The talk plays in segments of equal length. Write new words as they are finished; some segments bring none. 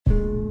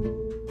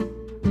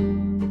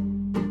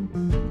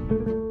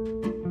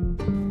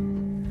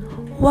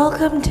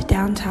Welcome to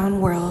Downtown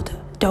World.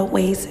 Don't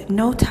waste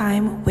no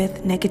time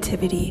with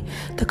negativity.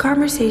 The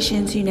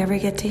conversations you never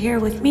get to hear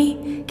with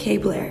me, Kay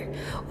Blair.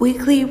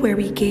 Weekly where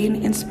we gain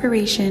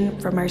inspiration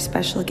from our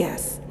special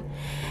guests.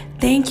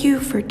 Thank you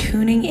for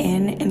tuning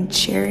in and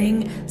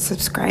sharing,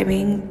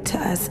 subscribing to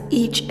us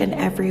each and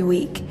every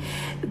week.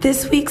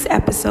 This week's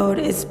episode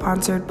is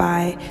sponsored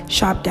by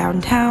Shop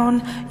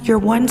Downtown, your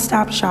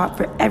one-stop shop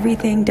for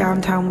everything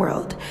Downtown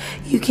World.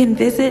 You can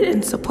visit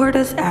and support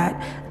us at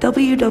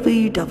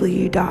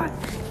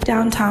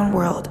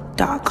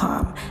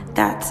www.downtownworld.com.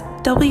 That's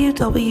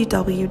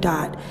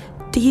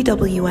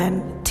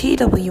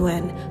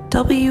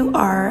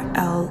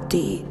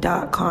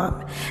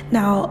www.downtownworld.com.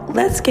 Now,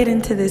 let's get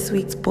into this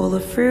week's bowl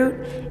of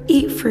fruit.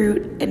 Eat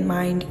fruit and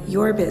mind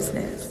your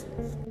business.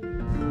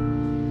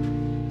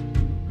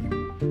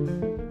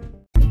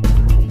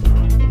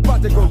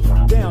 About to go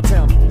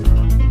downtown.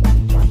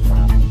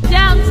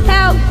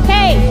 Downtown,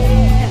 hey!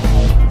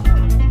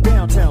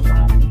 Downtown.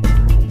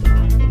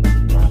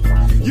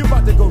 You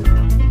about to go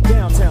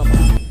downtown.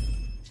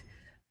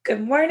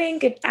 Good morning,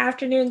 good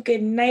afternoon,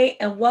 good night,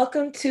 and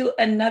welcome to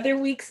another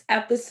week's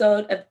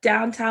episode of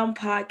Downtown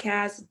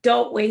Podcast.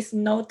 Don't waste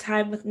no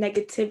time with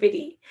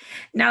negativity.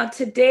 Now,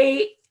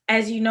 today,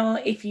 as you know,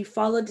 if you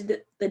followed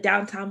the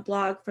Downtown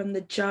blog from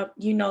the jump,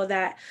 you know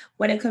that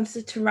when it comes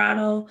to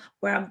Toronto,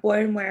 where I'm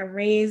born, where I'm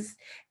raised,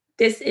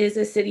 this is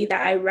a city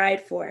that I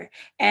ride for.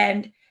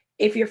 And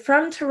if you're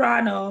from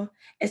Toronto,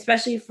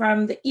 especially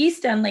from the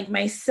East End like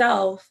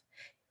myself,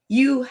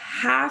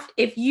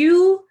 if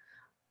you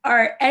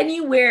are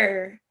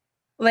anywhere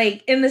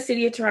like in the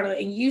city of Toronto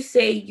and you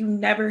say you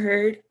never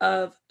heard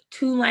of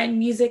Two Line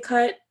Music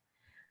Hut,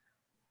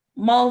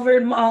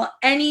 Malvern Mall,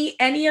 any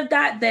of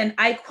that, then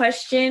I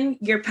question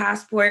your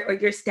passport or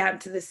your stamp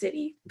to the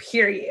city,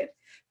 period.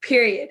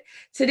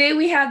 Today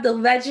we have the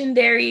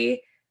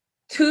legendary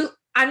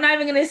I'm not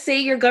even going to say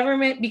your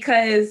government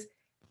because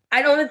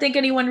I don't think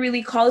anyone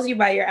really calls you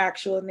by your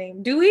actual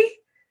name. Do we?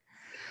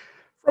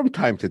 From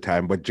time to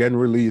time, but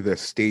generally the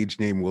stage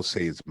name we'll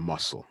say is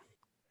Muscle.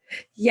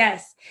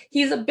 Yes,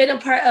 he's been a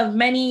part of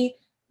many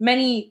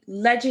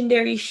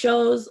legendary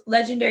shows,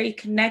 legendary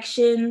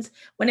connections.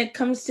 When it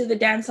comes to the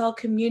dancehall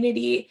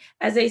community,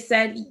 as I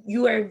said,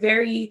 you are a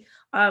very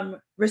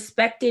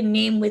respected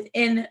name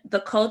within the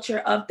culture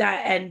of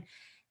that. And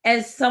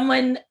as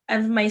someone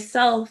of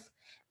myself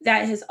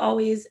that has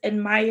always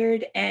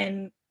admired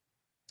and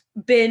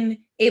been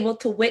able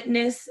to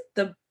witness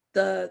the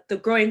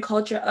growing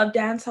culture of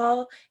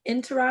dancehall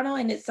in Toronto,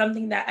 and it's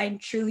something that I'm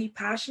truly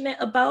passionate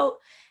about.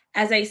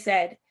 As I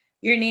said,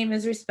 your name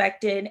is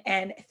respected,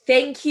 and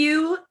thank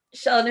you,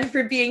 Sheldon,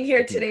 for being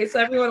here today. So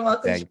everyone,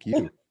 welcome.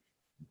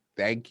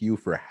 Thank you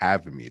for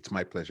having me. It's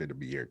my pleasure to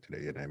be here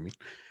today. And I mean,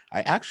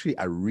 I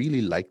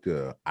really like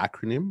the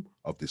acronym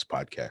of this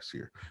podcast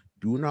here.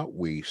 Do not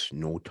waste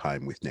no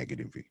time with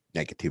negativity.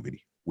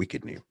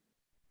 Wicked name.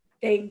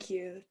 Thank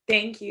you.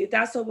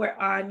 That's what we're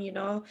on, you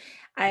know.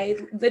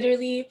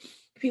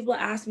 People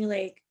ask me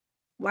like,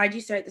 why'd you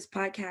start this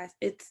podcast?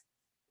 It's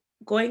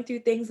going through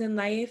things in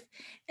life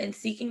and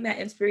seeking that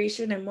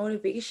inspiration and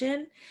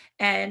motivation.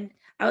 And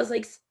I was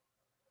like,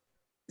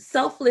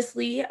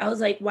 selflessly, I was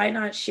like, why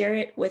not share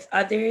it with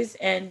others?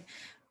 And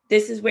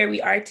this is where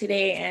we are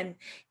today. And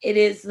it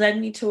has led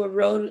me to a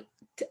road,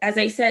 as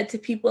I said, to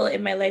people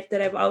in my life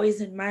that I've always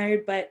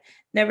admired, but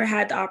never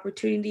had the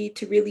opportunity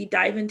to really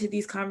dive into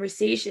these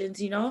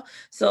conversations, you know?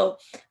 So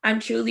I'm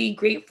truly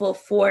grateful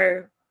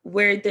for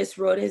where this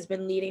road has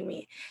been leading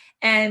me.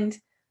 And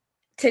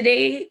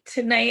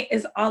tonight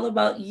is all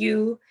about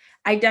you.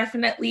 I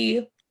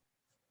definitely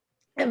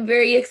am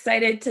very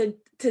excited to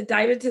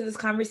dive into this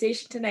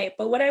conversation tonight.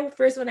 But what I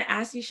first want to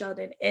ask you,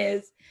 Sheldon,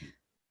 is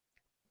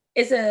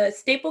a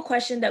staple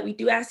question that we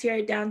do ask here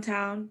at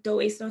Downtown. Don't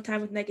waste no time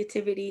with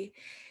negativity.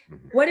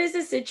 What is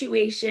the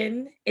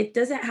situation? It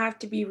doesn't have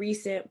to be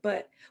recent,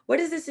 but what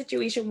is the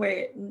situation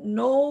where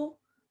no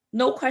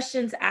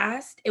questions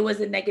asked, it was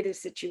a negative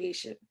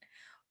situation,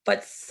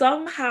 but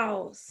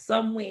somehow,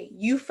 some way,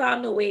 you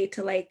found a way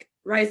to like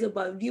rise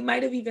above? You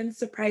might have even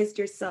surprised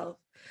yourself,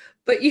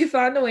 but you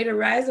found a way to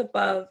rise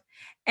above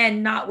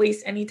and not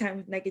waste any time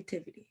with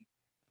negativity.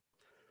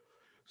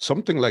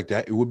 Something like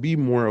that. It would be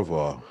more of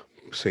a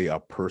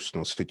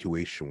personal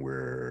situation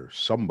where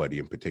somebody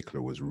in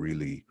particular was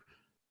really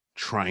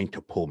trying to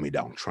pull me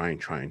down, trying.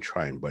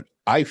 But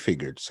I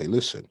figured,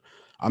 listen,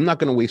 I'm not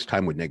going to waste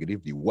time with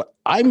negativity. What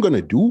I'm going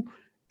to do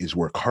is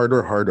work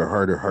harder,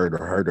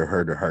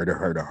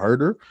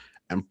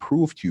 and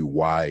prove to you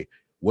why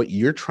what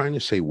you're trying to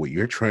say, what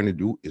you're trying to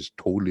do is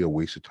totally a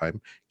waste of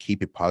time.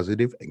 Keep it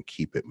positive and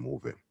keep it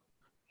moving.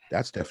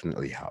 That's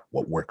definitely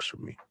what works for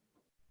me.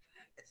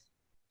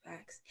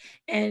 Facts.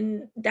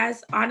 And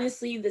that's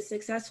honestly the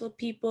successful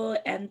people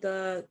and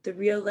the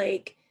real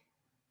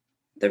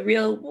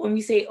when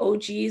we say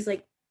OGs,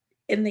 like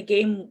in the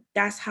game,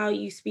 that's how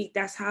you speak.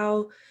 That's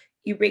how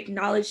you break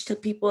knowledge to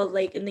people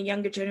like in the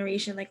younger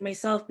generation, like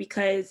myself,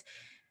 because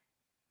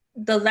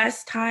the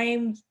less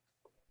time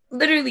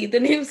literally, the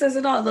name says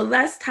it all. The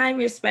less time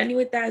you're spending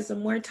with that is the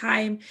more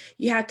time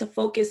you have to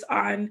focus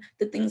on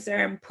the things that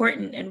are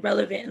important and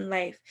relevant in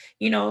life.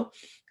 You know,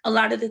 a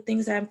lot of the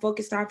things that I'm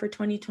focused on for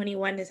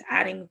 2021 is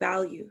adding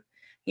value,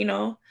 you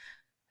know,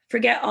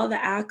 forget all the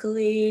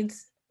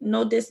accolades,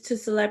 no diss to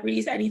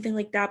celebrities, anything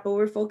like that, but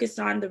we're focused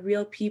on the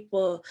real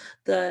people,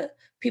 the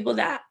people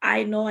that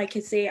I know I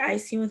could say I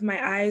seen with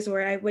my eyes,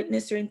 or I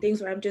witnessed certain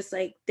things where I'm just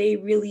like, they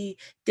really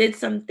did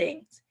some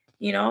things,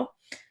 you know?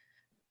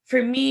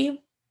 For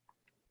me,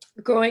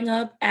 growing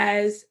up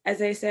as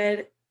I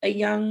said, a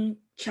young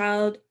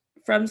child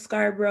from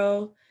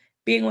Scarborough,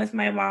 being with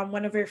my mom,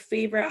 one of her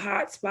favorite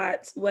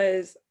hotspots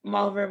was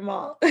Malvern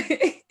Mall.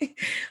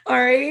 All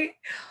right.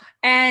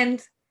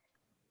 And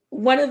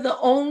one of the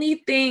only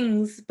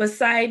things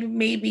beside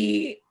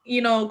maybe,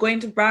 you know, going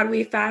to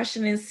Broadway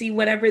fashion and see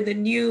whatever the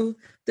new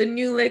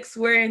licks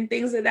were and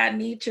things of that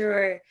nature,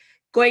 or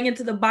going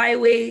into the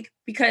byway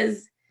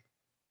because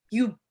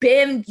you've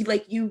been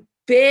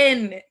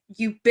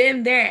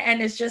there.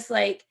 And it's just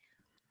like,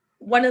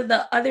 one of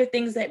the other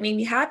things that made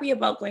me happy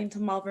about going to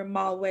Malvern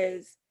Mall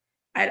was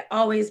I'd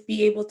always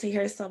be able to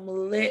hear some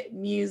lit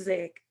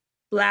music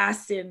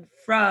blasting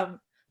from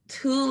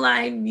Two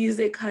Line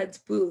Music Hut's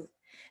booth,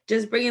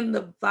 just bringing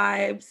the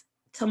vibes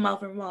to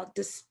Malvern Mall,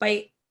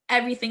 despite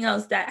everything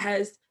else that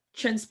has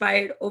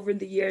transpired over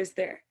the years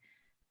there.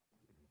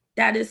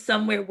 That is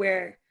somewhere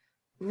where,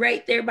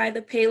 right there by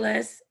the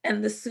Payless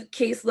and the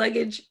suitcase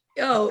luggage,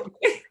 yo,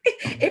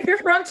 if you're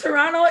from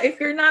Toronto, if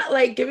you're not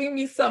like giving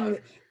me some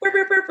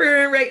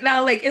right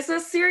now, like it's a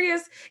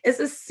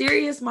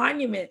serious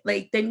monument.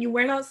 Like, then you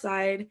went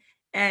outside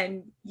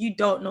and you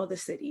don't know the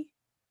city.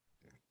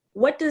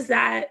 What does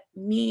that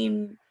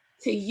mean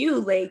to you?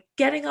 Like,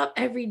 getting up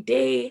every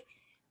day,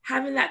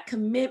 having that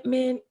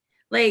commitment,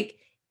 like,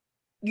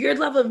 your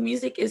love of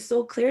music is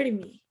so clear to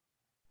me.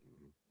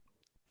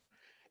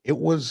 It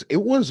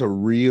was a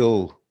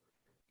real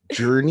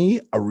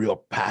journey, a real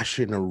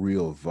passion, a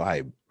real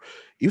vibe.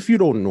 If you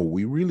don't know,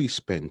 we really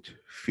spent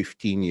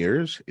 15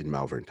 years in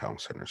Malvern Town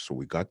Center. So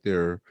we got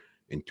there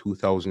in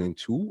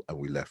 2002 and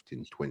we left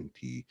in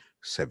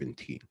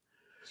 2017.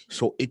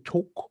 So it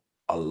took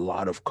a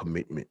lot of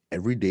commitment.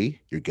 Every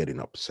day you're getting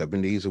up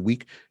 7 days a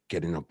week,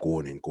 getting up,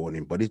 going in, going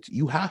in. But it's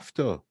you have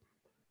to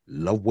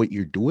love what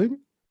you're doing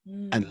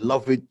and Mm.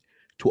 love it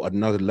to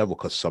another level,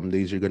 because some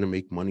days you're going to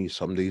make money,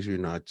 some days you're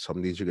not,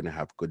 some days you're going to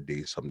have good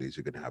days, some days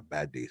you're going to have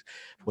bad days.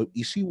 But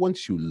you see,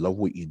 once you love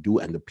what you do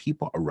and the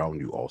people around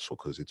you also,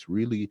 because it's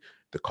really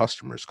the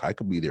customers. I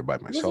could be there by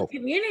It was a myself.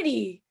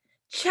 community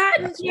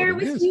chatting That's what here it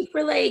with is. you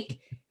for like,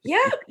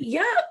 yep,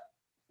 yep,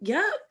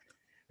 yep.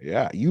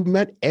 Yeah, you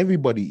met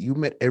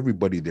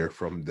everybody there,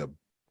 from the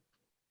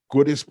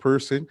goodest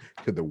person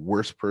to the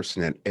worst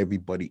person and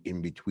everybody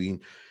in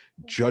between,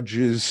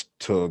 judges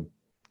to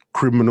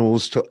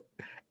criminals to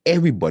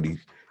everybody,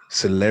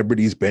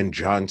 celebrities, Ben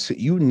Johnson,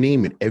 you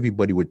name it,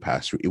 everybody would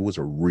pass through. It was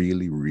a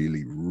really,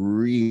 really,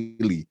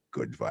 really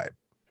good vibe.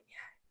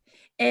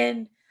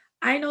 And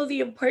I know the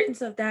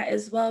importance of that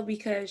as well,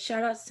 because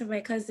shout outs to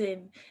my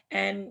cousin,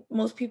 and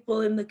most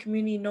people in the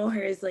community know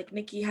her as like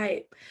Nikki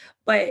Hype.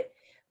 But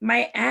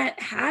my aunt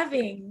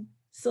having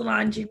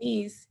Salon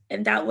Janice,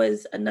 and that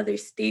was another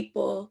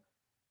staple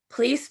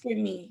place for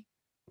me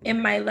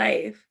in my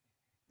life,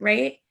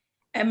 right?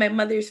 And my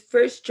mother's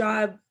first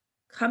job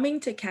coming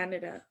to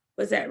Canada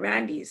was at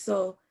Randy's.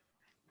 So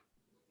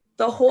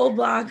the whole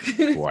block,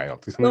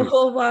 Wild. the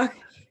whole block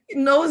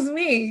knows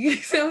me. You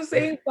see what I'm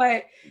saying?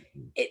 But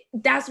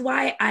that's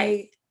why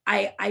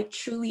I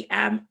truly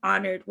am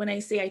honored when I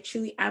say I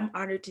truly am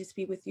honored to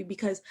speak with you,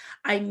 because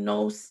I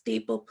know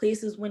staple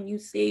places, when you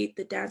say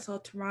the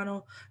dancehall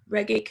Toronto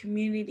reggae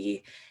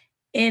community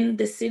in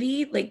the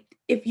city, like,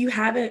 if you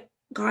haven't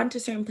gone to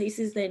certain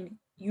places, then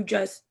you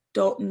just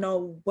don't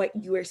know what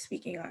you are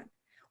speaking on,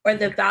 or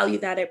the value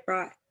that it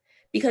brought.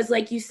 Because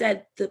like you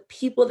said, the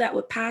people that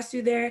would pass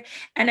through there,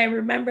 and I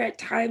remember at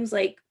times,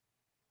 like,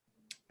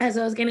 as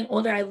I was getting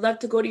older, I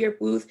loved to go to your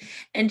booth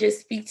and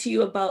just speak to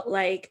you about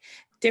like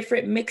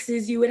different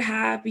mixes you would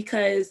have,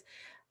 because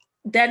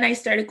then I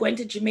started going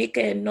to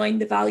Jamaica and knowing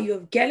the value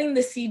of getting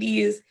the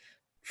CDs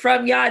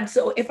from Yard.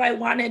 So if I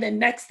wanted a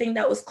next thing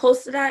that was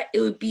close to that,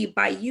 it would be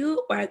by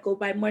you, or I go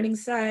by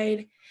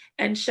Morningside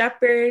and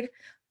Shepherd,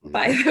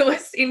 by Mhm. the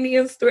West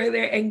Indian store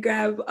there, and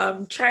grab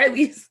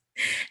Charlie's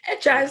and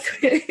Charles.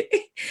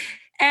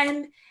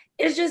 And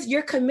it's just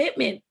your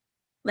commitment.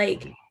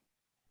 Like, Mhm.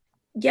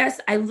 yes,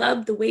 I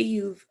love the way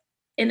you've,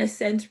 in a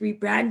sense,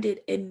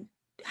 rebranded and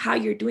how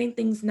you're doing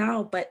things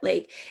now. But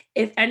like,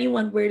 if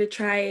anyone were to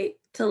try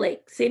to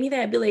like say anything,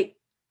 I'd be like,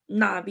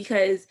 nah,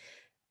 because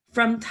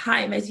from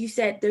time, as you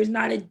said, there's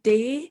not a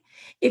day,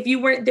 if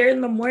you weren't there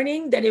in the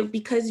morning, that it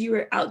because you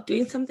were out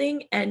doing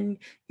something, and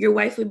your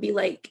wife would be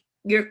like,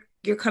 you're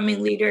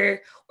coming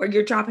later, or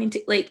you're dropping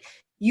to like,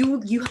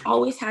 you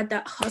always had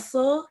that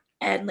hustle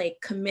and like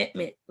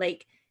commitment.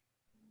 Like,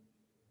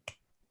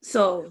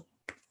 so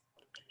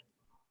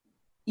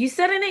you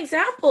set an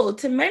example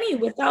to many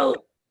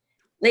without,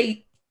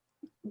 like,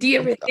 Do you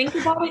ever think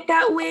about it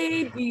that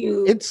way? Do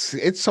you?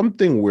 It's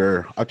something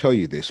where I'll tell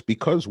you this,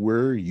 because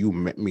where you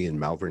met me in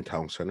Malvern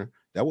Town Center,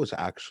 that was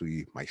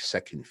actually my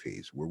second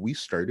phase. Where we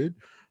started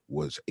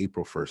was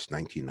April 1st,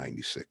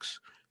 1996.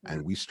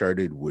 And we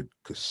started with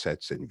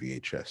cassettes and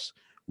VHS.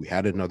 We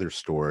had another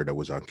store that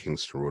was on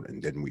Kingston Road,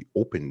 and then we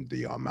opened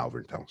the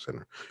Malvern Town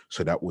Center.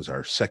 So that was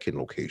our second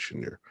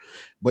location there.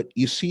 But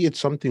you see, it's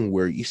something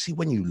where you see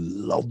when you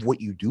love what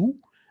you do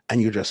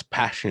and you're just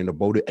passionate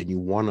about it and you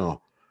want to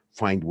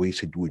find ways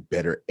to do it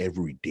better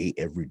every day,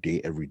 every day,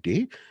 every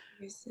day,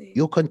 Seriously.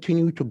 you'll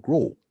continue to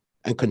grow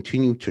and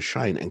continue to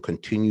shine and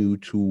continue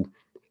to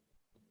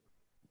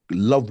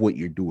love what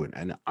you're doing.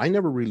 And I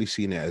never really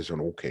seen it as an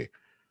okay,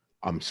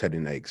 I'm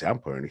setting an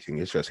example or anything.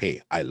 It's just,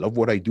 hey, I love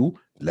what I do.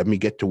 Let me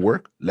get to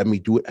work. Let me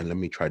do it. And let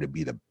me try to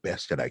be the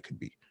best that I could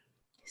be. You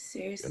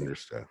Seriously.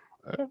 understand?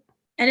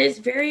 And it's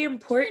very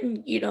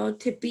important,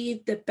 to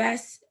be the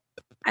best.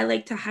 I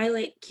like to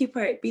highlight key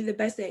part, be the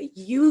best that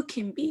you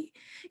can be.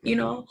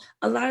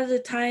 A lot of the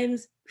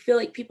times I feel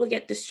like people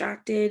get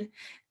distracted.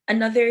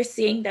 Another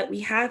saying that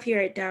we have here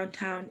at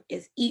downtown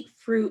is eat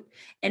fruit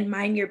and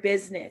mind your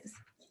business.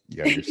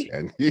 You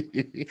understand?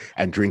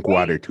 And drink Right?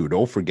 water too.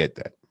 Don't forget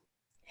that.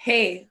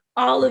 Hey,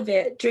 all of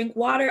it. Drink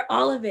water,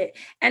 all of it.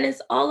 And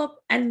it's all up.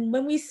 And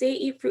when we say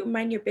eat fruit and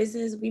mind your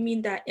business, we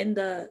mean that in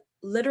the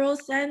literal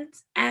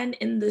sense and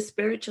in the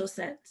spiritual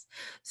sense.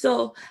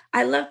 So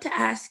I love to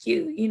ask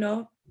you,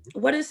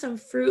 what is some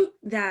fruit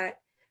that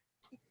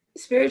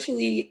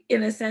spiritually,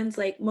 in a sense,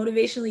 like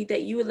motivationally,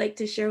 that you would like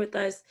to share with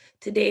us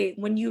today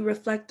when you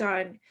reflect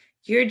on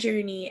your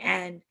journey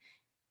and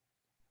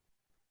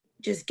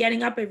just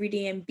getting up every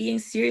day and being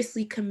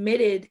seriously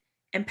committed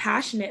and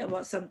passionate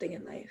about something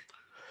in life?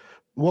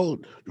 Well,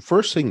 the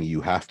first thing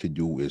you have to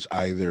do is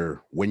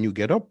either when you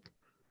get up,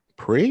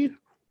 pray,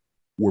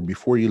 or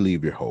before you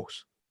leave your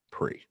house,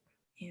 pray.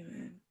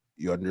 Amen.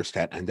 You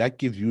understand? And that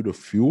gives you the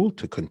fuel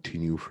to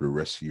continue for the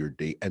rest of your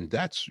day. And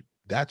that's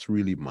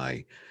really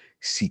my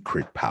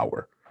secret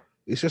power.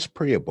 Is just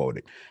pray about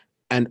it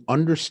and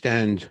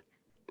understand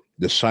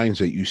the signs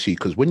that you see.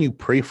 Because when you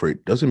pray for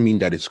it, doesn't mean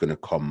that it's going to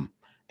come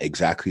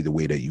exactly the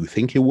way that you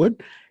think it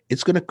would.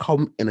 It's going to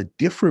come in a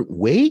different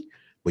way,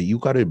 but you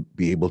got to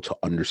be able to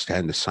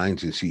understand the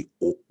signs and see,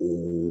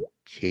 oh,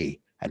 okay,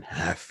 and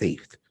have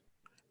faith.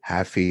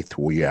 Have faith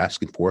to what you're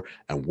asking for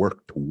and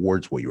work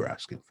towards what you're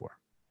asking for.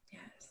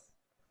 Yes.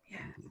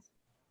 Yes.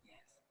 Yes.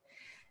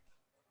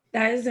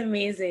 That is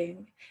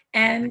amazing.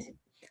 And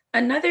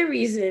another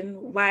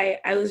reason why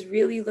I was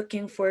really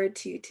looking forward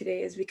to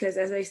today is because,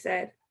 as I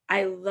said,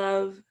 I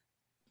love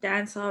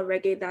dancehall,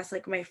 reggae. That's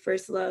like my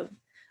first love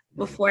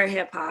before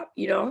hip hop,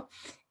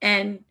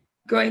 And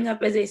growing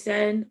up, as I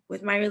said,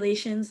 with my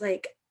relations,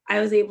 like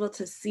I was able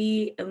to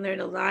see and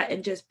learn a lot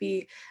and just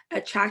be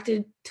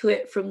attracted to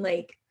it from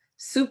like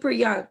super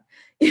young,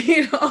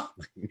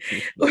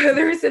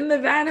 whether it's in the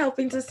van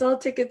helping to sell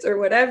tickets or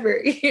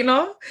whatever,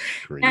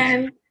 Crazy.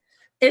 And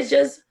it's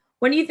just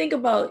when you think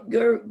about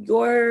your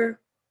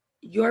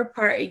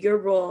part, your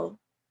role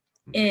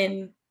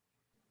in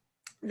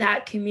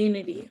that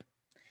community,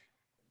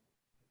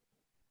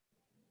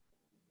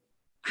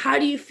 how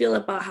do you feel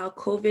about how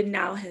COVID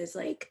now has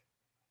like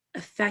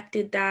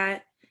affected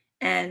that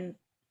and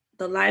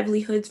the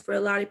livelihoods for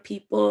a lot of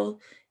people,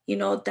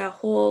 that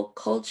whole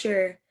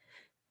culture,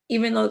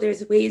 even though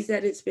there's ways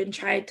that it's been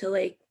tried to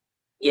like,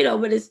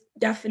 but it's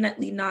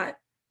definitely not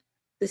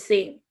the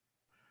same.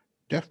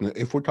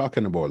 Definitely. If we're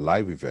talking about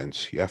live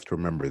events, you have to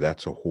remember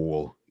that's a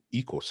whole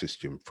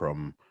ecosystem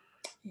from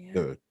Yeah.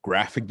 the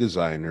graphic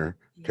designer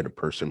to the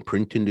person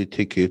printing the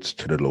tickets,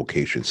 to the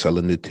location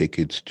selling the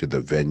tickets, to the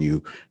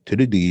venue, to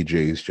the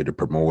DJs, to the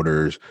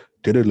promoters,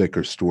 to the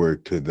liquor store,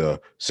 to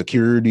the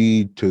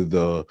security, to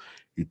the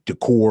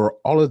decor.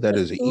 All of that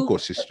is an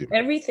ecosystem.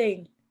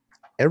 Everything.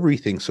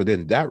 Everything. So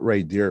then that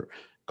right there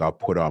got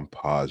put on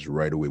pause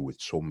right away with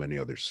so many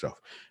other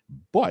stuff.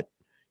 But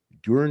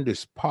during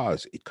this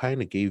pause, it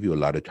kind of gave you a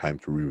lot of time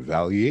to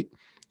reevaluate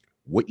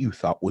what you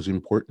thought was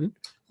important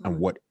and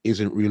what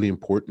isn't really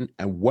important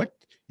and what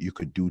you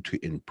could do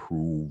to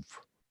improve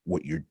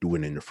what you're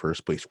doing in the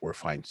first place or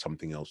find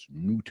something else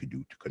new to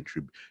do to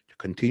contribute, to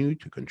continue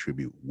to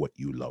contribute what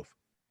you love.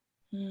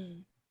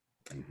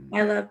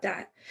 I love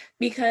that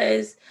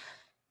because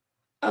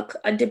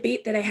a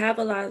debate that I have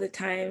a lot of the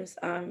times,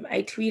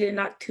 I tweeted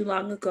not too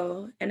long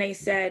ago and I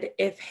said,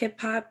 if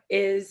hip hop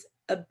is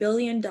 $1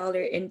 billion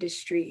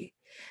industry,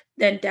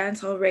 then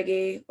dancehall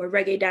reggae or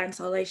reggae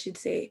dancehall, I should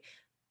say,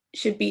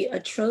 should be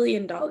 $1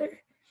 trillion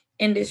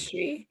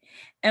industry.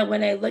 And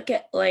when I look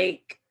at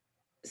like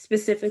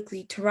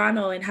specifically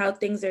Toronto and how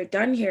things are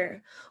done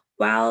here,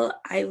 while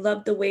I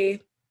love the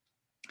way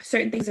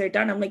certain things are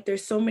done, I'm like,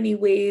 there's so many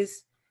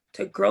ways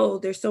to grow.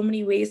 There's so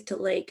many ways to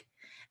like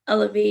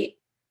elevate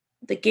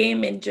the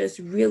game and just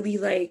really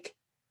like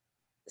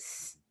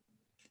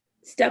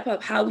step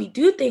up how we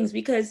do things,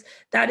 because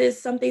that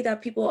is something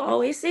that people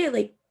always say,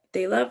 like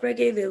they love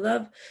reggae, they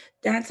love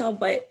dancehall,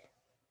 but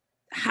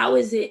how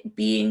is it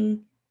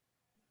being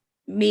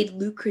made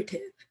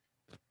lucrative?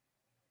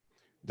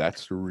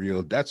 That's the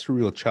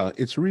real challenge.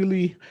 It's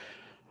really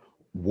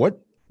what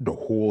the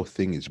whole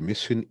thing is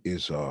missing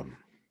is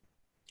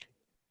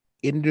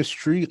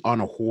industry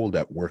on a whole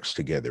that works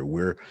together,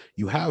 where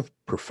you have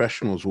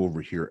professionals over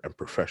here and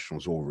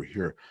professionals over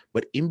here,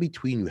 but in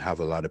between you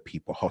have a lot of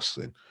people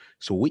hustling.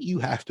 So what you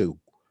have to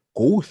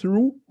go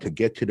through to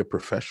get to the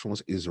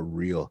professionals is a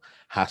real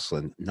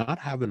hassling. Not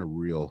having a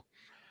real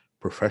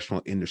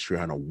professional industry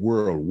on a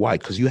worldwide,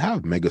 because you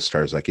have mega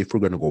stars. Like if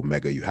we're gonna go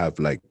mega, you have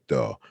like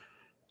the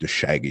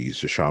Shaggies,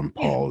 the Sean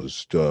Yeah.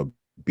 Pauls, the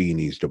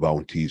Beanies, the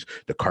Bounties,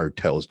 the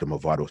Cartels, the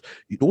Movados.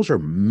 Those are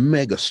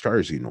mega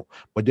stars, you know.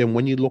 But then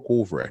when you look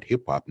over at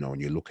hip hop now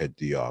and you look at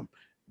the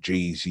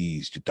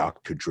Jay-Z's, the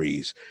Dr.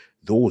 Dre's,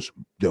 those,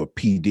 the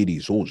P.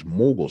 Diddy's, those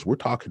moguls, we're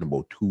talking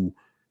about two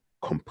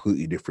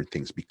completely different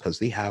things because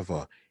they have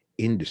a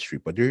industry,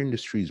 but their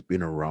industry has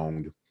been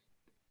around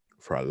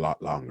for a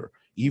lot longer.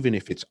 Even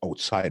if it's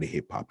outside of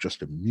hip hop, just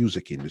the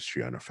music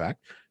industry, on a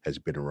fact, has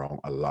been around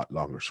a lot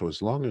longer. So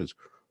as long as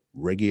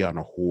reggae on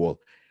a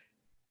whole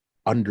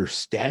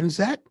understands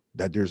that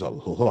there's a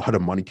lot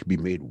of money to be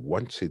made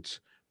once it's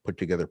put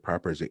together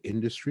proper as an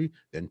industry,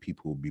 then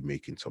people will be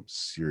making some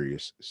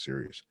serious,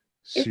 serious,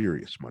 It,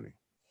 serious money.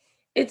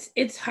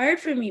 it's hard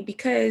for me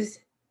because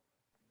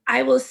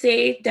I will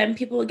say then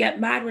people will get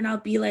mad when I'll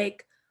be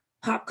like,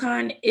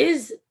 Popcorn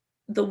is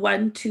the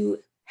one to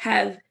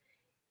have.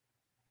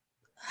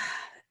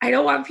 I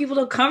don't want people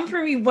to come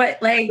for me,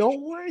 but like,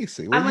 Don't worry,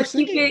 say what I'm you gonna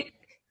keep saying. it,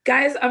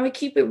 guys. I'm gonna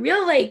keep it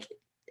real. Like,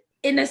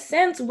 in a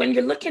sense, when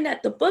you're looking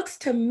at the books,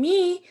 to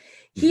me,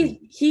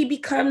 he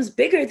becomes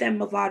bigger than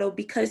Movado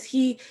because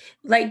he,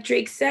 like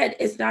Drake said,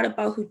 it's not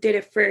about who did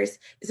it first,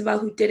 it's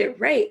about who did it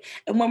right.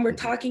 And when we're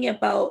talking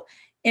about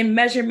in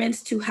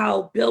measurements to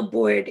how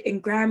Billboard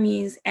and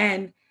Grammys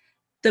and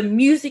the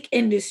music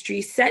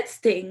industry sets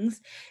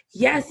things,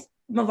 yes,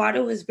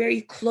 Movado is very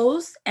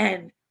close,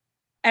 and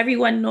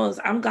everyone knows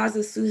I'm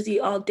Gaza Susie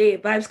all day,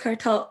 Vibes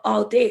Cartel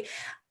all day.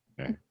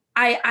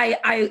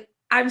 Yeah.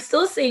 I'm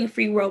still saying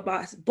free world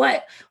boss,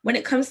 but when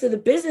it comes to the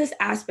business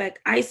aspect,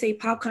 I say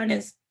Popcorn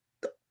is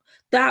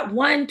that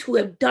one to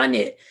have done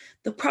it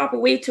the proper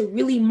way to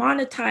really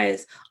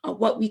monetize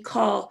what we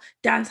call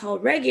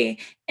dancehall reggae.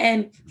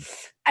 And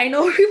I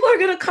know people are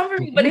gonna come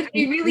for me, but if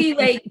you really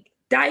like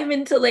dive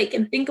into like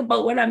and think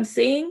about what I'm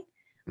saying,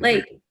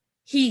 like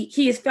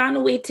he has found a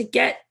way to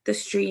get the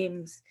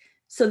streams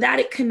so that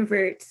it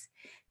converts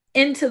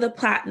into the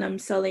platinum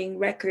selling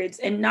records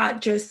and not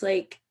just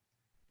like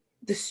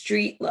the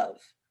street love.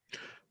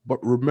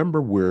 But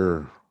remember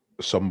where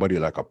somebody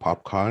like a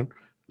Popcorn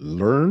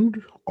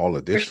learned all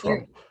of this sure.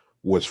 from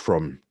was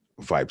from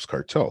Vibes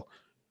Cartel.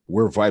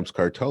 Where Vibes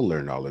Cartel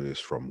learned all of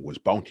this from was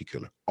Bounty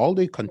Killer. All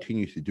they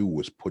continued to do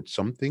was put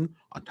something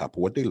on top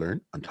of what they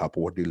learned, on top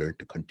of what they learned,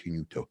 to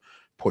continue to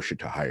push it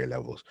to higher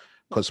levels.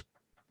 Because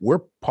where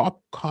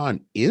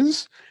Popcorn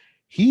is,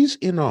 he's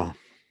in a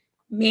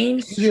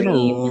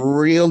mainstream,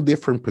 real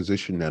different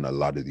position than a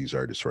lot of these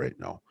artists right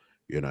now.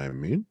 You know what I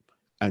mean?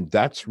 And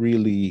that's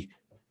really,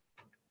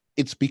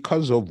 it's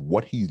because of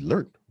what he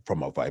learned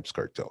from a Vibes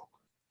Cartel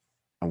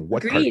and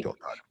what agreed. Cartel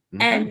taught.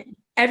 And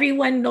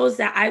everyone knows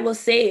that. I will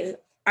say,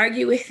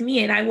 argue with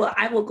me, and I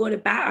will go to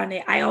bat on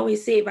it. I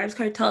always say Vibes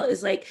Cartel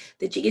is like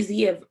the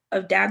Jay-Z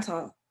of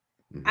dancehall.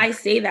 I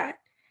say that,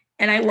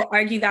 and I will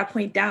argue that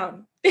point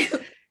down. He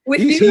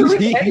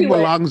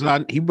belongs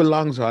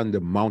on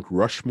the Mount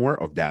Rushmore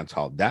of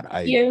dancehall.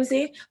 That you know what I'm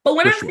saying? But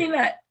when I'm sure. saying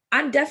that,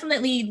 I'm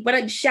definitely,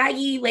 but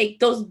Shaggy, like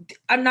those,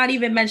 I'm not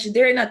even mentioned.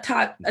 They're in a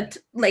top,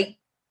 like,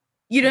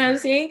 you know what I'm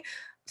saying?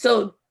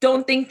 So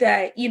don't think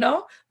that, you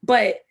know,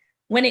 but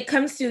when it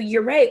comes to,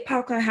 you're right,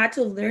 Popcorn had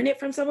to learn it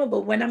from someone,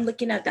 but when I'm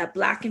looking at that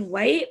black and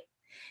white,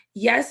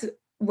 yes,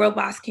 World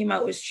Boss came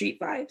out with Street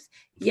Vibes.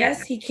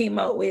 Yes, he came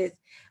out with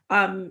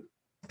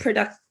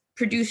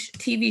produced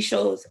TV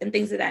shows and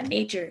things of that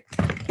nature.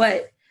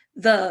 But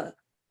the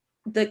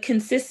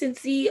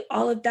consistency,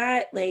 all of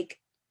that, like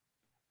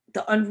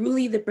the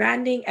unruly, the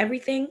branding,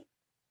 everything,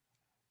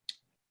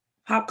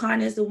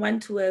 Popcorn is the one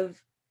to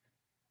have,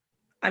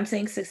 I'm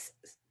saying,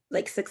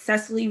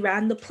 successfully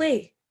ran the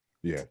play.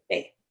 Yeah.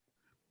 Today.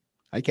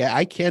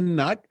 I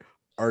cannot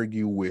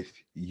argue with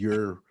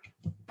your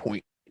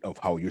point of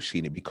how you're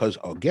seeing it, because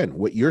again,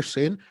 what you're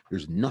saying,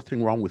 there's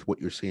nothing wrong with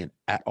what you're saying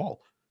at all.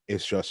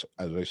 It's just,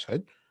 as I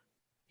said,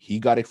 he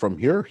got it from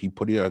here, he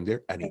put it on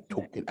there, and he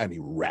took it and he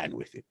ran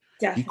with it.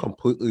 Definitely. He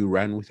completely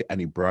ran with it and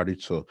he brought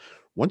it. So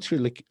once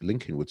you're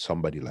linking with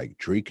somebody like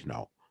Drake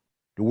now,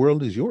 the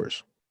world is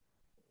yours.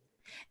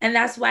 And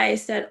that's why I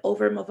said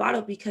over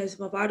Movado, because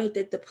Movado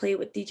did the play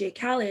with DJ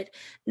Khaled.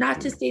 Not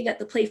to say that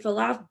the play fell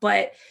off,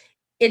 but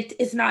it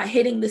is not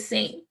hitting the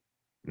same.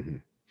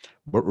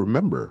 But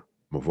remember,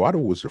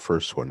 Movado was the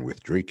first one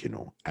with Drake, you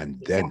know,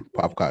 and then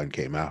Popcorn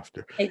came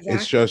after. Exactly.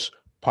 It's just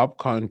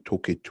Popcorn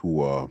took it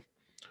to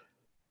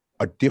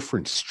a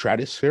different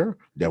stratosphere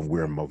than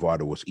where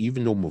Movado was.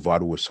 Even though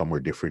Movado was somewhere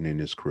different in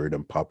his career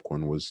than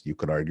Popcorn was, you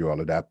could argue all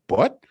of that.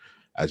 But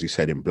as he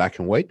said, in black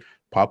and white,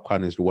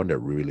 Popcorn is the one that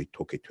really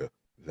took it to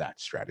that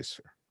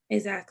stratosphere.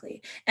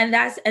 Exactly. And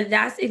that's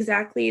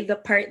exactly the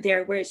part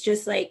there where it's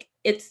just like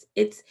it's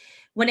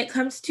when it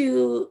comes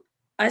to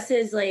us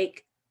as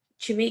like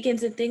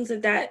Jamaicans and things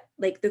like that,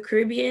 like the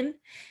Caribbean,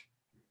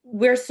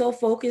 we're so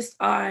focused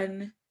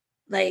on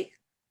like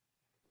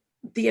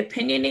the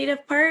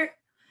opinionative part.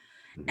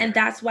 Mhm. And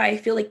that's why I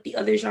feel like the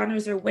other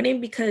genres are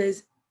winning,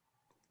 because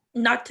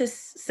not to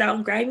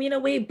sound grimy in a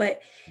way,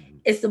 but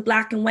Mhm. it's the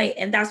black and white.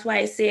 And that's why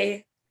I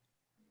say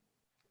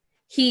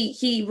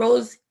he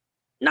rose,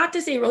 not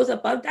to say rose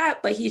above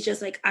that, but he's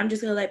just like, I'm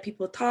just gonna let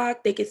people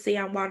talk. They could say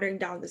I'm watering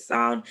down the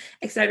sound,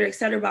 et cetera,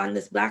 but on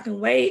this black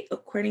and white,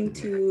 according Mhm.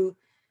 to,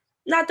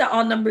 not that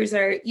all numbers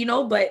are,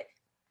 but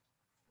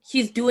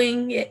he's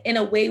doing it in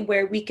a way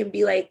where we can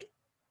be like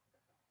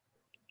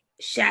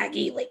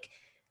Shaggy, like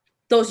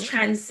those Yeah,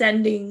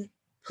 transcending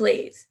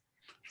plays.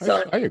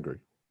 So I agree.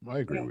 I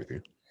agree with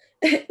you.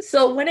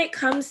 so when it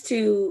comes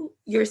to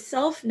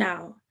yourself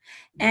now,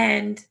 Mhm.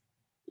 and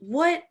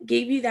what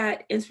gave you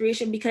that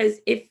inspiration? Because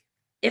if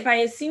I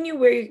had seen you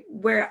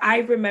where I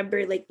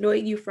remember like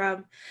knowing you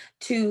from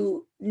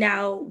to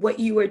now what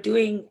you are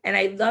doing, and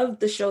I love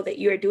the show that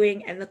you are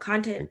doing and the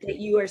content Thank you. that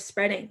you are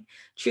spreading,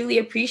 truly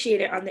appreciate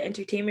it on the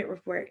entertainment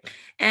report.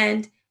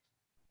 And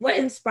what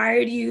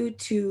inspired you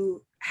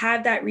to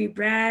have that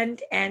rebrand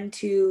and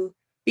to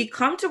be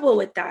comfortable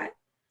with that?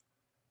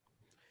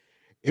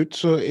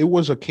 It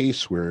was a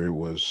case where it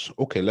was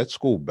okay. Let's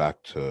go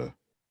back to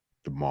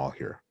the mall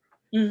here.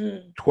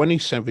 Mm-hmm.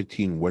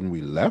 2017 when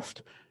we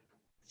left.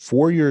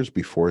 4 years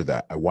before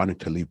that, I wanted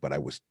to leave, but I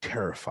was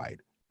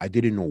terrified. I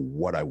didn't know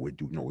what I would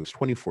do. No, it was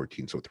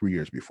 2014, so 3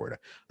 years before that.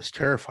 I was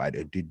terrified.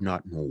 I did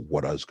not know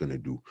what I was going to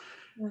do.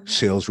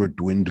 Sales were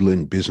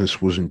dwindling.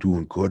 Business wasn't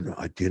doing good.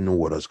 I didn't know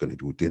what I was going to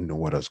do. Didn't know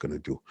what I was going to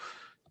do.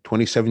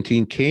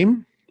 2017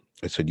 came.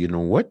 I said, you know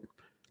what?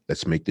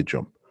 Let's make the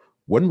jump.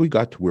 When we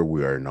got to where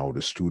we are now,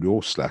 the studio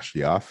slash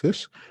the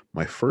office,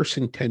 my first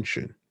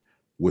intention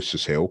was to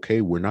say, okay,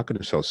 we're not going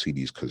to sell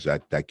CDs because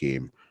that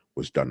game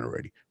was done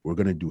already. We're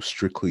going to do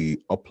strictly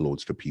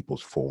uploads to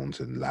people's phones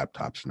and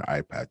laptops and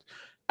iPads.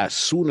 As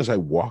soon as I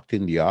walked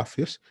in the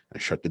office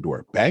and shut the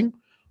door, bang,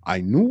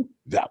 I knew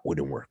that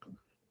wouldn't work.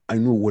 I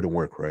knew it wouldn't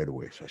work right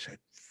away. So I said,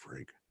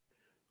 frig,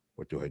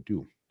 what do I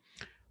do?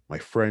 My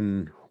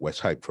friend Wes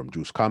Hype from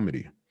Juice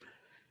Comedy,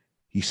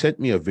 he sent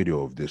me a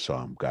video of this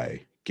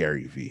guy,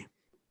 Gary V.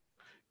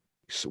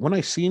 So when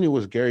I seen it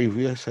was Gary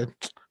Vee, I said,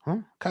 "Huh?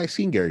 I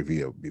seen Gary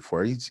Vee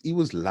before. He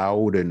was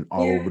loud and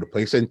all Yeah, over the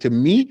place." And to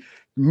me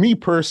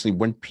personally,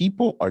 when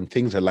people on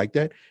things are like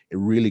that, it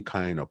really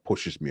kind of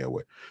pushes me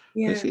away. I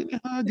yeah. said,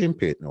 I didn't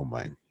pay it no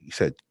mind." He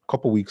said, a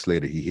couple weeks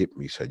later, he hit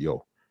me. He said,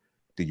 "Yo,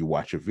 did you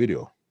watch a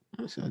video?"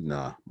 I said,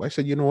 "Nah." But I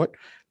said, "You know what?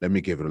 Let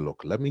me give it a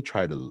look. Let me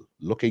try to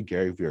look at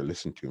Gary Vee or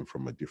listen to him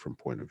from a different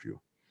point of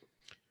view."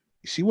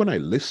 You see, when I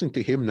listen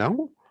to him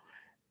now,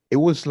 it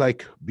was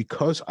like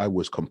because I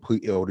was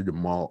completely out of the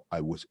mall,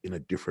 I was in a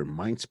different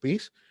mind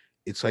space.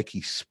 It's like he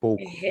It spoke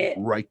hit.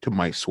 right to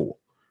my soul,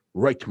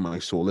 right to my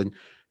soul. And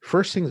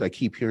first things I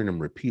keep hearing him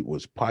repeat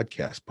was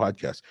podcast,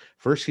 podcast.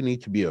 First, you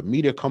need to be a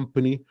media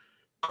company,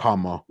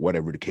 comma,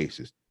 whatever the case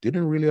is.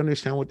 Didn't really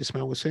understand what this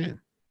man was saying.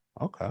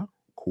 Okay,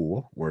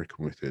 cool,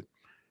 working with it.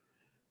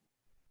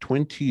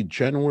 20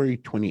 January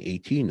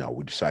 2018, now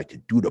we decide to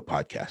do the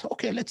podcast.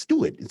 Okay, let's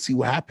do it and see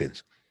what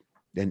happens.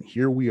 Then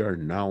here we are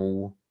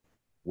now,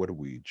 what are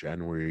we,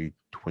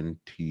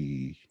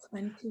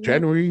 Twenty-one.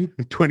 January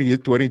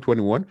 20th,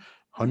 2021,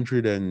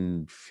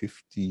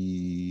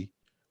 150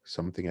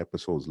 something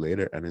episodes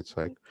later. And it's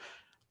like,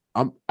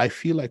 I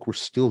feel like we're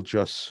still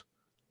just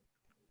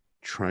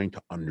trying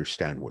to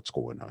understand what's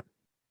going on.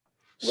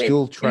 With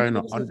Still in trying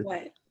to terms of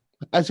what?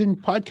 as in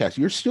podcast,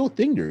 you're still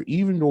thing there,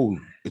 even though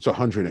it's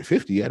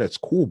 150. Yeah, that's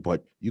cool.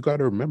 But you got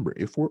to remember,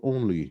 if we're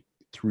only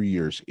 3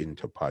 years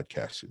into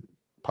podcasting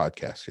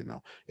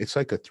now, it's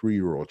like a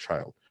 3-year-old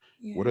child.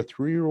 What Yeah. a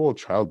 3-year-old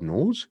child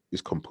knows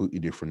is completely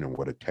different than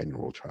what a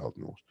 10-year-old child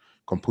knows.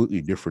 Completely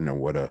different than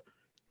what a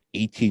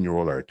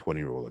 18-year-old or a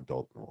 20-year-old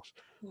adult knows.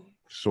 Yeah.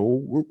 So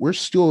we're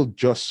still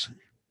just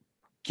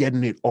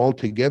getting it all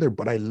together.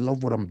 But I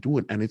love what I'm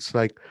doing, and it's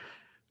like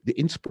the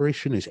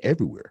inspiration is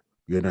everywhere.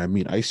 You know what I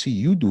mean? I see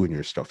you doing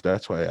your stuff.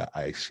 That's why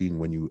I seen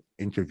when you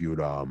interviewed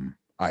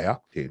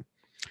iOctane.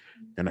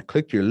 And I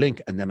clicked your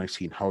link, and then I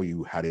seen how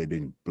you had it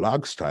in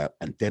blog style.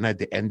 And then at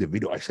the end of the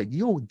video, I said,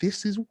 "Yo,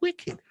 this is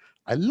wicked.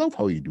 I love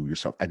how you do your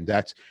stuff." And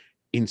that's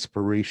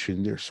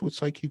inspiration there. So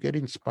it's like you get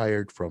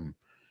inspired from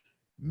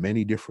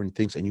many different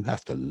things, and you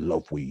have to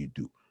love what you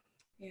do.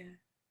 Yeah.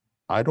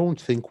 I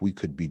don't think we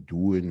could be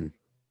doing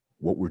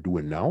what we're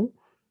doing now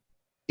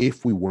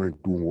if we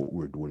weren't doing what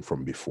we're doing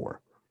from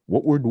before.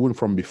 What we're doing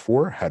from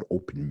before had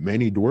opened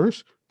many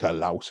doors to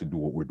allow us to do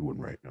what we're doing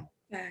right now.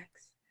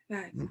 Facts.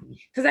 Facts. Mhm.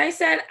 Because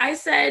I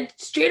said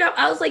straight up,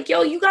 I was like,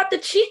 yo, you got the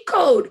cheat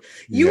code.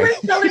 You Yeah. were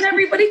selling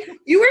everybody,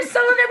 you were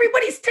selling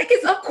everybody's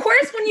tickets. Of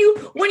course, when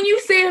you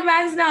say to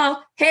man's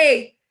now,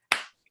 hey,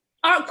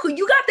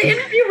 you got the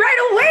interview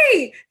right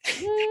away.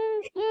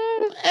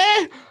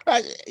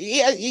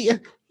 Yeah, yeah.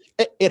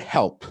 it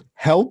helped.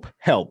 Help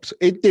helps.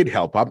 It did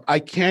help. I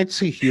can't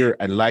sit here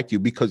and lie to you,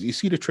 because you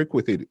see, the trick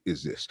with it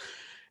is this.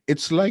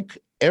 It's like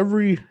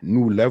every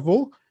new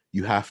level,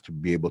 you have to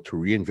be able to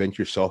reinvent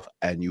yourself,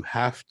 and you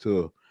have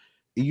to,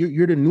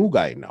 you're the new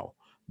guy now,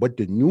 but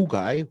the new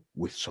guy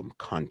with some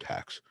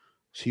contacts.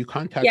 So you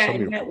contact Yeah, some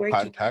of your networking.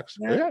 contacts,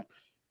 Yeah. yeah,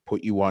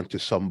 put you on to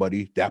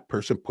somebody. That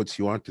person puts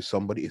you on to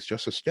somebody. It's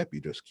just a step.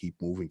 You just keep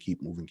moving,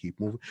 keep moving, keep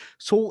moving.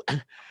 So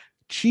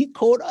cheat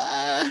code,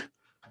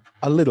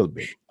 a little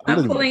bit, a I'm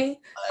little bit. pulling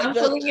I'm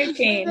pulling your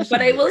chain, Just a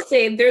but I bit. will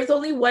say there's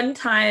only one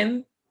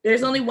time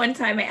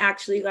I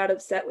actually got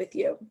upset with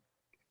you.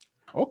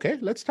 Okay,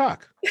 let's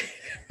talk.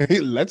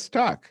 Let's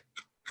talk.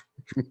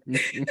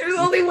 There's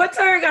only one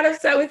time I got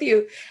upset with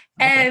you.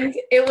 And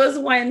it was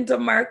when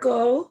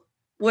DeMarco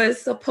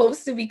was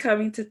supposed to be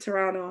coming to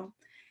Toronto.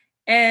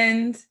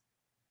 And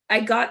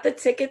I got the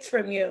tickets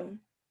from you.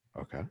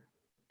 Okay.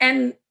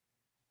 And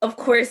of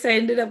course, I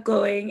ended up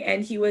going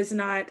and he was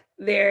not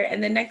there.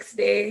 And the next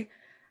day,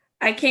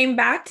 I came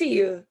back to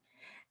you.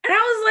 And I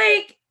was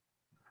like,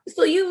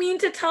 so you mean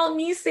to tell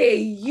me, say, I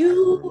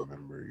you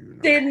remember you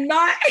now. did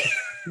not,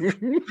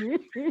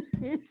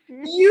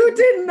 you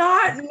did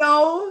not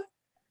know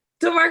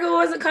DeMarco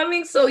wasn't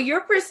coming? So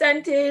your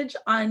percentage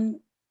on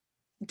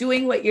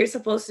doing what you're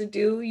supposed to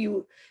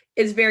do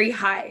is very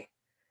high.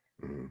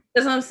 Mhm.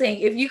 That's what I'm saying.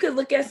 If you could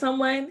look at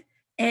someone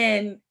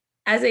and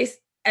as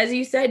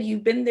you said,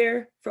 you've been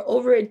there for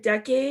over a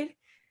decade,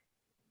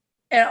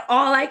 and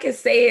all I can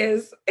say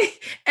is,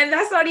 and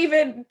that's not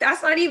even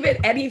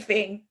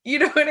anything. You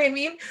know what I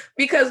mean?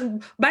 Because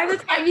by the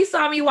time you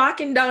saw me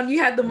walking down, you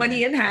had the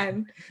money in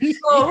hand.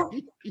 So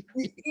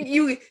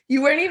you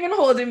weren't even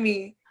holding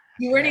me.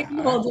 You weren't even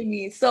holding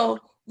me. So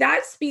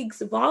that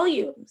speaks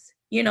volumes,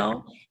 you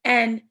know?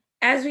 And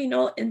as we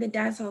know in the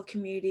dancehall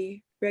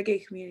community,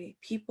 reggae community,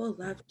 people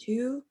love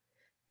to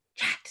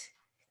chat,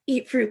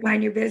 eat fruit,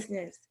 mind your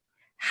business.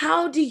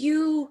 How do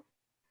you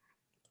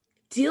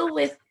deal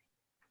with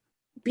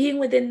being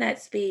within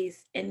that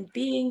space and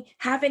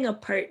having a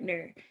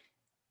partner?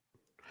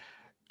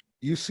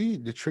 You see,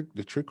 the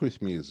trick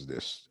with me is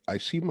this. I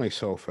see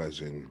myself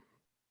as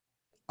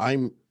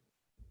I'm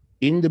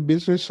in the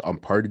business, I'm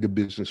part of the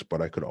business,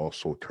 but I could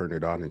also turn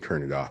it on and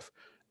turn it off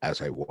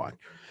as I want.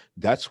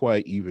 That's why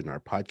even our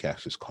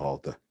podcast is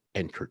called the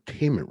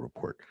Entertainment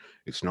Report.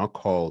 It's not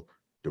called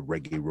the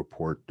Reggae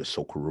Report, the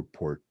Soca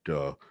Report,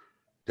 the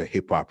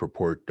Hip Hop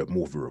Report, the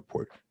Movie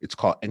Report. It's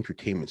called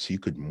entertainment, so you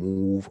could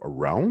move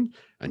around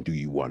and do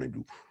you want to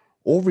do.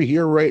 Over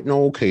here right now,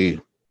 okay,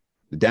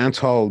 the dance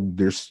hall,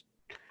 it's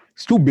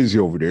too busy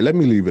over there. Let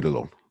me leave it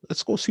alone.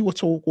 Let's go see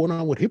what's all going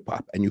on with hip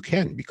hop. And you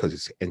can, because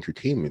it's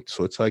entertainment.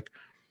 So it's like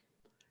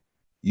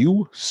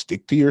you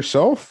stick to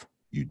yourself,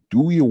 you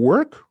do your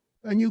work,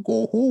 and you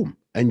go home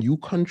and you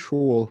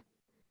control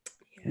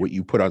what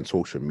you put on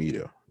social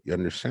media. You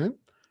understand?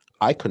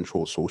 I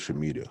control social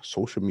media.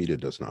 Social media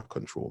does not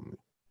control me.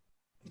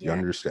 You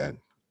understand?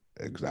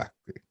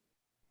 Exactly.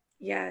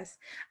 Yes.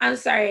 I'm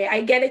sorry.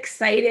 I get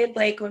excited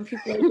like when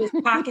people are just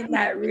talking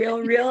that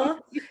real,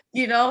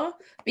 you know,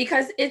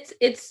 because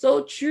it's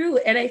so true.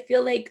 And I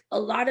feel like a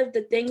lot of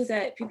the things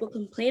that people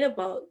complain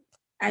about,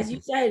 as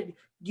you said,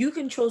 you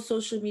control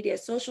social media.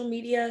 Social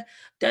media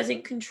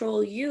doesn't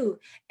control you.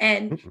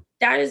 And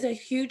that is a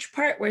huge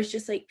part where it's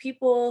just like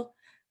people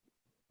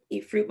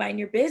eat fruit, mind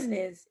your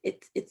business.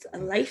 It's a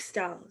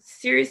lifestyle.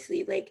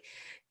 Seriously. Like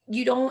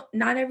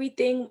not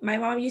everything. My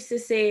mom used to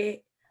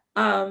say,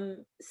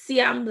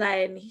 see I'm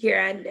blind, here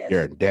and deaf.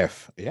 You're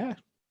deaf. Yeah.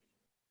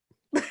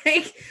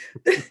 Like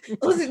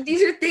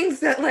these are things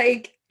that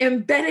like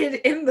embedded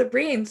in the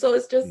brain. So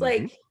it's just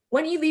like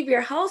when you leave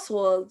your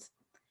household,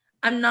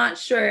 I'm not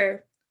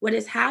sure what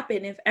has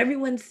happened. If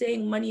everyone's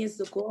saying money is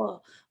the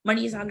goal,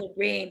 money is on the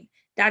brain,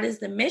 that is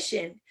the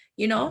mission,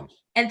 you know?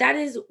 And that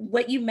is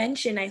what you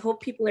mentioned. I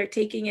hope people are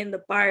taking in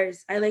the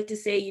bars. I like to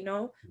say, you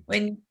know,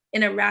 when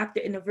in a rap,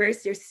 in a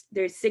verse,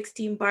 there's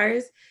 16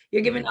 bars.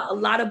 You're giving out a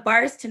lot of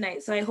bars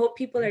tonight. So I hope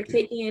people are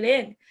taking it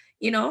in.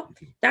 You know,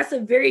 that's a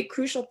very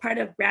crucial part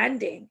of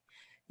branding.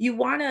 You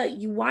wanna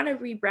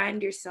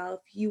rebrand yourself.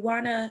 You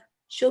wanna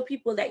show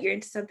people that you're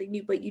into something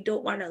new, but you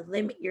don't want to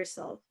limit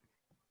yourself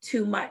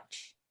too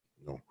much.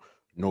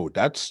 No,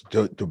 that's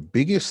the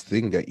biggest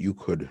thing that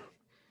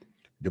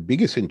the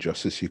biggest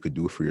injustice you could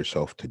do for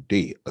yourself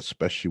today,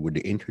 especially with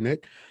the internet,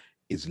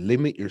 is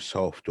limit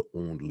yourself to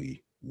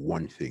only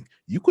one thing.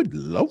 You could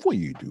love what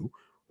you do.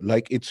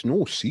 Like, it's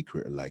no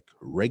secret. Like,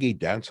 reggae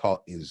dancehall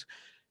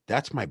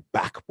that's my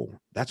backbone.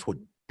 That's what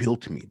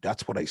built me.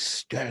 That's what I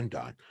stand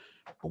on.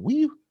 But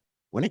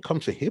when it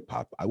comes to hip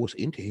hop, I was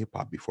into hip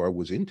hop before I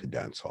was into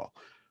dancehall.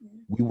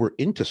 We were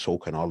into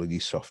soca and all of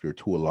these stuff there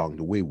too along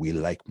the way. We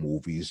like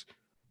movies.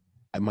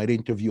 I might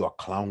interview a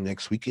clown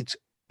next week. It's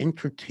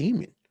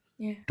entertainment.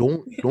 Yeah.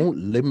 Don't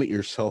limit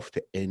yourself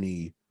to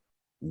any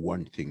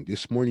one thing.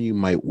 This morning you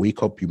might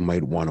wake up, you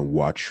might want to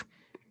watch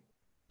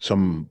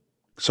something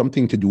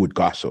to do with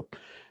gossip.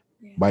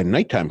 By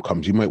nighttime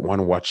comes, you might want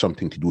to watch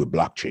something to do with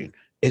blockchain.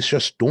 It's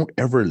just don't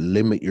ever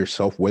limit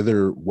yourself,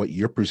 whether what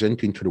you're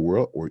presenting to the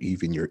world or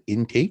even your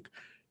intake,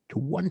 to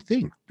one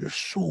thing. There's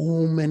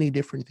so many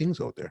different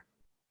things out there.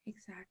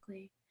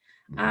 Exactly.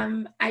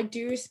 Mhm. I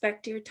do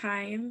respect your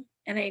time,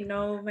 and I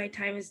know my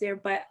time is there,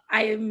 but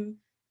I am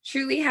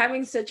truly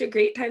having such a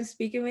great time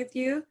speaking with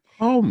you.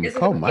 Is it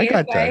Come. I okay if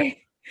got time. I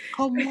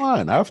Come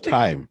on. I have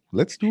time.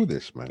 Let's do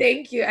this, man.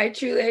 thank you. I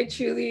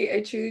truly,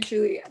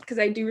 because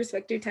I do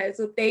respect your time.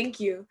 So thank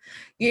you.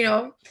 You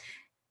know,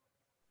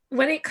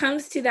 when it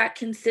comes to that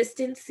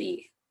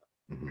consistency,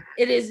 Mhm.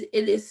 it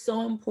is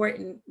so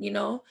important, you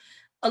know.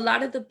 A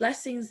lot of the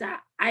blessings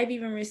that I've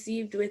even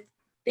received with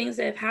things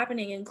that have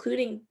happening,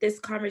 including this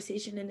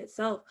conversation in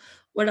itself,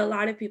 what a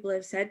lot of people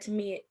have said to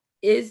me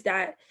is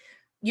that,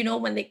 you know,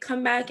 when they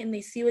come back and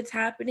they see what's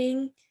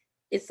happening,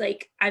 it's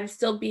like I'm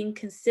still being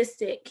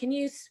consistent. Can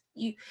you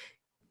you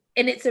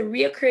and it's a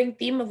reoccurring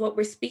theme of what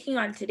we're speaking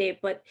on today,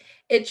 but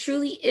it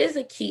truly is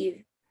a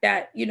key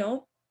that, you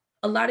know,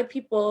 a lot of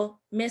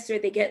people miss or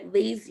they get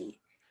lazy.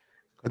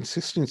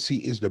 Consistency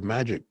is the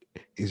magic,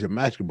 is a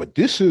magic. But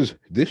this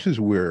is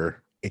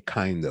where it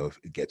kind of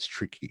gets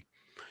tricky.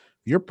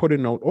 You're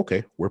putting out,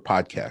 okay, we're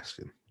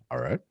podcasting. All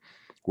right.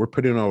 We're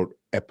putting out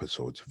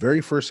episodes. Very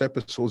first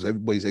episodes,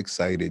 everybody's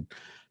excited.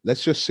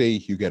 Let's just say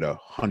you get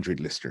 100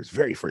 listeners.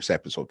 Very first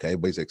episode, okay,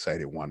 everybody's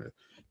excited, want to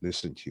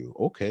listen to you.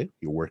 Okay,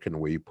 you're working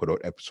away. You put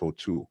out episode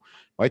two.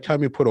 By the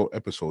time you put out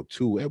episode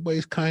two,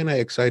 everybody's kind of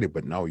excited,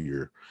 but now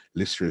your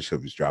listeners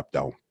have dropped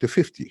down to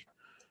 50.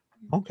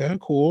 Okay,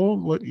 cool.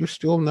 But you're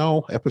still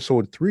now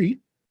episode three.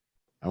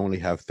 I only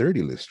have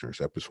 30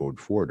 listeners. Episode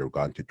four, they've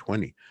gone to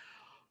 20.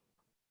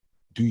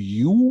 Do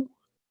you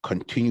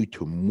continue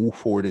to move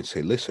forward and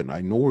say, listen,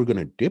 I know we're going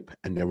to dip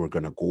and then we're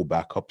going to go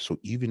back up. So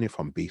even if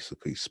I'm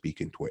basically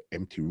speaking to an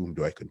empty room,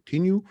 do I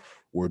continue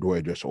or do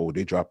I just, oh,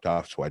 they dropped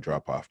off, so I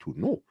drop off too?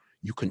 No,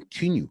 you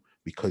continue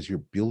because you're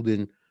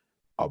building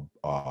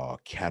a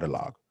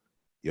catalog.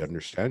 You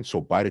understand?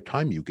 So by the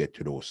time you get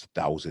to those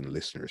 1,000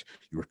 listeners,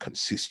 you're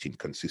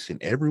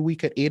consistent every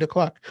week at 8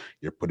 o'clock.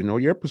 You're putting out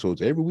your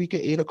episodes every week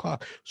at 8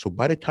 o'clock. So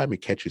by the time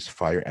it catches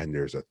fire and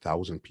there's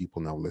 1,000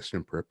 people now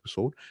listening per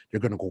episode, they're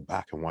going to go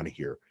back and want to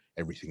hear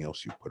everything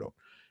else you put out.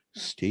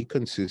 Stay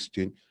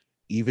consistent.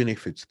 Even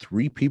if it's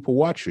 3 people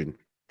watching,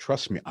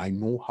 trust me, I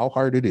know how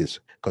hard it is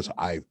because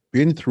I've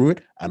been through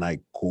it and I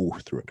go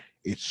through it.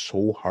 It's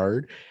so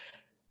hard.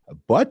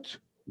 But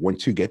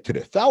once you get to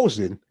the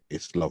 1,000,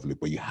 it's lovely.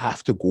 But you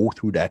have to go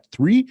through that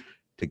three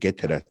to get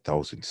to that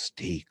 1,000.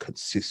 Stay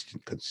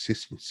consistent.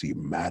 Consistency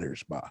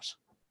matters, boss.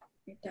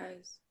 It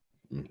does.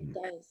 It Mhm.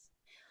 does.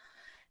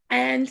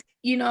 And,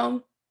 you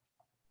know,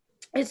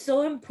 it's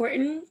so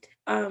important.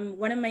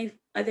 One of my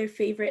other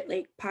favorite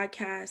like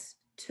podcasts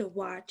to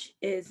watch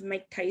is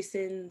Mike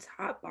Tyson's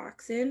Hot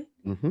Boxing.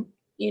 Mhm.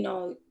 You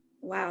know,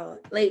 wow.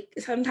 Like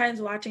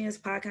sometimes watching his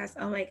podcast,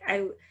 I'm like,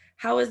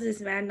 how is this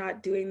man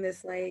not doing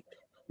this? Like,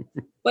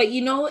 but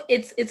you know,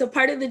 it's a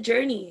part of the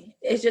journey.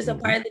 It's just a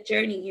Mhm. part of the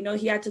journey. You know,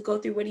 he had to go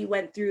through what he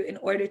went through in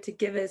order to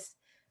give us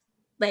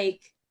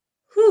like,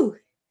 whew,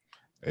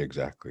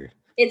 Exactly.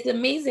 it's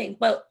amazing.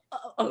 But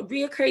a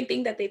reoccurring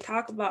thing that they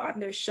talk about on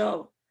their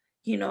show,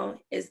 you know,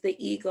 is the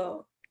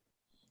ego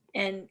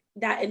and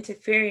that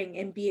interfering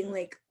and being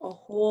like a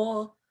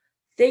whole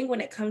thing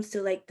when it comes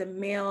to like the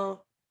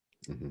male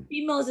Mhm.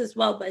 females as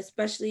well, but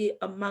especially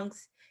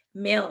amongst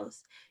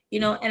males, you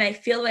know. And I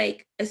feel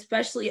like,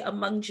 especially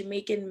among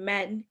Jamaican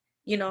men,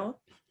 you know,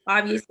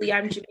 obviously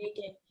I'm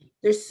Jamaican,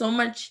 there's so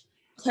much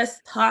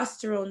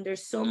testosterone,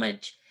 there's so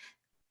much,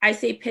 I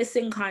say,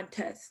 pissing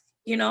contest,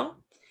 you know.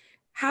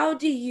 How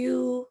do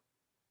you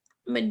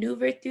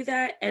maneuver through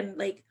that? And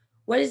like,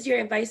 what is your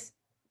advice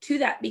to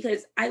that?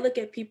 Because I look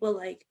at people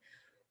like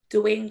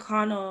Dwayne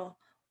Connell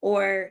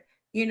or,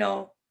 you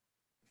know,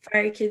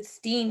 Fire Kid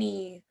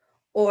Steamy,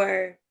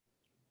 or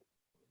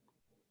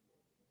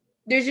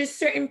there's just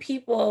certain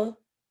people,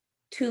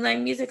 to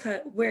Line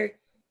Musica, where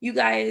you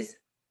guys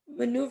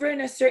maneuver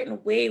in a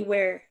certain way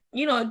where,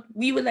 you know,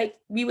 we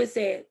would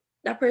say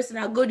that person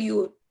how good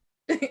you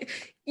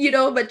you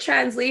know, but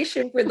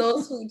translation for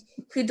those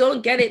who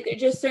don't get it,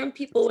 there's just certain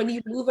people when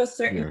you move a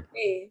certain Yeah.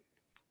 way,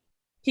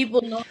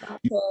 people know not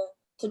You,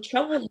 to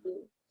trouble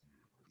you.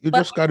 you But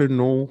just got to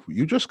know,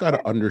 you just got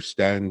to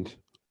understand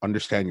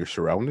your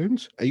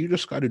surroundings, and you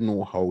just got to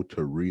know how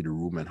to read a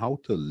room and how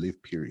to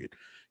live, period.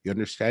 You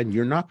understand?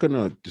 You're not going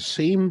to, the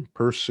same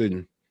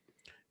person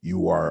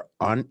you are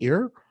on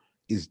air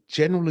is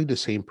generally the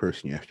same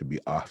person you have to be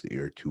off the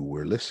air too.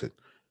 Where, listen,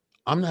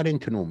 I'm not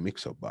into no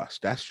mix up, boss.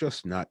 That's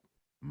just not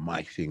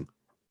my thing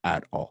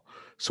at all.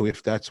 So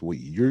if that's what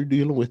you're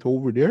dealing with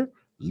over there,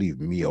 leave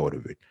me out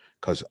of it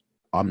because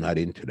I'm not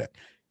into that.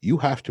 You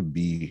have to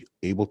be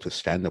able to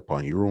stand up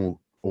on your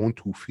own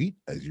 2 feet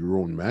as your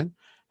own man,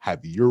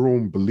 have your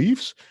own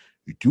beliefs,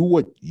 do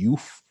what you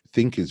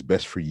think is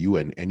best for you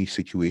in any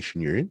situation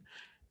you're in,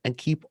 and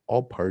keep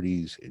all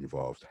parties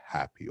involved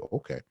happy.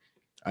 Okay,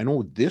 I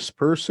know this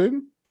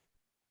person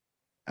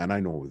and I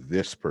know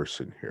this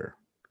person here.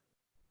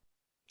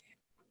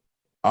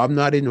 I'm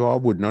not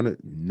involved with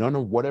none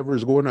of whatever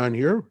is going on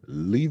here.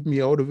 Leave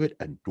me out of it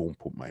and don't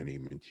put my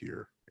name into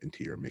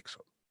your mix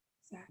up.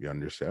 You Exactly.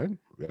 understand?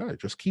 Yeah,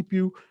 just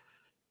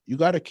you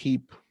gotta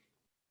keep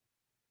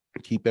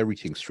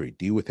everything straight.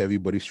 Deal with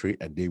everybody straight,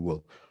 and they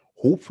will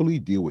hopefully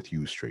deal with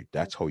you straight.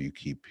 That's how you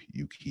keep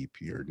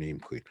your name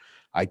clean.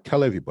 I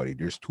tell everybody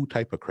there's two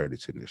type of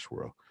credits in this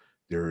world.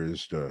 There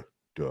is the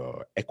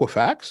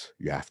Equifax,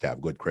 you have to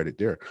have good credit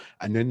there.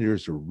 And then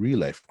there's the real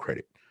life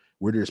credit,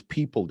 where there's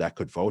people that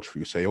could vouch for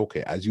you, say,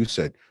 okay, as you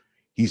said,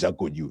 he's a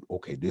good youth.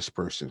 Okay, this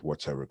person,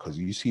 whatsoever. Because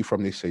you see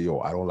from they say, yo,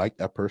 I don't like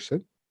that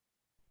person.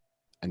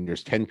 And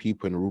there's 10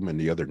 people in the room and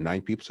the other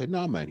nine people say,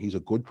 no, man, he's a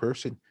good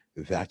person.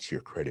 That's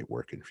your credit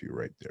working for you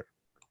right there.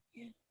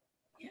 Yeah.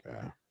 Yeah.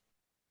 Yeah.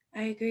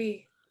 I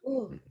agree.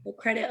 Ooh, Mhm. the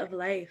credit of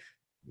life.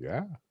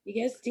 Yeah. It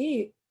gets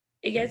deep.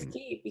 It gets Mhm.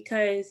 deep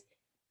because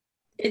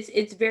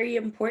it's very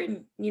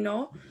important, you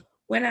know. Mhm.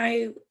 When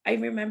I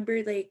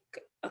remember like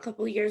a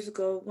couple of years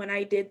ago when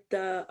I did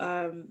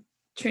the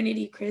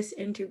Trinity Chris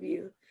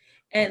interview,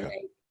 and Yeah.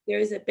 like there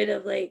was a bit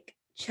of like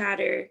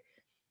chatter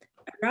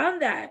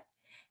around that,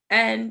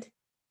 and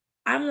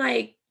I'm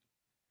like,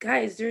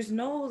 guys, there's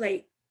no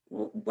like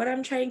what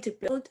I'm trying to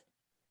build.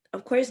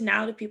 Of course,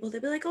 now the people they'll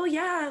be like, oh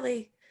yeah,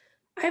 like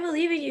I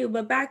believe in you,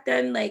 but back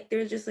then, like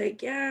they're just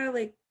like, yeah,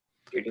 like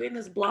you're doing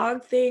this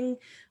blog thing,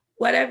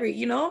 whatever,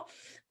 you know.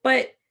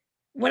 But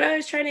when I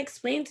was trying to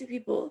explain to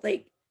people,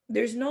 like,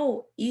 there's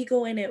no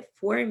ego in it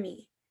for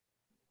me.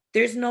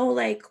 There's no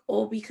like,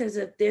 oh, because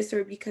of this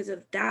or because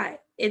of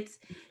that.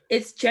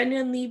 It's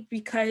genuinely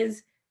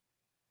because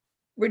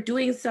we're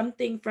doing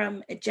something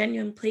from a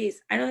genuine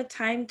place. I don't have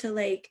time to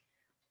like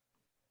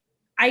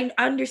I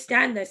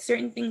understand that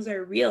certain things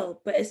are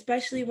real, but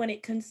especially when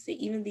it comes to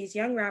even these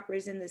young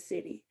rappers in the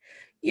city,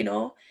 you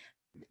know,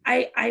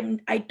 I'm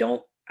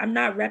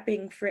not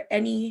repping for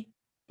any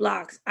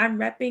blocks. I'm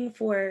repping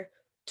for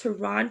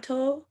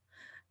Toronto.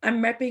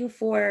 I'm repping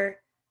for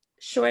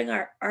showing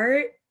our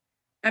art.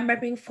 I'm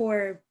repping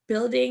for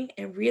building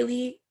and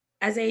really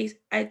as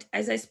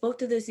I spoke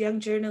to this young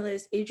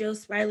journalist, Adriel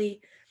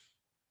Smiley,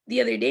 the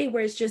other day,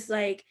 where it's just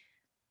like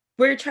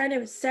we're trying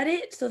to set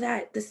it so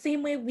that the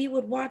same way we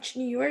would watch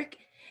New York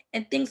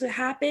and things would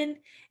happen,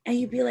 and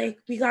you'd be like,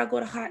 we gotta go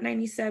to Hot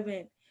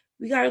 97,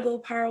 we gotta go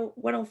Power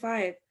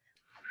 105.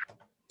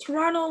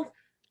 Toronto,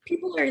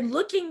 people are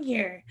looking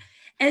here.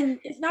 And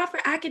it's not for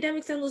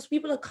academics and those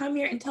people to come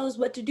here and tell us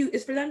what to do.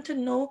 It's for them to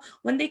know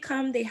when they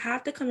come, they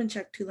have to come and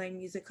check Two Line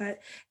Music Hut.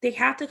 They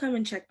have to come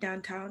and check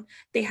downtown.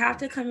 They have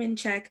to come and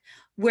check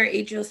where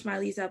Adriel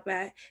Smiley's up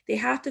at. They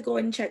have to go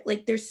and check.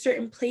 Like there's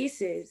certain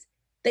places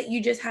that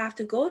you just have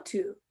to go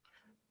to.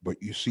 But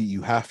you see,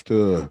 you have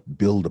to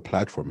build a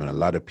platform, and a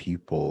lot of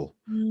people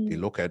they Mm,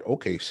 look at,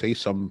 okay, say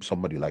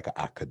somebody like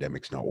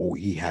academics now. Oh,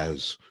 he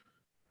has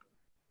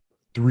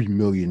 3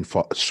 million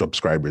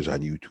subscribers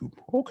on YouTube.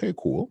 Okay,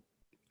 cool.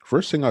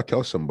 First thing I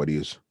tell somebody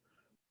is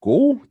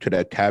go to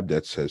that tab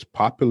that says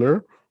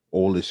popular,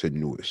 oldest, and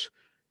newest.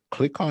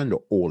 Click on the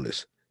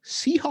oldest.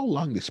 See how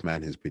long this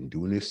man has been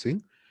doing this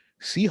thing.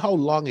 See how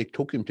long it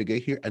took him to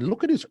get here. And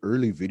look at his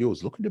early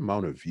videos. Look at the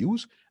amount of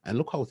views and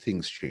look how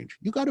things change.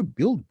 You got to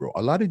build, bro.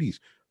 A lot of these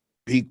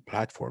big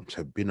platforms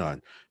have been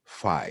on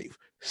 5,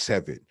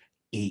 7,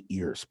 8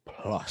 years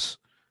plus.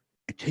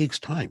 It takes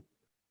time.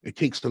 It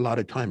takes a lot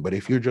of time. But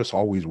if you're just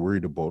always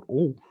worried about,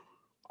 oh,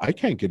 I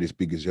can't get as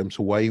big as them,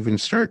 so why even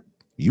start?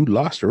 You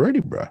lost already,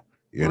 bro.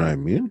 You know what I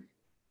mean?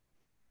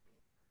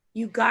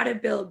 you gotta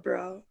build,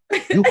 bro.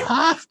 You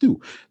have to.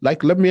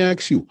 Like, let me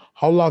ask you,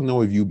 how long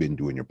now have you been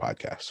doing your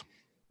podcast?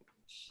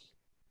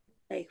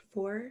 Like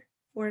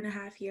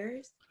 4.5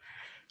 years.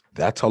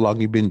 That's how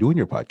long you've been doing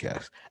your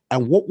podcast.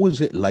 And what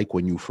was it like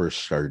when you first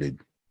started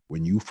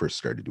doing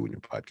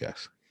your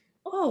podcast?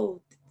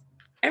 Oh,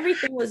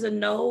 everything was a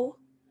no.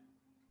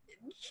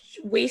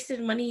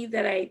 Wasted money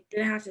that I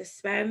didn't have to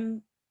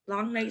spend.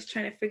 Long nights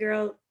trying to figure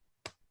out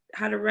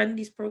how to run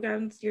these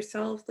programs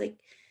yourself. Like,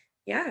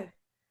 yeah,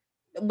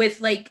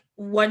 with like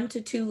 1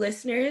 to 2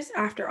 listeners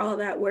after all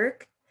that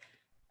work.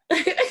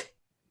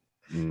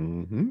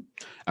 Hmm.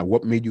 And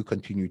what made you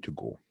continue to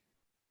go?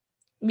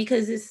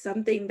 Because it's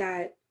something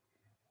that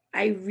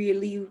I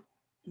really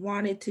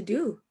wanted to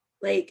do.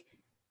 Like,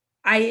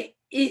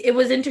 it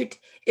was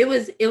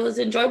it was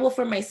enjoyable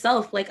for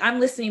myself. Like I'm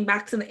listening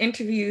back to the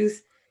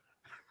interviews,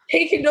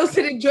 taking notes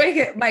and enjoying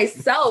it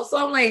myself.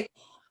 So I'm like,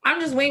 I'm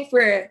just waiting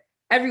for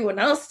everyone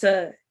else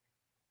to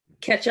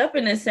catch up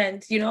in a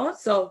sense, you know?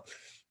 So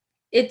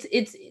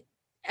it's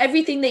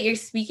everything that you're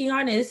speaking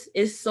on is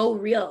so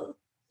real.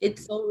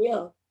 It's Mhm. so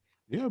real.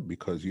 Yeah,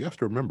 because you have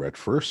to remember at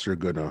first they're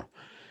gonna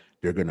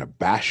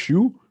bash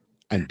you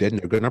and then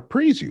they're gonna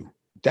praise you.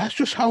 That's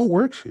just how it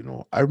works.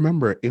 I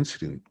remember an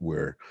incident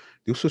where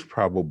this was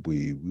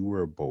probably we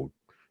were about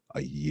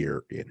a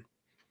year in.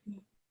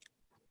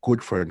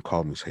 Good friend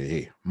called me and say,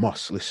 hey,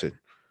 Moss, listen,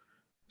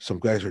 some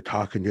guys are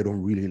talking, they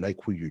don't really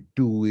like what you're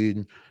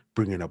doing,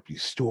 bringing up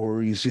these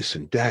stories, this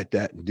and that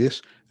and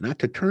this. And I had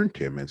to turn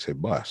to him and say,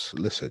 boss,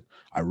 listen,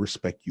 I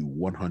respect you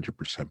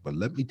 100%, but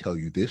let me tell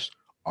you this.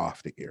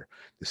 off the air.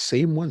 The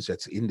same ones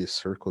that's in this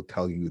circle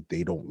tell you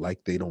they don't like.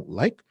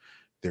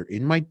 They're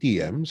in my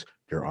DMs,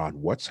 they're on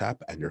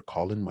WhatsApp, and they're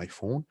calling my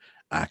phone.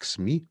 Ask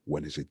me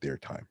when is it their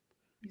time.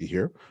 You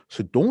hear?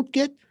 So don't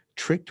get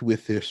tricked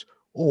with this.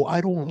 Oh,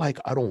 I don't like.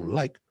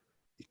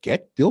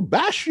 They'll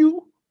bash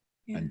you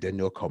Yeah. and then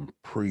they'll come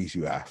praise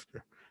you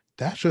after.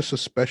 That's just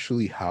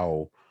especially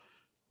how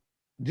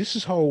this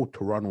is how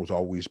Toronto's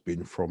always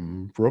been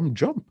from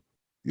jump.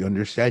 You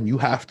understand? You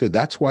have to.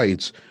 That's why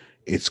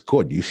it's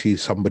good. You see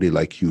somebody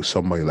like you,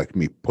 somebody like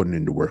me putting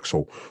in the work.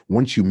 So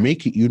once you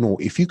make it, you know,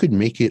 if you could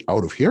make it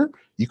out of here,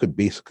 you could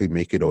basically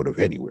make it out of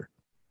anywhere.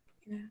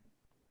 Yeah.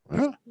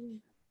 Huh?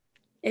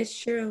 It's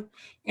true.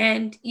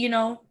 And you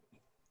know,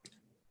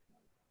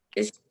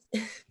 it's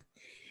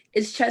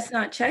it's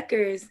chestnut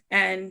checkers.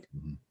 And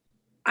Mhm.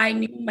 I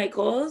knew my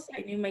goals,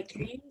 I knew my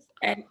dreams,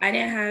 and I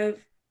didn't have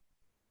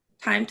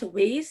time to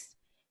waste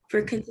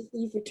for Mhm.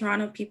 consistently for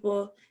Toronto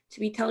people to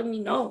be telling me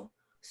no.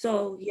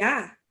 So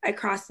yeah, I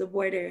crossed the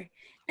border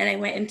and I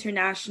went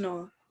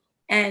international,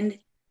 and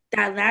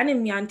that landed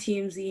me on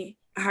TMZ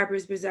at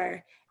Harper's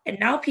Bazaar. And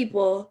now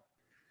people,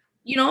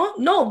 you know,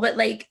 no, but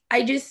like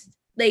I just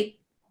like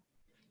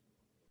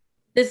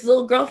this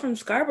little girl from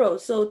Scarborough.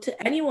 So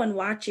to anyone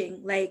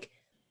watching, like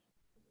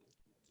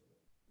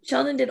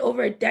Sheldon did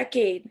over a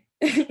decade,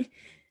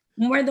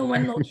 more than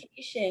one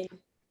location.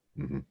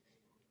 Mhm.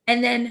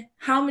 And then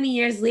how many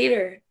years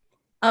later,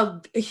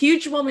 a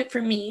huge moment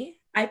for me,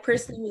 I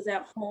personally was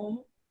at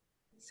home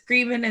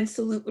screaming and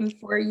saluting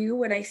for you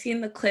when I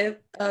seen the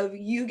clip of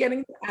you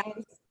getting to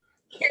ask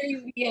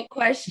Carrie V a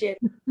question.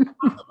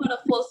 Talk about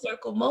a full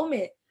circle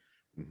moment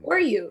Mhm. for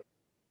you.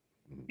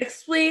 Mhm.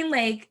 Explain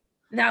like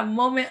that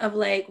moment of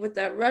like what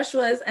that rush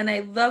was. And I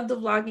love the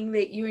vlogging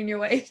that you and your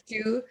wife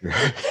do.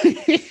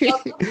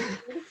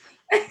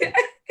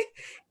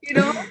 You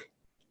know,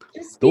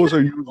 just speak Those on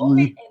are that moment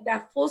usually and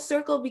that full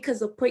circle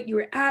because of the point you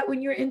were at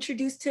when you were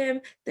introduced to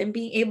him, then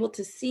being able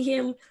to see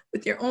him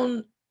with your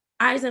own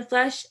eyes and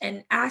flesh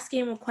and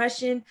asking him a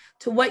question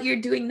to what you're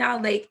doing now.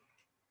 Like,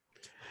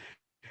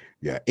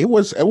 yeah, it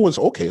was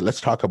okay.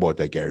 Let's talk about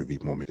that Gary Vee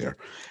moment there.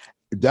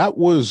 That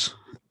was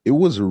it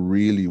was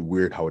really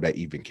weird how that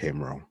even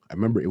came around. I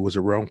remember it was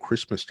around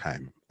Christmas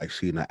time. I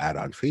seen an ad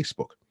on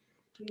Facebook.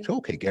 So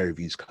okay, Gary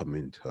Vee's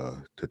coming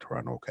to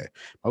Toronto. Okay.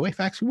 My wife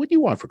asked me, what do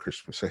you want for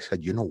Christmas? I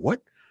said, you know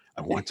what?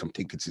 I want some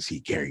tickets to see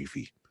Gary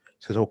Vee.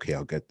 Says, okay,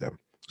 I'll get them.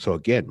 So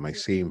again, my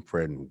same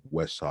friend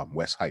West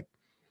Hype.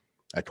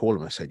 I told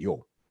him, I said,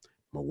 yo,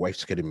 my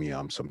wife's getting me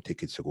some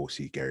tickets to go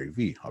see Gary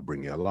Vee. I'll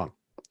bring you along.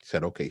 He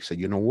said, okay. He said,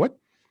 you know what?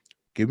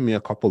 Give me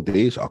a couple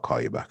days, I'll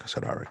call you back. I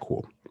said, all right,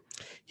 cool.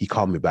 He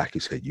called me back. He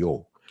said,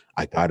 yo,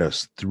 I got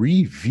us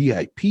 3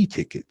 VIP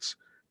tickets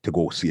to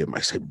go see him.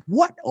 I said,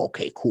 what?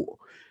 Okay, cool.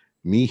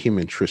 Me, him,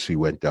 and Trissy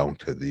went down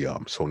to the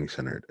Sony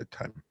Center at the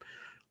time.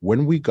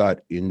 When we got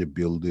in the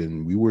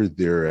building, we were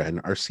there, and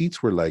our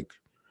seats were like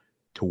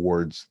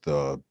towards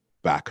the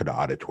back of the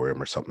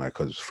auditorium or something like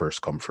because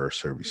first come, first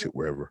serve, you sit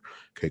wherever.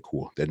 Okay,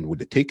 cool. Then with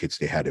the tickets,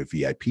 they had a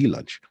VIP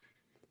lunch.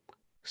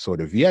 So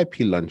the VIP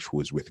lunch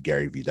was with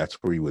Gary Vee. That's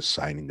where he was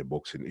signing the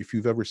books. And if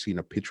you've ever seen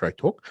a picture I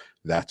took,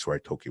 that's where I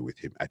took it with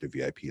him at the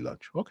VIP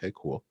lunch. Okay,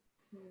 cool.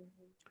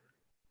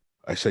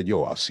 I said,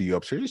 yo, I'll see you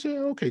upstairs. He said,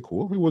 okay,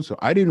 cool. It was,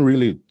 I didn't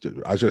really,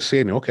 I was just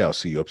saying, okay, I'll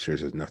see you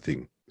upstairs. There's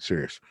nothing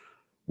serious.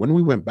 When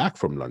we went back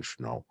from lunch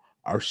now,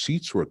 our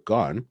seats were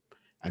gone.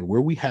 And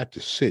where we had to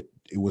sit,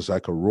 it was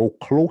like a row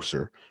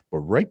closer, but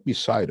right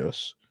beside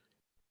us,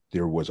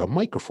 there was a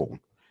microphone.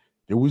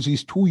 There was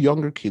these 2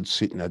 younger kids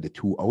sitting at the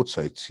 2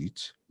 outside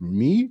seats,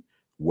 me,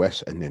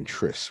 Wes, and then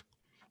Tris.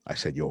 I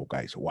said, yo,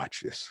 guys,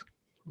 watch this.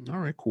 All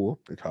right,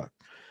 cool. They talked.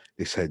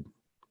 They said,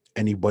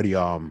 anybody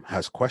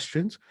has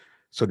questions?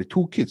 So the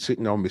 2 kids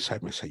sitting down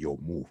beside me said, yo,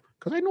 move.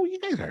 Because I know you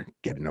guys aren't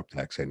getting up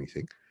to ask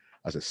anything.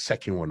 I was the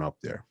second one up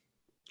there.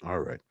 All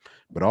right.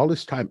 But all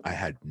this time, I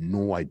had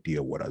no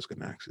idea what I was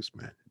going to ask this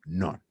man.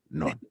 None,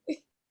 none.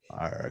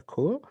 All right,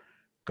 cool.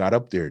 Got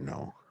up there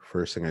now.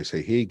 First thing I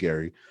say, hey,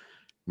 Gary,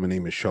 my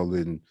name is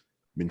Sheldon.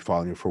 Been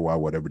following you for a while,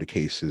 whatever the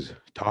case is.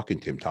 Talking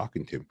to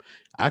him.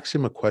 Ask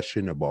him a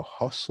question about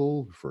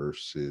hustle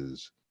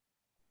versus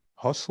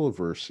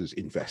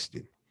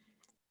investing.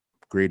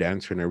 Great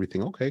answer and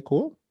everything. Okay,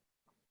 cool.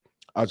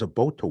 I was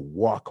about to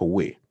walk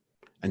away,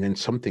 and then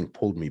something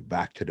pulled me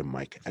back to the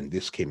mic, and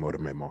this came out of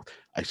my mouth.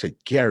 I said,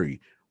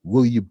 Gary,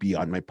 will you be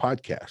on my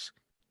podcast?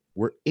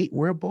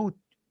 We're about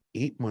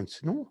 8 months.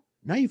 No,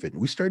 not even.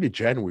 We started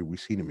January. We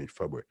seen him in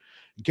February.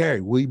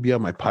 Gary, will you be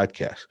on my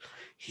podcast?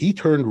 He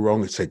turned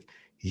around and said,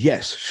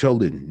 yes,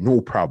 Sheldon, no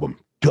problem.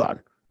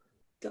 Done.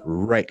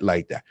 Right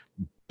like that.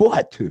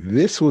 But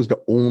this was the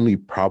only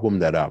problem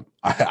that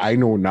I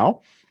know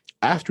now.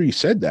 After he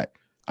said that,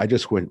 I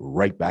just went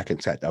right back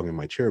and sat down in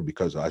my chair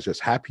because I was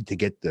just happy to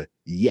get the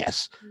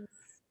yes.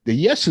 The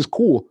yes is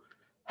cool.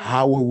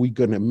 How are we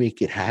going to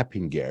make it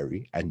happen,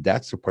 Gary? And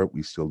that's the part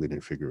we still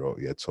didn't figure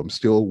out yet. So I'm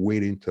still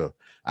waiting to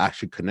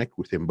actually connect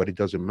with him, but it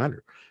doesn't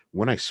matter.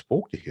 When I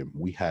spoke to him,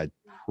 we had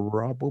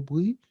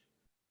probably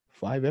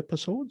 5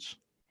 episodes.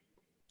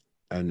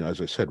 And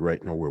as I said,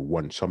 right now we're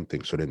one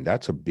something. So then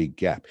that's a big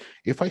gap.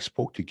 If I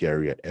spoke to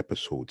Gary at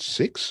episode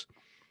 6,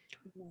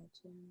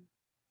 Imagine.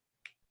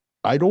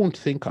 I don't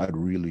think I'd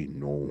really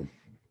know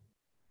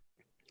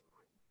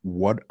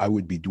what I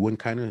would be doing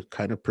kind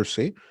of per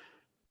se.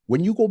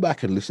 When you go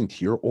back and listen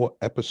to your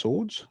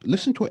episodes,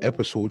 listen to an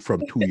episode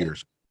from 2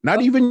 years,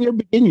 not even your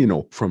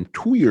beginning, from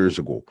 2 years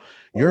ago,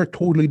 you're a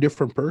totally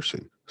different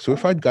person. So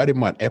if I'd got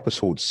him on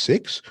episode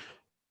 6,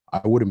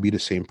 I wouldn't be the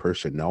same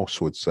person now.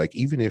 So it's like,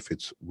 even if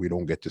we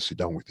don't get to sit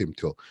down with him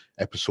till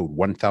episode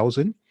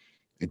 1000,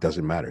 it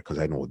doesn't matter because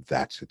I know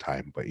that's the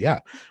time. But yeah,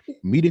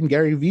 meeting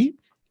Gary V,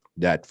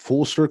 that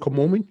full circle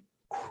moment,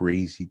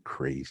 crazy,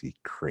 crazy,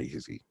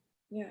 crazy.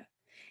 Yeah.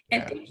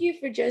 And Yeah. thank you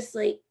for just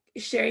like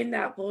sharing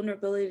that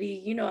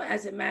vulnerability,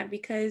 as a man,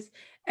 because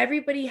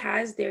everybody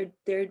has their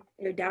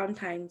down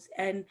times.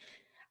 And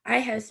I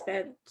have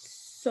spent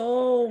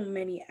so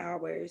many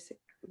hours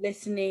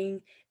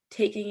listening,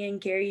 taking in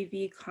Gary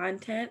V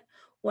content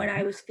when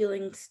I was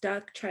feeling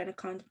stuck, trying to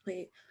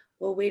contemplate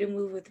what way to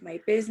move with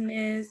my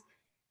business,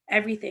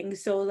 everything.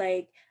 So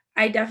like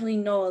I definitely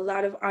know a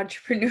lot of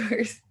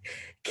entrepreneurs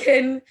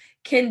can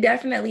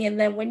definitely, and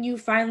then when you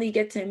finally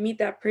get to meet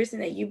that person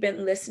that you've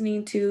been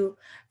listening to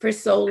for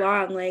so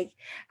long, like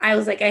I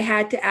was like, I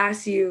had to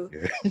ask you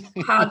Yeah.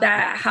 how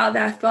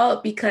that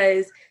felt,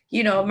 because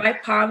my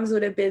palms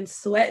would have been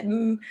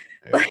sweating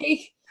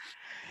like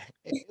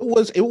it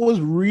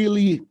was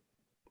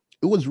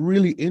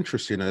really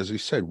interesting. As I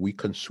said, we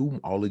consume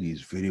all of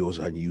these videos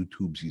on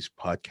YouTube, these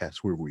podcasts,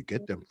 where we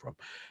get them from.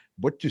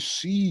 But to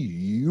see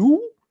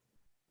you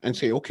and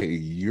say, okay,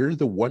 you're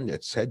the one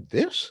that said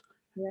this,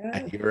 yeah.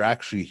 and you're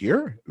actually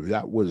here,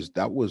 that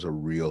was a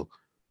real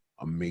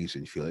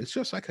amazing feeling. It's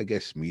just like, I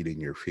guess, meeting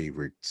your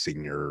favorite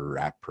singer,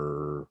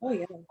 rapper, Oh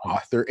yeah.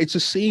 author. It's the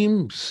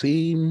same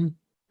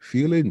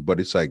feeling,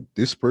 but it's like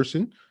this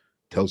person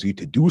tells you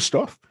to do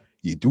stuff,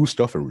 you do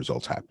stuff, and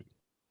results happen.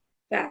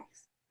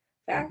 Facts.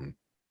 Facts. Mhm.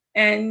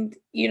 And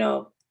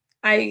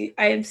I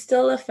am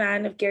still a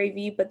fan of Gary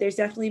Vee, but there's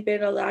definitely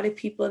been a lot of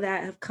people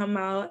that have come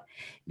out,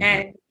 Mhm.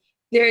 and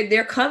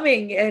they're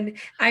coming, and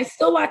I'm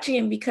still watching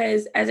him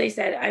because, as I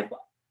said, I've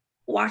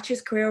watched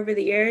his career over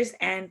the years,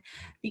 and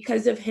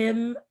because of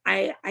him,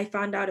 I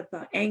found out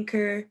about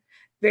Anchor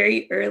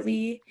very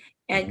early,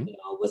 and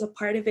Mhm. was a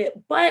part of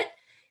it. But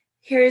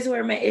here's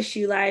where my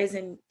issue lies,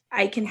 and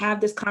I can have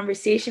this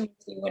conversation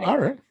with you when it All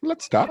right,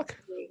 let's talk.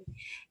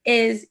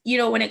 is,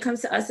 when it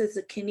comes to us as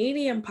the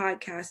Canadian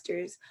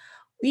podcasters,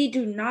 we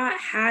do not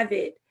have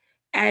it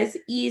as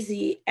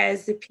easy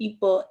as the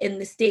people in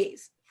the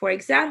States. For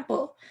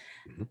example,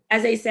 Mhm.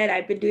 as I said,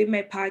 I've been doing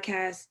my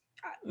podcast.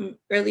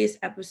 Earliest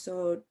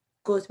episode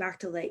goes back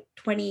to like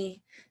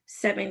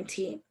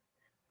 2017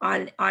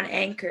 on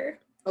Anchor.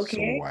 So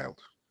Okay.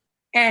 wild.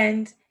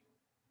 And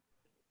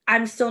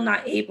I'm still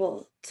not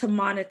able to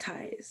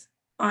monetize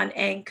on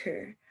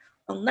Anchor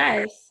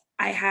unless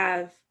I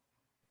have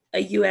a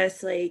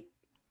US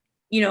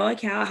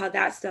account, how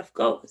that stuff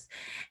goes.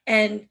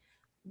 And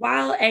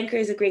while Anchor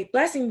is a great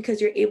blessing because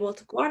you're able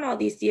to go on all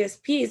these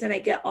DSPs and I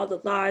get all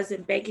the laws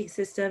and banking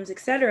systems,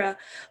 etc.,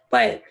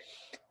 but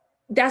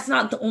that's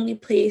not the only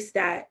place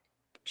that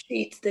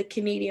treats the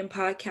Canadian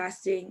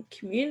podcasting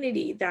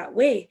community that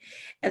way.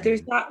 And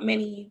there's Mhm. not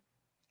many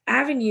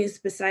avenues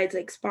besides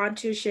like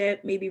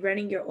sponsorship, maybe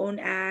running your own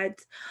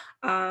ads,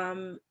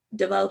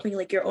 developing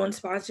like your own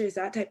sponsors,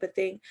 that type of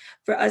thing,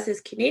 for us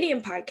as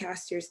Canadian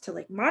podcasters to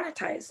like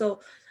monetize.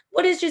 So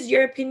what is just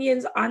your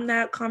opinions on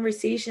that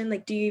conversation?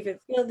 Like, do you even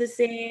feel the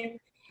same?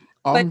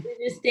 But Um,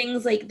 there's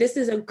things like this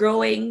is a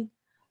growing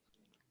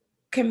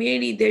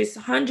community. There's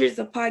hundreds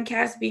of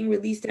podcasts being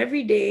released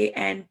every day,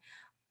 and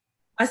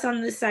us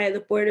on this side of the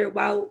border,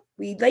 while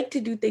we like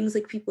to do things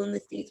like people in the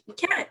States, we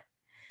can't.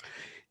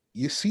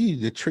 you see,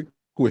 the trick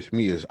with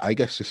me is, I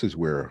guess this is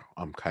where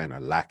I'm kind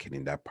of lacking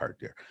in that part.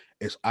 There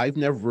is, I've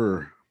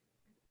never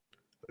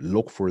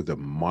looked for the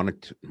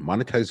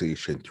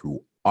monetization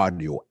through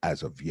audio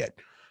as of yet,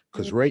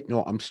 because right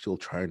now I'm still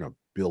trying to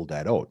build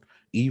that out.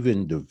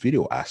 Even the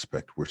video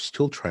aspect, we're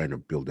still trying to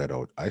build that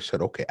out. I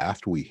said, okay,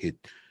 after we hit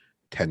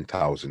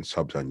 10,000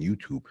 subs on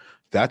YouTube,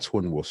 that's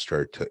when we'll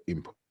start to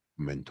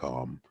implement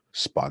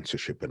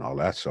sponsorship and all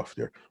that stuff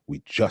there.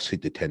 We just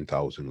hit the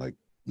 10,000 like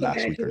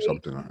last week or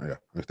something. Congratulations.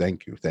 Yeah.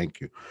 Thank you.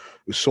 Thank you.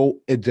 So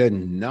and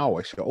then now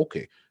I said,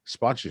 okay,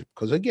 sponsorship.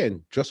 Because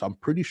again, just I'm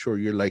pretty sure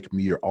you're like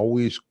me. You're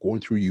always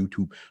going through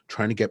YouTube,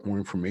 trying to get more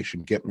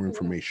information,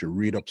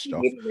 read up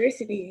stuff.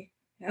 University.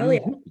 Hell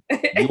Mhm.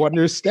 yeah. You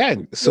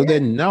understand? So Yeah.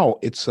 then now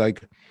it's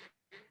like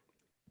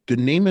the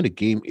name of the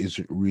game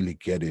isn't really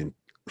getting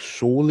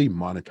solely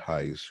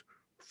monetized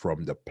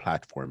from the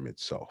platform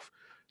itself.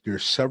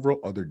 There's several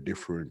other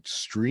different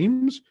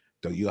streams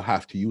that you'll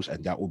have to use,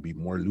 and that will be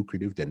more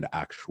lucrative than the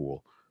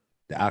actual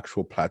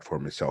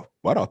platform itself.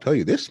 But I'll tell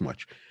you this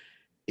much: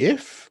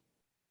 if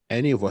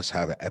any of us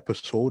have an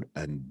episode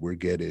and we're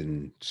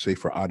getting, say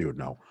for audio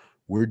now,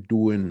 we're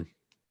doing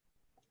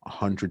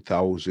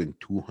 100,000,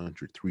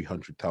 200,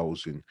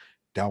 300,000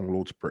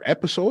 downloads per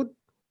episode,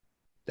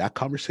 that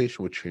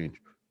conversation would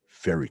change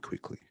very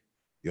quickly.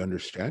 You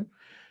understand?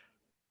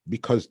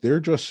 Because they're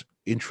just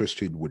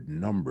interested with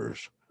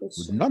numbers.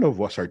 It's None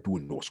of us are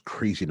doing those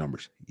crazy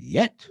numbers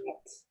yet.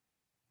 just-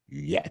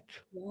 Yet.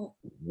 yeah.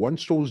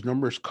 Once those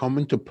numbers come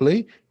into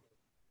play,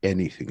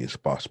 anything is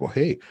possible.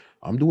 Hey,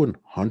 I'm doing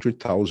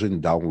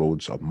 100,000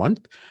 downloads a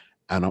month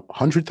and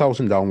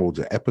 100,000 downloads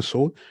an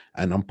episode,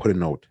 and I'm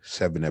putting out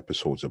 7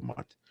 episodes a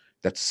month.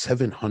 That's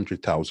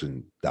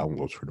 700,000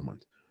 downloads for the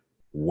month.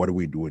 What are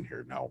we doing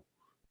here now?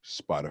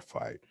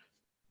 Spotify,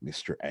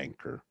 Mr.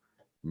 Anchor,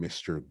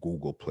 Mr.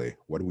 Google Play.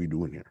 What are we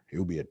doing here?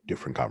 It'll be a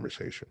different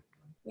conversation.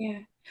 Yeah.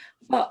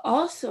 But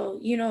also,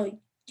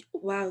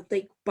 wow,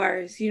 like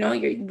bars,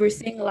 we're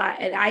saying a lot,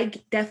 and I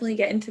definitely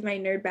get into my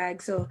nerd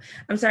bag. So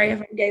I'm sorry if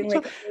I'm getting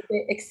like a little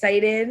bit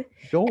excited.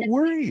 Don't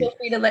worry. Feel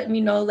free to let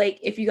me know, like,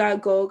 if you gotta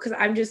go, because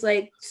I'm just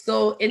like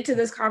so into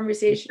this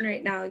conversation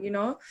right now,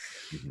 Mhm.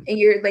 and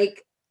you're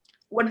like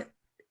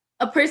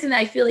a person that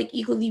I feel like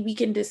equally we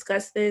can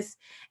discuss this,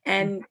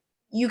 and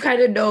you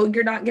kind of know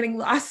you're not getting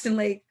lost in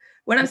like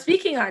what I'm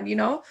speaking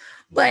on,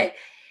 but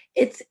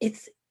it's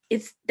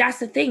that's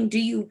the thing. Do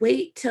you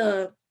wait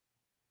to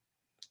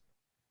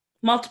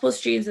multiple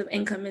streams of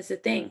income is the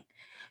thing?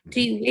 Do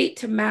you wait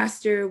to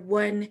master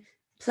one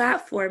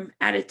platform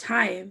at a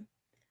time?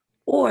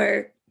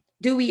 Or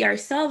do we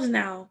ourselves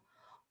now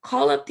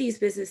call up these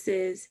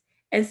businesses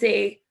and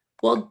say,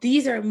 well,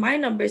 these are my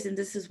numbers and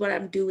this is what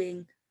I'm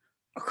doing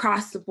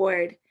across the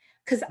board?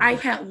 Because I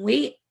can't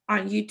wait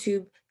on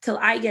YouTube till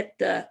I get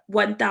the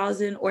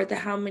 1,000 or the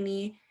how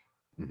many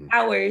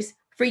hours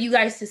for you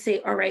guys to say,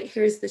 all right,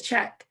 here's the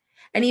check.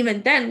 And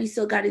even then, we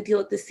still got to deal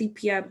with the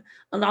CPM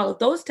and all of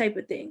those type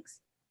of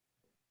things.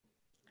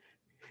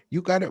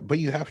 You got it, but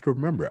you have to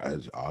remember,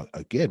 as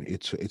again,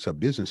 it's a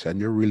business, and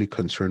you're really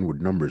concerned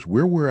with numbers.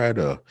 Where we're at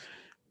a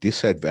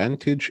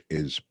disadvantage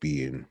is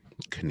being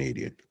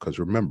Canadian, because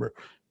remember,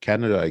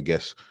 Canada, I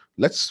guess,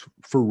 let's,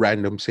 for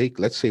random sake,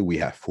 let's say we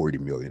have 40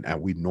 million,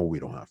 and we know we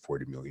don't have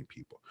 40 million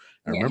people.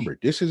 And remember,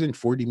 this isn't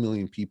 40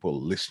 million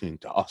people listening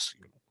to us,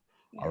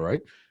 all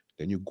right?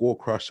 Then you go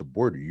across the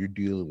border, you're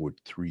dealing with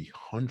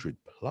 300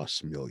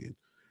 plus million.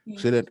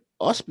 So that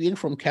us being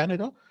from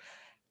Canada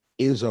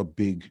is a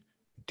big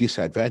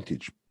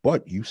disadvantage.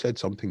 But you said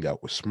something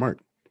that was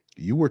smart.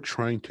 You were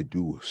trying to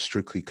do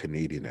strictly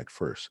Canadian at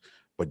first,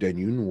 but then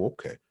you knew,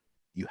 okay,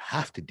 you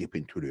have to dip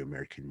into the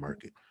American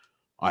market.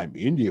 I'm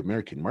in the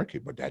American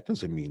market, but that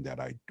doesn't mean that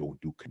I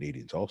don't do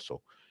Canadians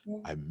also.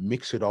 I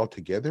mix it all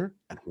together,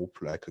 and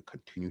hopefully I could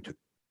continue to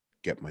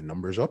get my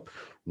numbers up.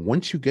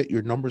 Once you get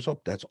your numbers up,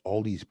 that's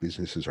all these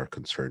businesses are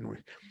concerned with.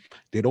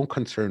 They don't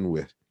concern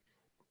with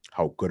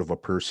how good of a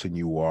person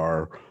you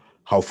are,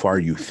 how far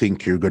you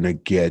think you're gonna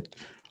get.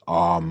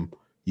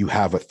 You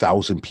have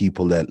 1,000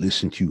 people that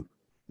listen to you.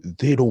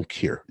 They don't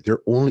care.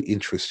 They're only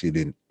interested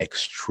in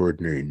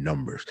extraordinary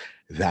numbers.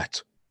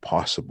 That's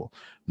possible.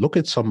 Look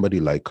at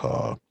somebody like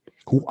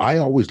who I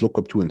always look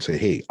up to and say,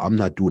 hey, I'm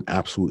not doing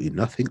absolutely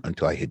nothing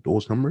until I hit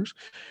those numbers.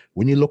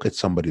 When you look at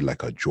somebody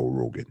like a Joe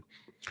Rogan,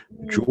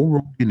 Joe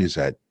Rogan is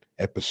at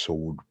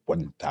episode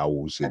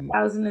 1,000.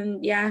 1,000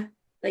 and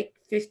like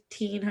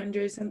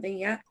 1,500 something.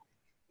 Yeah.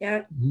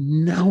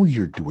 Now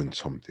you're doing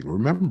something.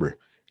 Remember,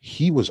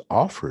 he was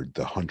offered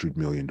the $100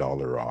 million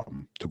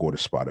to go to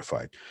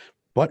Spotify,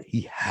 but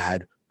he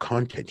had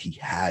content. He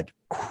had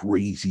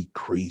crazy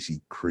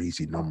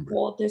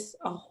numbers.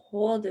 A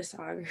whole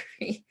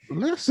discography.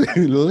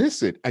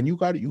 Listen, and you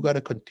got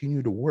to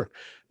continue to work.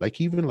 Like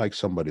even like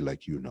somebody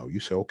like you now, you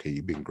say, okay,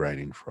 you've been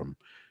grinding from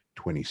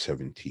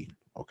 2017.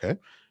 Okay,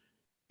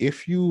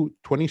 if you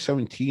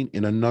 2017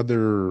 in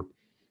another,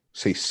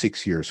 say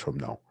 6 years from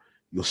now,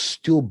 you'll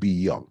still be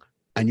young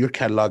and your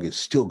catalog is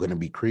still going to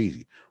be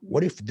crazy.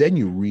 What if then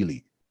you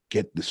really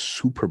get the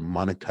super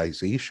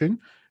monetization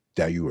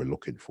that you were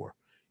looking for?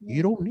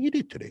 You don't need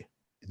it today.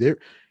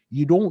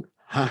 You don't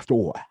have to,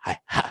 oh, I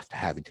have to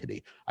have it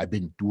today. I've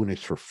been doing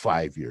this for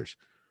 5 years.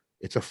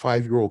 It's a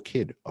 5-year-old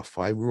kid. A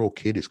 5-year-old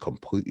kid is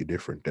completely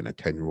different than a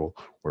 10-year-old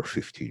or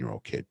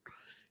 15-year-old kid.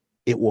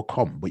 It will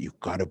come, but you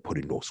got to put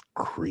in those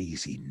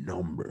crazy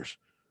numbers.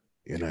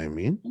 You know what I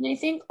mean? And I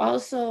think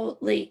also,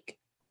 like,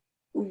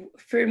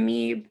 for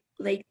me,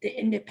 like, the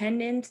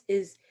independence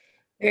is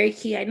very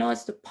key. I know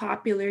it's the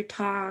popular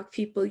talk,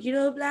 people,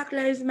 Black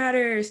Lives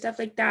Matter, stuff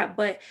like that.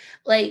 But,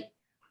 like,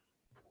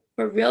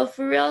 for real,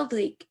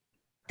 like,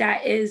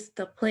 that is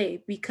the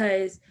play,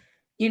 because,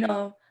 it's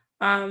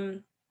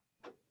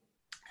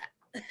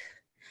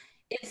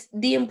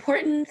the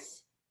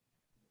importance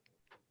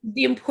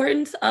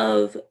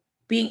of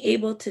being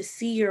able to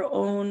see your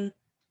own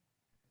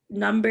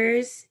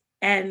numbers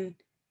and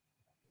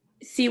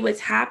see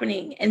what's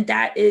happening. And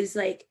that is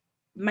like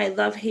my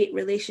love-hate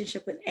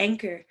relationship with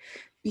Anchor,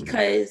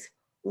 because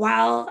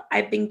while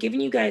I've been giving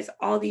you guys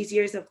all these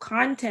years of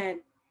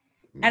content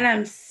and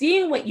I'm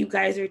seeing what you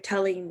guys are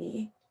telling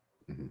me,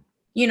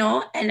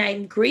 and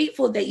I'm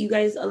grateful that you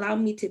guys allow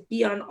me to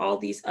be on all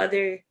these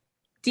other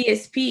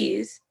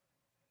DSPs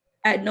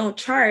at no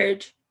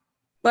charge,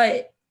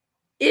 but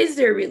is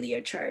there really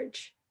a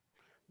charge?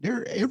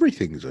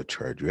 Everything is a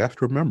charge. You have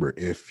to remember,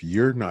 if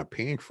you're not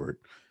paying for it,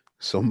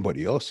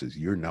 somebody else's.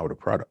 You're now the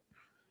product.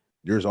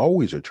 There's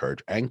always a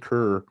charge.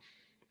 Anchor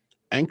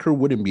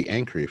wouldn't be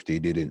Anchor if they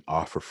didn't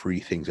offer free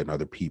things and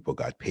other people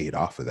got paid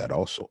off of that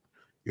also.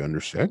 You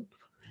understand?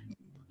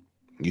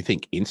 You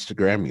think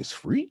Instagram is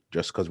free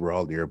just because we're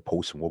all there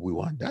posting what we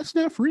want? That's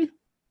not free.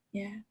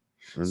 Yeah. You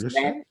So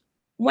understand? then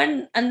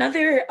when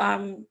another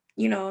are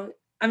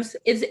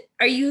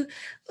you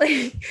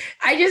like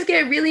I just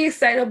get really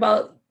excited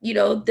about,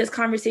 this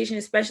conversation,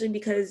 especially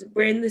because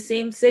we're in the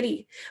same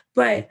city.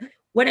 But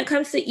when it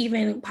comes to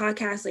even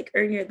podcasts like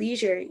Earn Your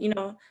Leisure,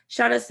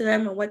 shout outs to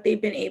them and what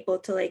they've been able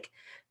to like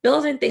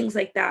build and things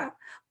like that.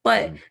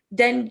 But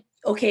then,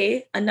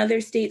 okay, another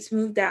state's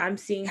move that I'm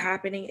seeing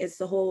happening is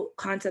the whole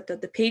concept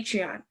of the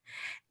Patreon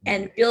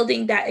and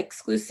building that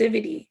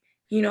exclusivity,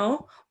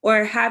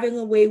 or having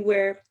a way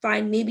where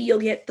fine, maybe you'll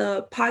get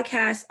the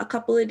podcast a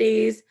couple of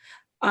days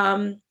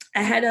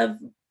ahead of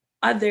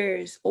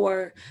others,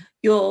 or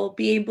you'll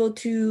be able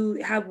to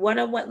have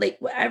one-on-one, like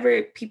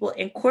whatever people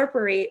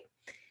incorporate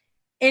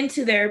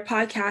into their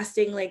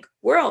podcasting like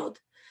world.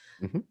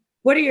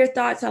 What are your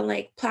thoughts on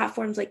like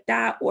platforms like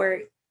that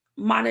or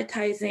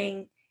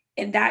monetizing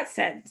in that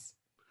sense?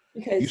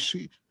 Because you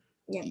see,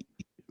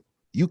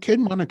 you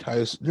can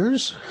monetize.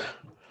 There's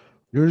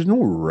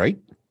no right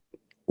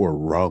or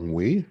wrong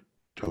way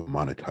to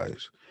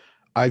monetize.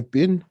 I've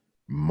been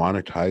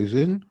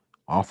monetizing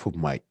off of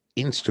my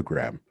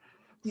Instagram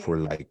for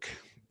like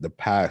the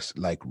past,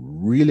 like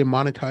really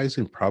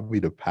monetizing probably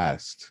the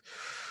past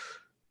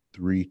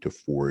 3 to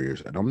 4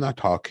 years. And I'm not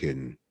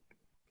talking,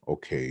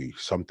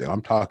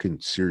 I'm talking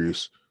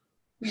serious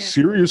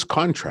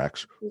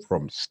contracts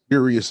from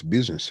serious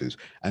businesses.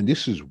 And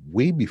this is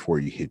way before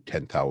you hit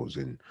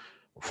 10,000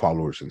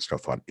 followers and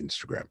stuff on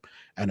Instagram.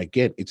 And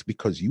again, it's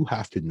because you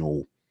have to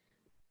know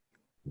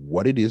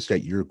what it is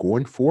that you're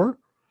going for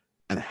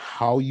and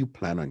how you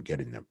plan on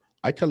getting them.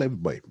 I tell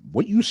everybody,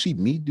 what you see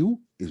me do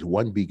is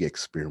one big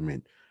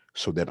experiment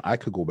so that I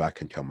could go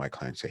back and tell my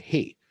clients, say,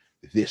 hey,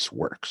 this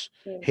works.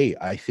 Hey,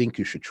 I think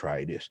you should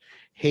try this.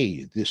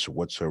 Hey, this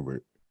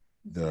whatsoever,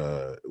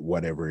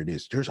 whatever it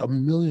is. There's a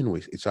million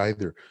ways. It's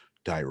either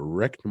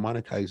direct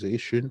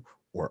monetization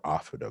or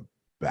off of the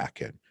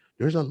back end.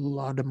 There's a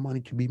lot of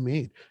money to be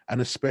made.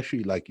 And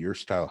especially like your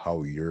style,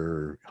 how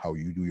you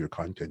do your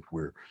content,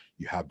 where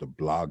you have the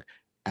blog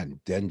and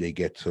then they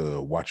get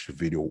to watch the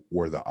video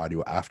or the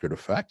audio after the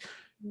fact.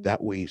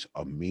 That way is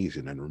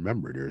amazing. And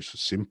remember, there's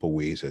simple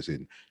ways as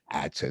in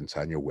AdSense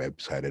on your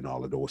website and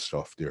all of those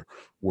stuff there,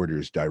 or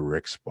there's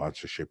direct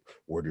sponsorship,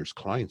 or there's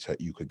clients that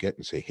you could get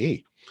and say,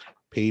 hey,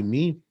 pay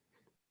me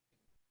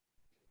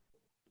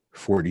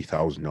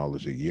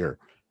 $40,000 a year.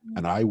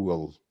 And I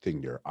will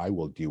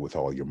deal with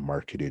all your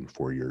marketing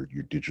for your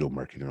digital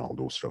marketing and all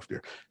those stuff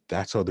there.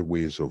 That's other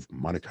ways of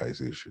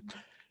monetization.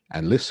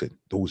 And listen,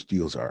 those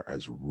deals are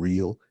as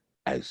real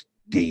as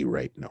day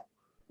right now.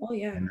 Oh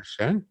yeah.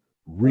 Understand?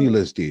 Real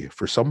as day.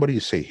 For somebody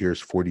to say,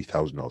 here's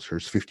 $40,000,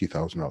 here's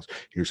 $50,000,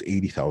 here's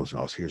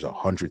 $80,000, here's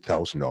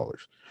 $100,000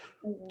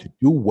 to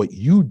do what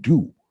you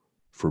do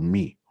for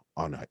me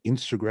on an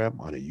Instagram,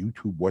 on a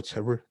YouTube,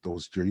 whatever,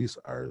 those deals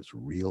are as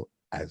real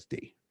as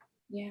day.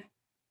 Yeah.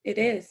 It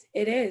is.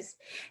 It is.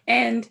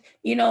 And,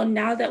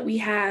 now that we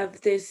have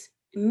this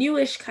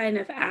newish kind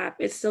of app,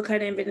 it's still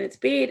kind of in its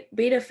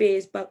beta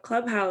phase, but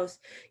Clubhouse,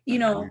 I knew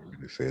you were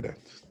going to say that.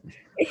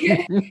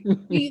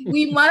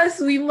 we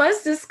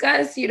must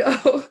discuss, I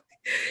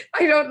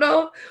don't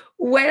know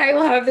when I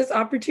will have this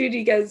opportunity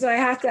again. So I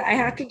have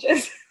to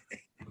just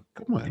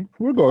come on,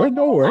 we're going,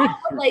 don't worry.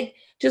 Like,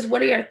 just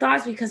what are your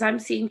thoughts? Because I'm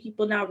seeing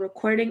people now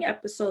recording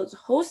episodes,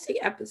 hosting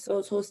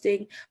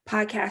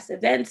podcast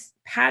events,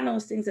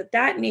 panels, things of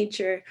that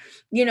nature,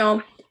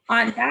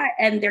 on that.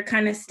 And they're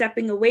kind of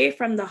stepping away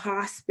from the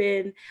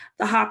hop-in,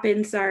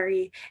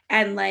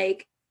 and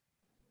like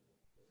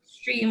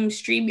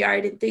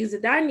StreamYard and things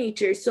of that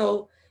nature.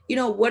 So,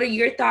 what are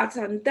your thoughts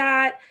on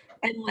that?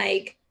 And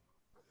like,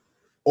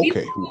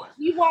 okay,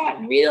 we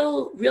want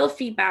real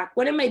feedback.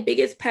 One of my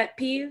biggest pet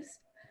peeves,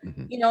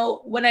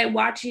 when I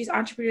watch these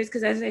entrepreneurs,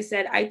 because as I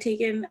said,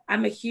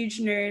 I'm a huge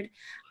nerd.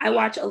 I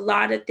watch a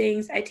lot of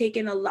things. I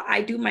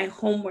do my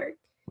homework.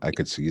 I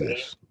could see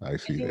this. I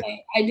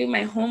do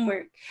my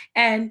homework.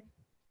 And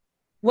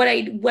what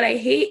I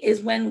hate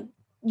is when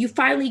you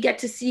finally get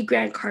to see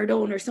Grant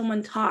Cardone or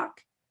someone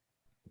talk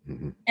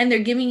and they're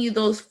giving you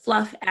those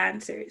fluff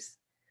answers.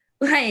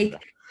 Like,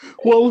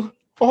 well,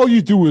 all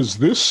you do is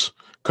this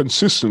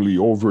consistently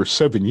over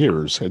 7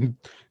 years and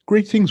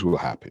great things will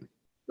happen.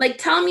 Like,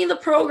 tell me the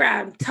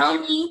program. Tell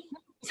me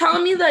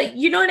the,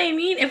 you know what I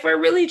mean? If we're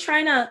really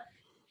trying to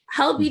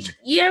help you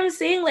know what I'm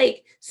saying?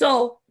 Like,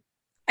 so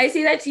I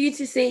say that to you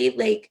to say,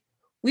 like,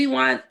 we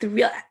want the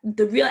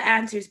real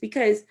answers,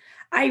 because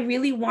I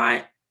really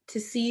want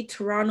to see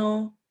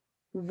Toronto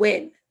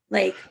win.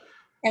 Like,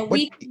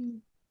 and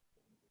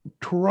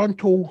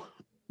Toronto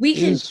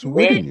is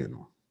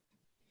winning,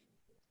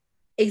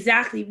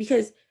 Exactly,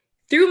 because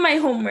through my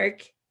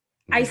homework,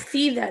 I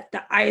see that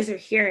the eyes are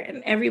here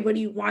and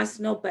everybody wants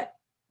to know, but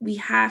we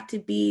have to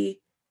be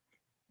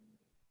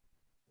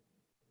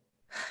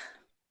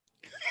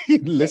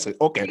Listen,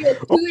 okay. You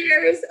got 2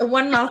 ears and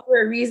one mouth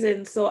for a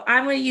reason. So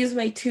I'm gonna use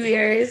my 2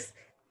 ears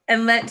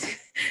and let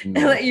and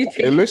No. let you Okay,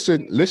 take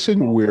it.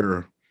 listen,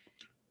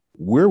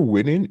 we're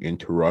winning in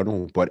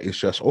Toronto, but it's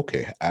just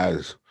okay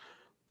as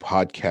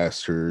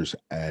podcasters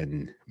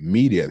and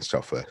media and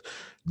stuff.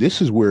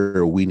 This is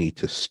where we need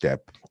to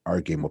step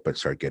our game up and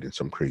start getting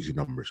some crazy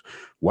numbers.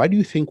 Why do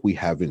you think we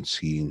haven't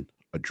seen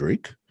a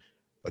Drake,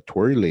 a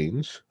Tory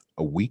Lanez,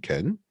 a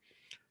Weekend,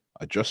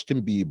 a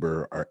Justin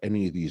Bieber, or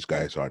any of these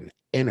guys on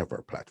any of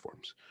our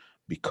platforms?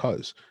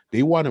 Because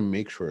they want to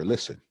make sure,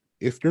 listen,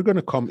 if they're going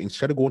to come,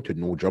 instead of going to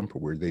No Jumper,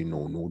 where they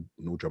know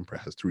No Jumper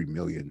has 3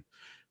 million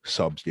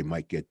subs, they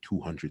might get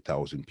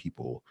 200,000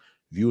 people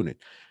viewing it.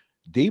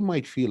 They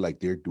might feel like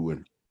they're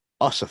doing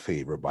us a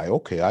favor by,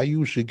 okay, I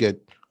usually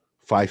get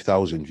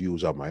 5,000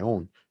 views on my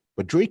own,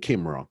 but Drake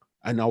came around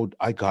and now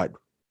I got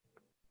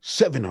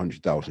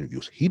 700,000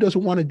 views. He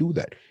doesn't want to do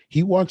that.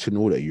 He wants to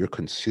know that you're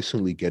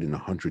consistently getting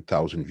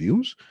 100,000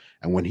 views.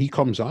 And when he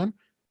comes on,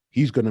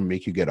 he's going to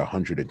make you get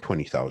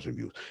 120,000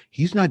 views.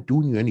 He's not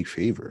doing you any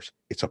favors.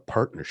 It's a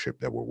partnership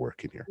that we're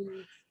working here.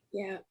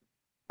 Yeah.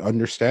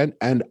 Understand?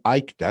 And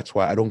that's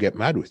why I don't get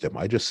mad with them.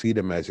 I just see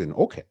them as in,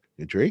 okay,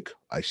 Drake,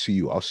 I see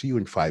you. I'll see you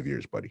in 5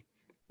 years, buddy.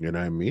 You know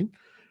what I mean?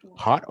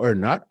 Hot or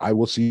not, I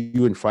will see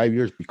you in 5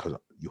 years, because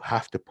you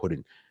have to put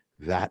in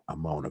that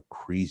amount of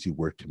crazy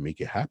work to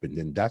make it happen.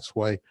 And that's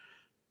why.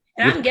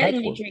 And I'm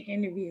getting the Drake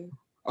interview.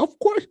 Of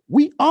course,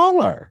 we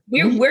all are.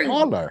 We're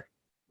all are.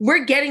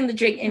 We're getting the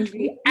Drake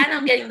interview, and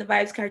I'm getting the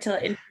Vibes Cartel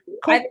interview.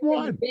 Come Either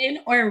on. in win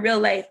or in real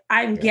life,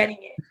 I'm getting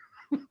it.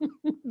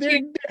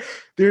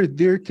 They're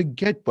there to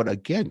get. But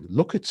again,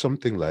 look at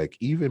something like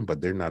Even,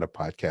 but they're not a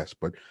podcast.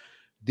 But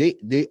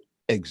they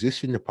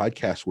exist in the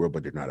podcast world,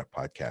 but they're not a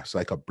podcast.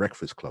 Like a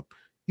Breakfast Club.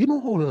 You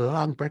know how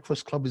long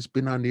Breakfast Club has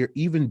been on the air,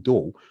 even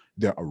though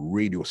they're a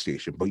radio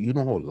station. But you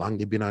know how long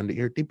they've been on the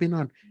air? They've been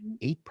on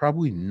 8,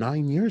 probably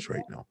 9 years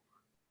right now.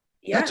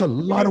 Yeah. That's a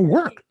lot of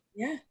work.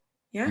 Yeah.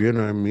 Yeah. You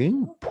know what I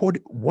mean?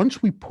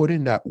 Once we put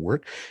in that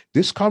work,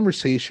 this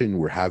conversation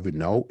we're having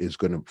now is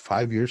going to,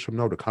 5 years from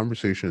now, the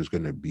conversation is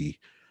going to be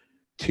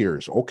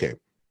tears. Okay.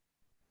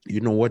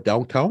 You know what,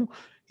 Downtown?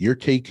 You're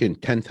taking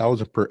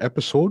 10,000 per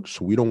episode,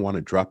 so we don't want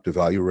to drop the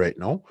value right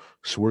now.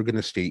 So we're going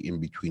to stay in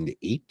between the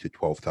 $8,000 to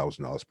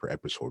 $12,000 per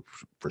episode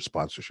for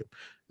sponsorship.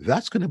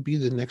 That's going to be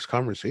the next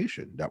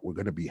conversation that we're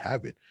going to be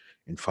having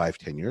in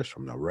 5-10 years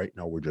from now. Right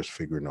now, we're just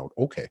figuring out,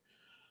 okay,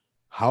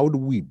 how do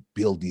we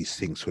build these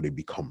things so they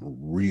become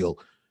real,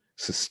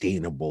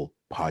 sustainable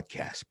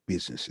podcast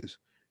businesses?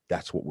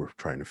 That's what we're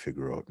trying to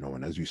figure out now.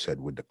 And as you said,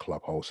 with the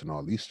Clubhouse and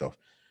all these stuff,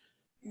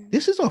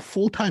 this is a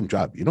full-time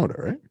job. You know that,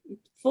 right?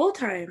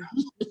 Full-time.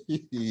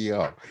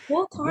 Yeah.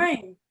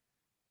 Full-time.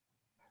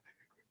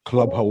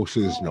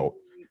 Clubhouses, no.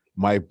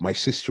 My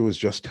sister was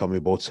just telling me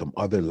about some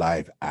other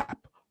live app.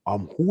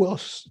 Who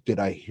else did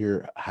I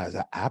hear has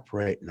an app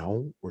right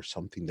now or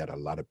something that a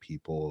lot of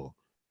people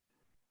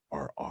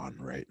are on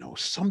right now?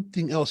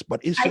 Something else, but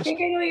it's just, I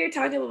think I know what you're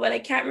talking about, but I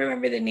can't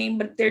remember the name.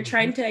 But they're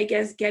trying to, I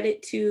guess, get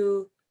it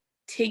to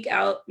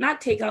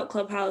not take out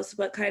Clubhouse,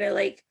 but kind of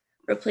like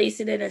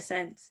replace it in a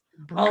sense.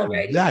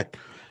 Already. That,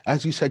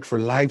 as you said, for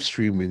live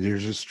streaming,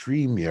 there's a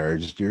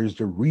StreamYards, there's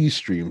the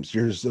Restreams,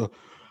 there's the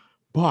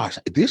boss.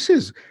 This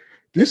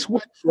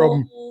went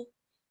from.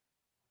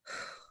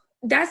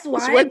 That's why.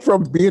 This went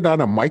from being on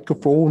a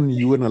microphone,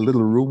 you in a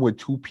little room with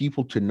 2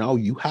 people, to now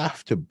you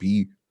have to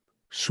be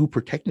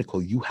super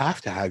technical. You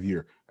have to have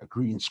a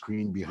green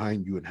screen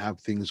behind you and have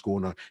things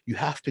going on. You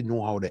have to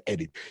know how to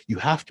edit. You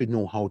have to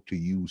know how to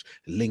use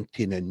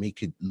LinkedIn and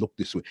make it look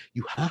this way.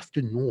 You have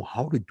to know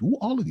how to do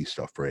all of these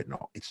stuff right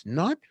now. It's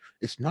not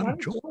a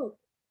joke.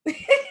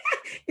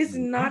 It's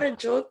not a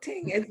joke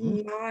thing. It's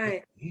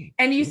not.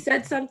 And you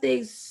said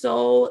something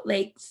so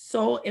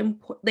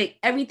important. Like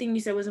everything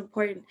you said was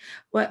important.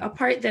 But a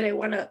part that I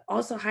want to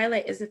also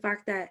highlight is the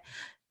fact that,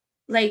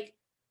 like,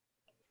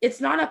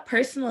 it's not a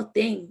personal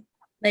thing.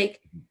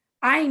 Like,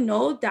 I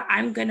know that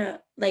I'm going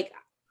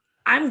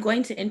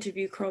to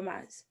interview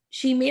Chromaz.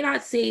 She may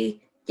not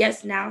say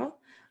yes now,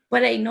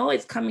 but I know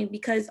it's coming,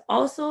 because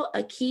also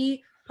a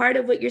key part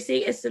of what you're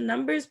saying is the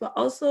numbers, but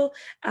also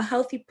a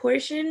healthy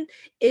portion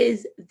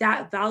is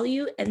that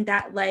value and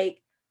that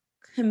like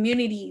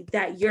community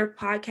that your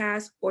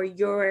podcast or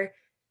your,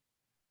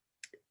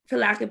 for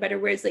lack of better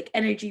words, like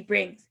energy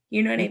brings.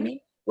 You know what I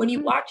mean? When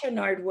you watch a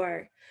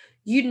Nardwuar,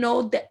 you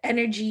know the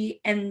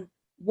energy and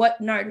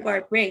what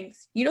Nardwuar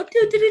brings. You know,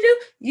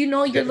 you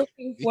know you're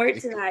looking forward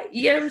to that.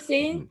 You get what I'm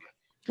saying?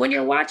 When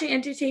you're watching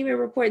Entertainment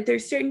Report,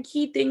 there's certain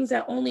key things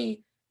that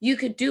only you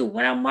could do.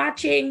 When I'm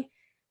watching,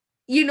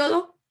 you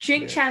know,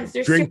 Drink Champs,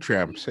 there's Drink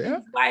Champs,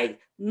 like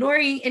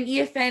Nori and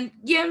EFN,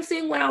 you know what I'm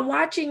saying? When I'm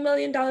watching $1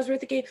 Million Worth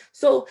of Game.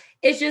 So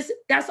it's just,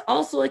 that's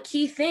also a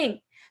key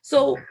thing.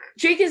 So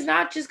Drake is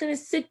not just gonna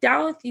sit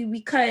down with you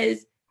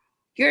because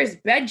you're his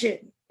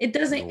bedroom. It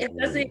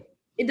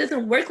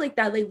doesn't work like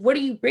that. Like, what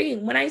are you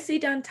bringing? When I say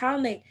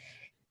Downtown, like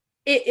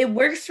it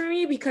works for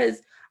me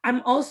because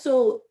I'm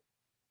also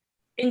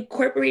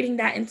incorporating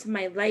that into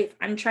my life.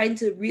 I'm trying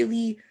to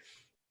really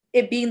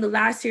it being the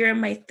last year in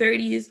my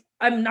 30s,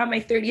 I'm not my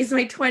 30s,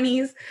 my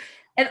 20s,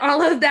 and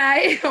all of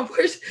that. Of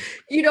course,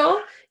 you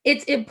know,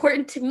 it's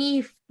important to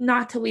me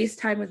not to waste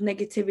time with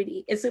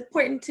negativity. It's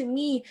important to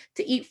me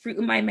to eat fruit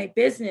and mind my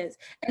business.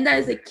 And that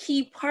is a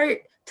key part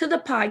to the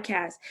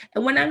podcast.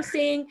 And when I'm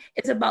saying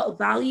it's about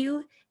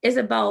value, it's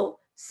about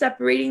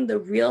separating the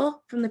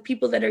real from the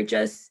people that are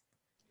just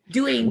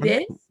doing One,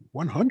 this.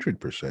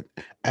 100%.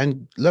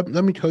 And let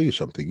me tell you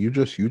something. You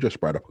just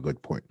brought up a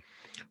good point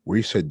where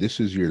you said this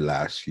is your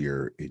last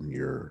year in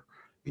your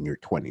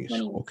 20s.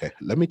 20s. Okay,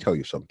 let me tell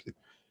you something.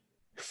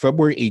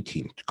 February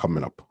 18th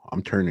coming up.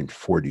 I'm turning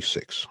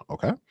 46.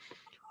 Okay.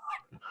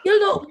 You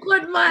look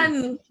good,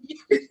 man.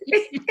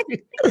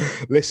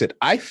 Listen,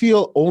 I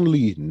feel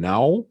only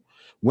now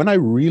when I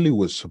really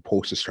was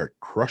supposed to start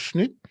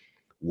crushing it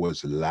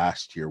was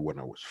last year when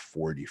I was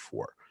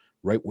 44,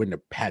 right when the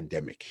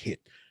pandemic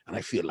hit. And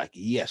I feel like,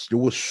 yes, there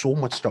was so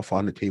much stuff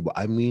on the table.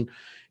 I mean,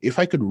 if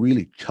I could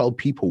really tell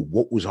people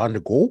what was on the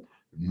go,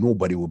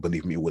 nobody would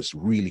believe me. It was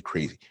really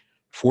crazy.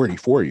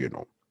 44, you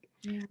know.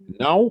 Yeah.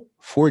 Now,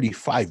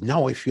 45,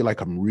 now I feel like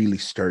I'm really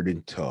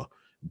starting to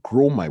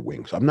grow my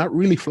wings. I'm not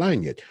really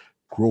flying yet.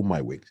 Grow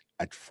my wings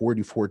at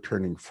 44,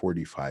 turning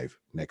 45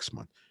 next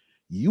month.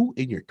 You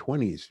in your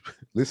 20s,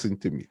 listen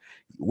to me.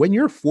 When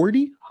you're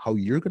 40, how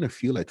you're going to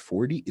feel at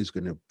 40 is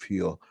going to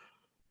feel,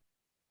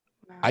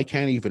 I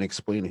can't even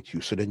explain it to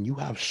you. So then you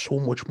have so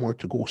much more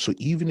to go. So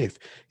even if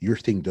your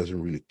thing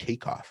doesn't really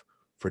take off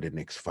for the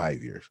next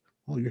 5 years,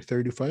 oh, you're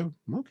 35.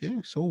 Okay,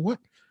 so what?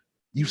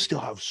 You still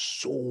have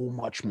so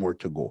much more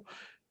to go.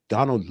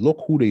 Donald,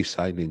 look who they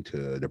signed into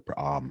the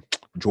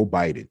Joe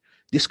Biden.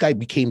 This guy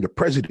became the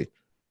president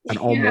and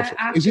almost,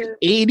 Yeah, is it after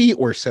 80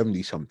 or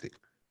 70 something?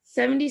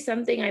 70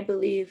 something, I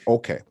believe.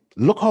 Okay.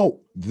 Look how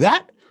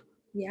that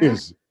Yeah.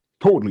 is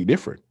totally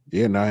different.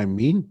 You know what I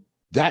mean?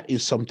 That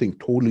is something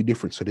totally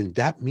different. So then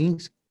that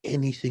means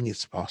anything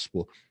is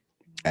possible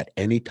at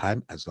any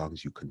time as long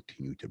as you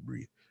continue to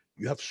breathe.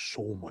 You have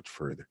so much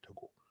further to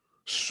go.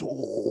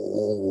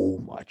 So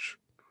much.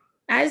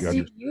 As You do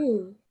understand?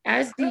 you.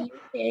 As do you,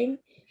 King.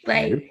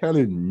 You're Like,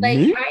 telling like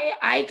me?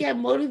 I get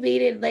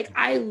motivated. Like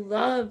I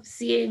love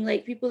seeing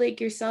like people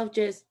like yourself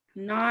just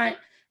not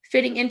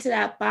fitting into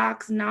that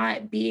box,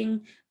 not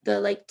being the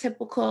like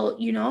typical,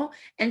 you know,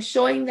 and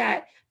showing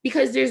that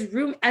because there's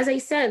room. As I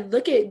said,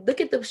 look at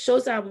the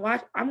shows that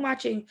I'm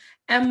watching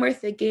M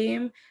Worth the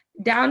Game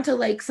down to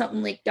like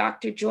something like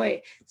Dr.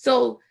 Joy.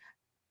 So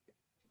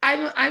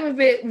I'm a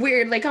bit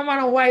weird, like I'm on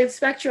a wide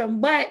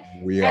spectrum, but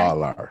We at the all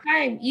same are.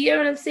 time, you know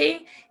what I'm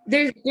saying?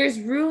 There's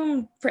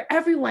room for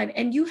everyone,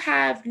 and you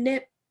have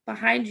Nip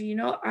behind you, you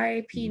know,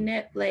 R.I.P. Mhm,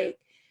 Nip, like,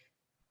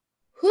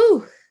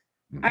 whew,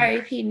 mhm,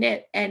 R.I.P.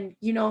 Nip, and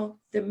you know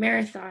the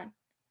marathon,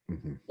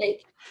 mhm.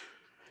 like,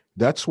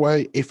 That's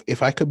why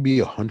if I could be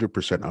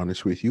 100%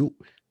 honest with you,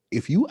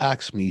 if you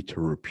ask me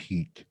to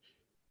repeat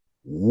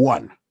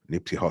one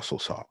Nipsey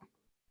Hussle song,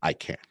 I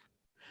can.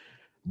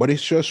 But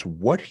it's just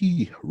what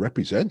he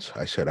represents.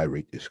 I said I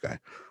rate this guy.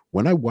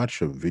 When I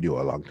watched a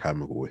video a long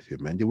time ago with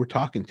him, and they were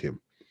talking to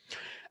him,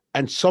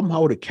 and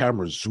somehow the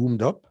camera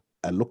zoomed up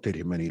and looked at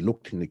him, and he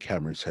looked in the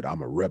camera and said,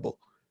 "I'm a rebel."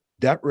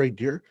 That right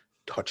there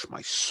touched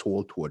my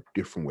soul to a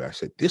different way. I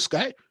said, "This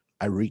guy,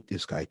 I rate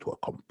this guy to a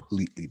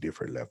completely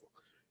different level."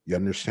 You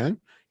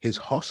understand? His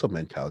hustle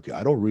mentality.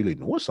 I don't really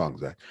know what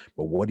songs that,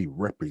 but what he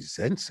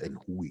represents and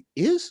who he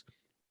is,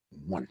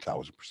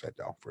 1000%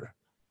 down for that.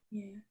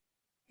 yeah,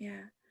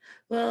 yeah.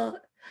 Well,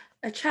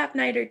 a trap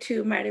night or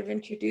two might have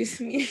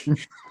introduced me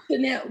to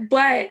Nip,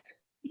 but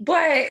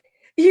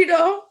you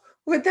know,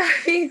 with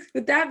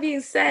that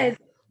being said,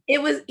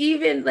 it was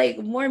even like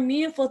more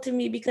meaningful to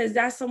me because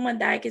that's someone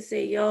that I could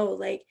say, yo,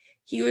 like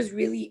he was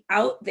really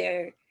out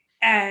there.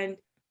 And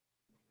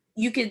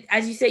you could,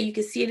 as you say, you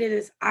could see it in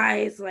his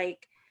eyes,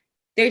 like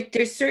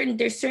there's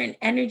certain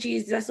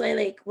energies. That's why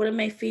like one of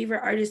my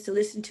favorite artists to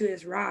listen to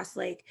is Ross.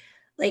 Like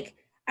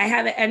I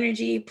have an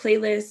energy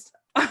playlist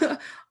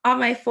on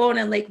my phone,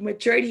 and like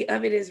majority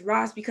of it is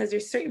Ross because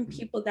there's certain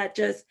people that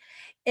just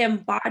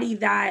embody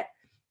that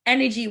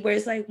energy where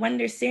it's like when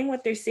they're saying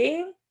what they're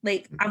saying,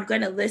 like I'm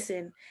gonna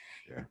listen.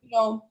 Yeah. You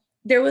know,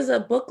 there was a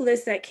book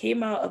list that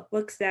came out of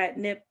books that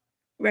Nip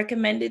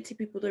recommended to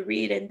people to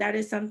read, and that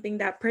is something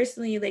that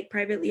personally, like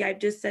privately, I've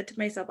just said to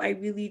myself, I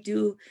really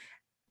do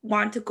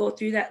want to go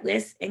through that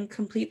list and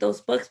complete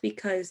those books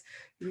because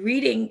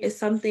reading is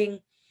something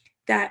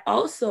that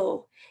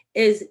also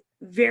is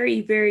very,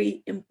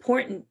 very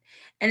important.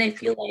 And I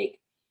feel like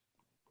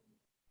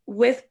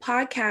with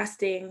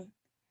podcasting,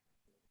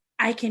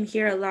 I can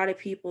hear a lot of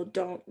people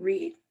don't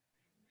read.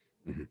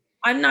 Mhm.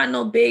 I'm not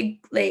no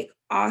big like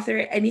author,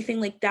 anything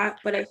like that,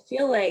 but I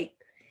feel like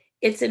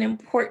it's an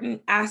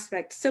important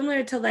aspect,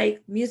 similar to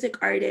like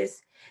music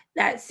artists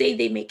that say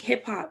they make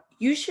hip hop.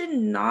 You should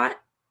not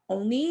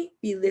only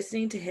be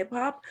listening to hip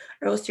hop,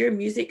 or else your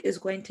music is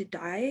going to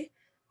die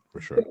For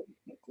sure. very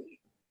quickly.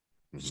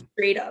 Mhm,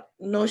 Straight up,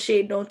 no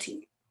shade, no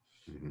tea.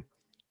 mhm.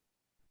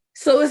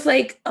 So it's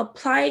like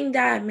applying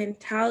that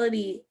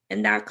mentality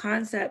and that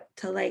concept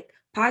to like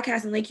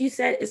podcasting. Like you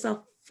said, it's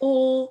a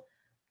full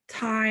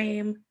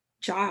full-time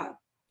job.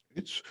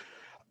 It's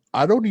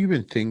I don't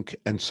even think,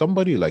 and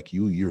somebody like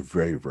you, you're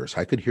very versed.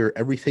 I could hear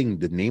everything,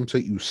 the names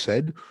that you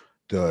said,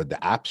 the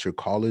apps you're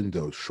calling,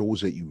 the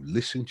shows that you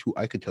listen to.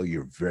 I could tell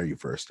you're very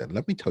versed. And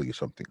let me tell you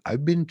something.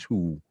 I've been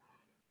to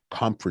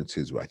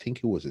conferences. I think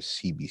it was a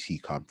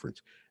CBC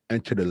conference,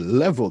 and to the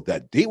level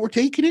that they were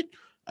taking it,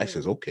 I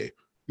says, okay,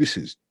 this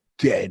is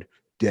dead,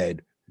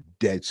 dead,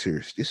 dead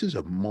serious. This is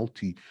a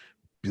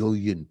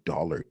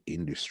multi-billion-dollar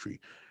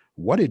industry.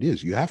 What it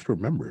is, you have to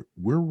remember,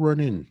 we're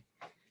running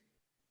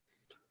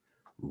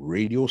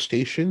radio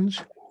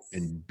stations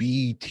and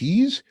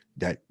BETs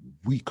that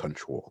we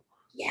control.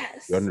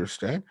 Yes. You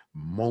understand?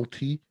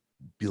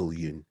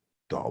 Multi-billion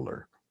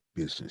dollar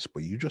business,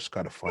 but you just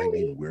got to find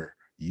in where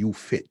you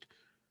fit.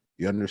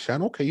 You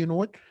understand? Okay, you know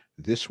what?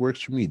 This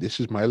works for me. This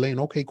is my lane.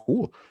 Okay,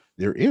 cool.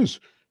 There is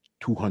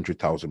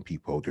 200,000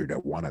 people out there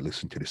that want to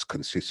listen to this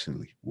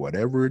consistently,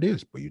 whatever it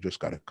is, but you just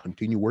got to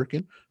continue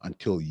working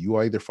until you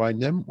either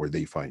find them or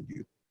they find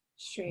you.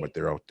 Straight. But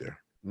they're out there.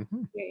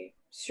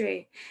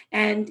 Straight.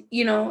 And,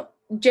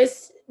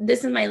 just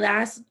this is my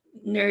last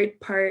nerd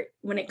part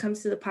when it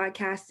comes to the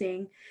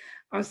podcasting.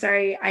 I'm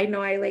sorry. I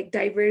know I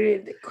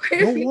diverted.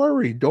 Don't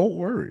worry. Don't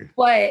worry.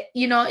 But,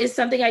 it's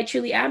something I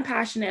truly am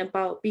passionate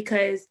about,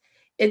 because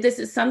if this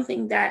is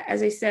something that,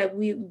 as I said,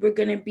 we're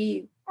going to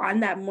be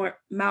on that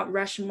Mount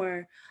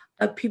Rushmore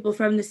of people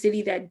from the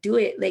city that do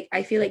it.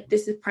 I feel like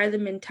this is part of the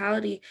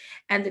mentality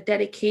and the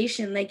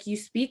dedication, like you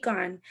speak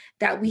on,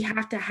 that we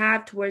have to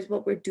have towards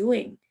what we're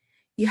doing.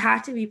 You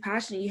have to be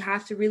passionate. You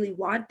have to really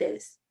want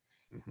this.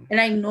 And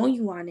I know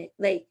you want it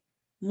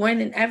more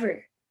than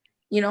ever,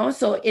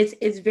 so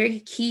it's very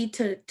key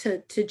to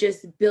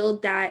just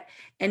build that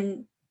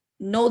and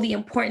know the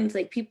importance.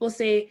 People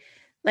say,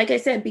 like I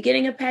said,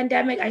 beginning of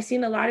pandemic, I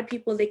seen a lot of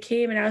people that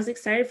came and I was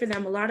excited for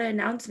them. A lot of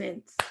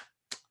announcements.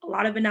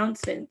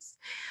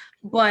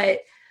 But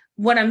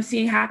what I'm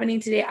seeing happening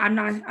today, I'm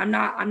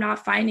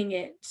not finding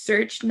it.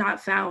 Search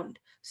not found.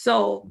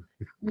 So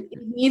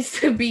it needs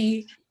to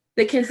be,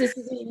 the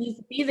consistency needs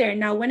to be there.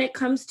 Now, when it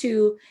comes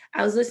to,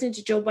 I was listening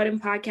to Joe Budden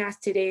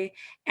podcast today,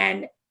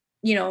 and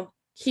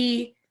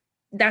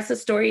that's a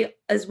story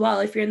as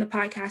well. If you're in the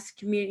podcast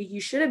community, you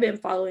should have been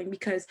following,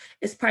 because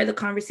it's part of the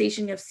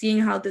conversation of seeing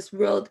how this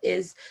world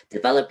is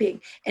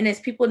developing. And as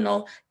people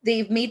know,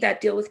 they've made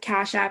that deal with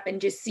Cash App, and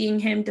just seeing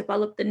him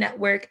develop the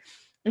network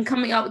and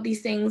coming out with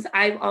these things.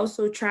 I've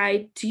also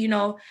tried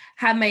to,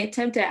 have my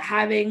attempt at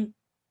having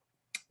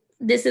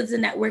this is a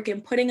network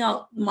and putting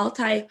out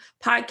multi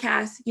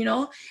podcasts,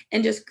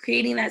 and just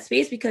creating that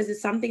space, because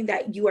it's something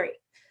that you are,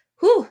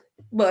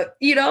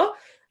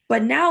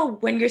 but now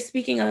when you're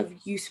speaking of,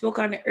 you spoke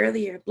on it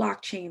earlier,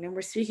 blockchain, and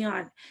we're speaking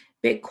on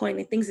Bitcoin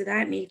and things of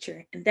that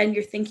nature. And then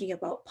you're thinking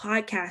about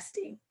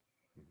podcasting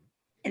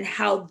and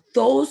how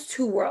those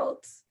two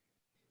worlds.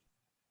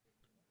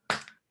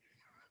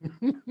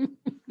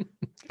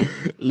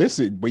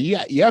 Listen, but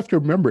yeah, you have to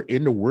remember,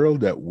 in the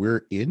world that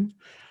we're in,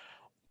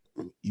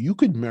 you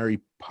could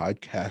marry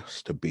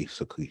podcasts to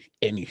basically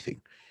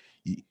anything.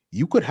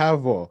 You could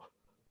have a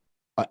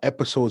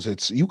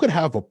episodes. You could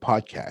have a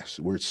podcast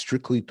where it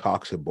strictly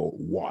talks about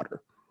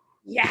water,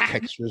 the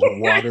textures of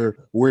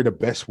water, where the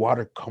best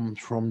water comes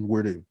from,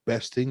 where the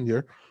best thing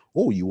there.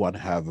 Oh, you want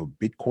to have a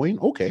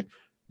Bitcoin? Okay,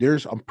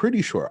 I'm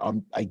pretty sure.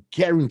 I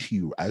guarantee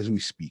you, as we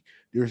speak,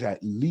 there's at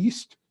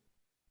least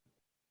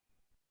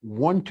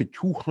 100 to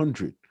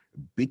 200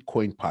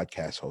 Bitcoin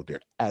podcasts out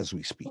there as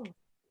we speak.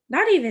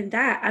 Not even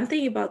that. I'm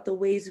thinking about the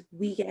ways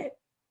we get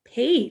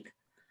paid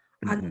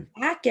on the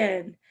back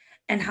end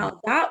and how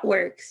that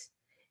works.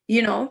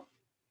 It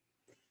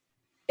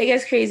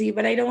gets crazy,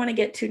 but I don't want to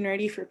get too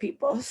nerdy for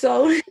people.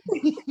 So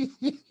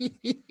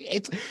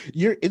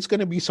it's going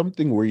to be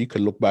something where you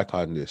can look back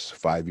on this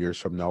 5 years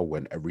from now,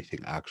 when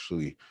everything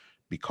actually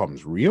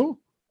becomes real.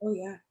 Oh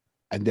yeah.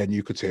 And then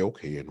you could say,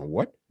 okay, you know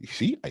what? You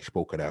see, I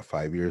spoke of that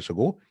 5 years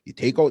ago. You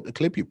take out the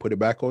clip, you put it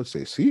back out,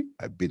 say, see,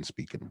 I've been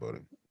speaking about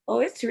it. Oh,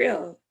 it's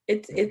real.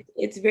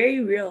 It's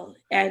very real.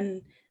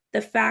 And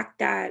the fact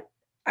that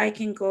I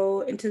can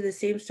go into the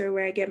same store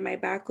where I get my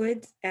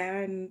backwoods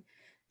and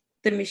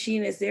the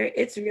machine is there,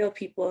 it's real,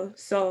 people.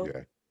 So,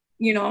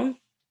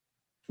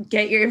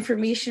 get your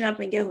information up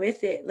and get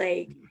with it.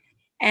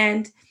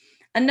 And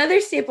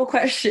another staple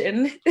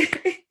question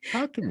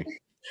Talk to me.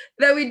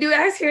 that we do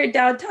ask here in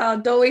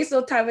downtown, don't waste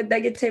no time with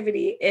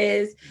negativity,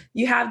 is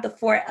you have the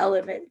 4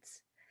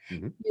 elements.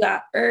 You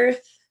got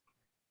earth,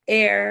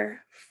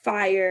 air,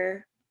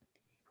 fire,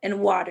 and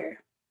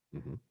water.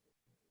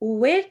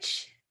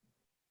 Which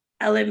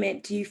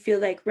element do you feel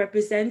like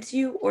represents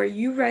you or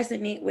you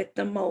resonate with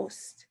the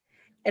most,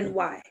 and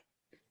why?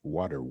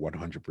 Water,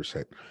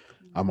 100%.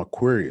 I'm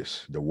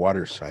Aquarius, the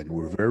water sign.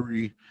 We're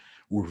very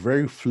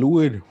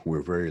fluid,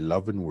 we're very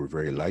loving, we're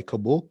very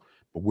likable,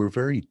 but we're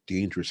very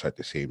dangerous at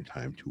the same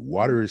time too.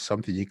 Water is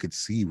something you could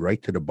see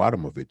right to the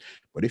bottom of it,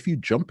 but if you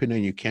jump in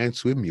and you can't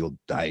swim, you'll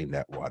die in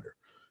that water.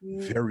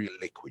 Very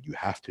liquid. You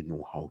have to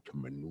know how to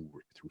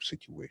maneuver through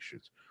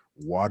situations.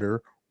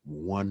 Water,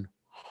 100%,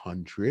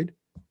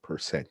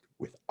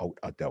 without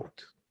a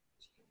doubt.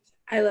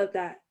 I love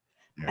that.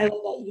 I Yeah.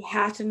 love that you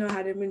have to know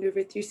how to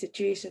maneuver through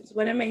situations.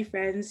 One of my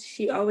friends,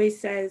 she always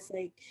says,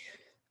 like,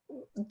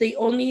 the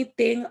only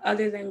thing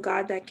other than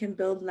God that can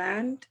build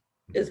land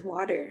is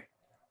water.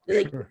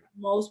 Like, Sure.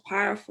 most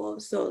powerful.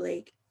 So,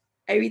 like,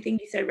 everything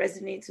you said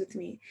resonates with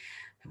me.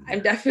 I'm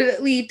Yeah.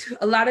 definitely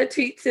a lot of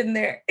tweets in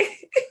there.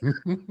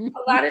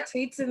 A lot of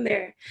tweets in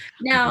there.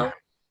 Now,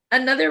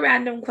 another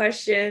random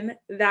question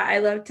that I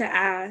love to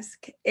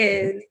ask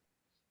is,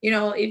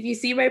 if you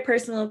see my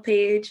personal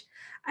page,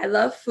 I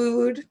love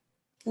food.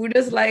 Food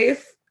is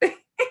life.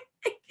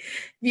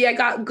 Yeah, I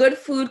got good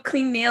food,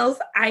 clean nails.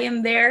 I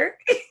am there.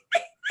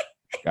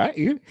 Got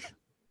you.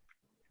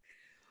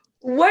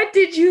 What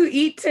did you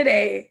eat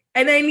today?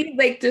 And I need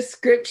like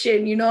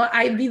description.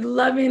 I'd be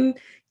loving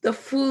the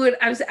food.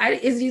 Is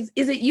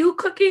it you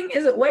cooking?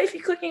 Is it wifey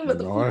cooking? But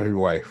the No, food his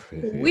wife.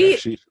 is Yeah, sweet.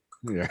 she.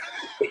 Yeah.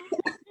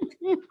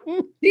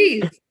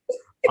 Jeez.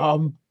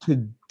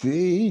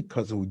 Today,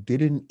 because we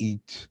didn't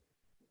eat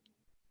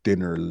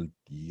dinner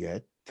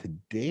yet.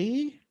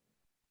 Today,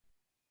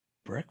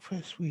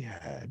 breakfast we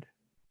had.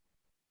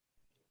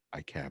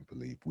 I can't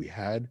believe we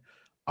had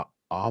a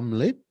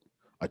omelet,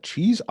 a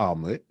cheese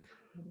omelet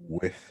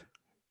with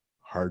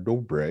hardo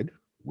bread,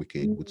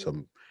 wicked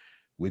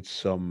with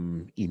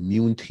some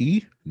immune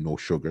tea, no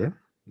sugar.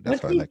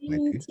 That's What's why I the like my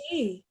bean tea.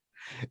 tea?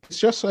 It's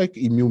just like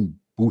immune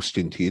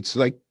boosting tea.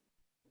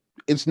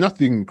 It's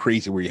nothing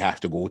crazy where you have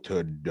to go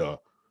to the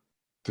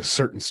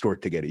certain store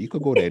to get it. You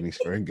could go to any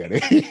store and get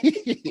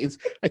it.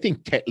 I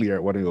think Tetley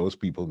or one of those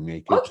people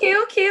make it. Okay.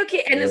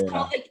 And it's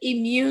called Yeah. like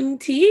immune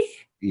tea?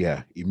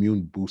 Yeah,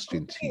 immune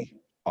boosting Okay.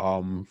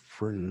 tea.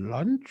 For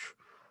lunch,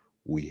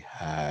 we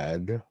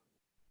had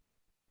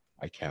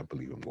I can't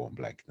believe I'm going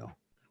blank now.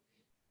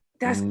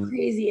 That's Mm.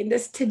 crazy. And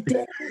this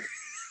today.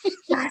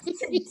 That's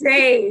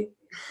today.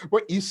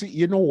 But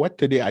you know what?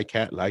 Today I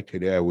can't lie.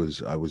 Today I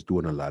was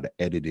doing a lot of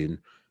editing,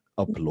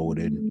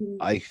 uploading.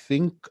 Mm,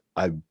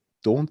 I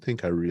don't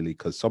think I really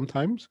because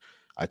sometimes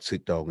I'd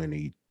sit down and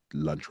eat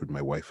lunch with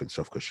my wife and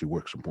stuff because she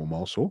works from home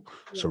also.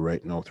 So yeah,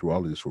 right now through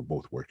all of this, we're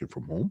both working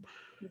from home.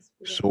 let's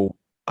do that. So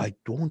I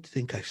don't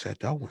think I sat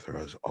down with her.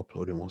 I was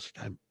uploading most of the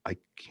time. I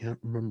can't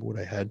remember what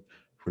I had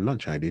for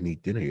lunch. I didn't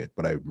eat dinner yet,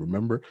 but I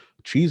remember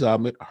cheese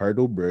omelet,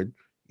 hardo bread,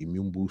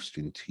 immune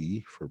boosting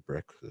tea for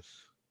breakfast.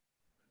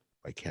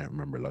 I can't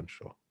remember lunch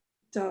though.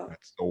 So,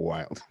 That's so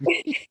wild.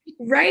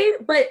 right?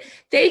 But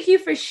thank you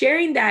for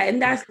sharing that.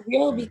 And that's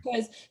real Yeah.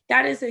 because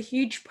that is a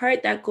huge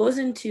part that goes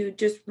into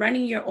just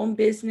running your own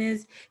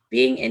business,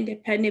 being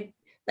independent,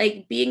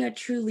 like being a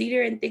true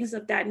leader and things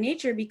of that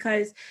nature.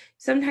 Because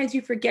sometimes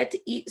you forget to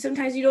eat.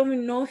 Sometimes you don't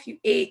even know if you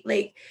ate.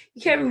 Like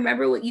you can't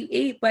remember what you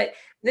ate. But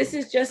this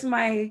is just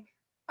my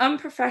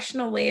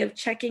unprofessional way of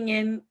checking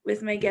in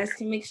with my guests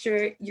to make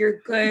sure you're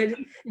good,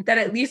 that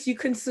at least you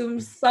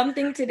consumed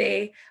something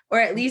today, or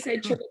at least I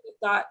Sure, triggered the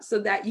thought so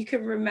that you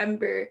can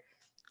remember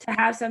to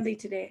have something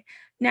today.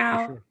 for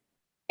Now, sure.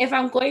 if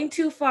I'm going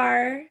too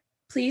far,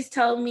 please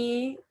tell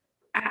me.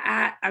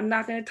 I'm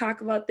not going to talk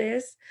about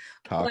this,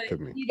 but Talk to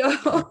me. you know,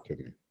 Talk to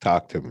me.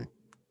 Talk to me.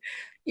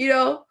 you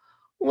know,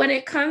 when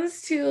it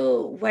comes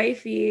to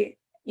wifey,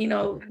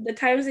 Mhm. the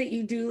times that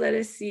you do let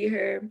us see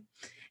her,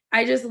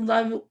 I just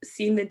love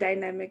seeing the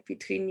dynamic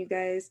between you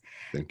guys.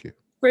 Thank you.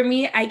 For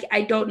me,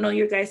 I don't know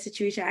your guys'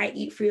 situation. I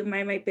eat free,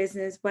 mind my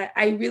business, but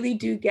I really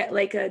do get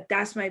like a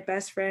that's my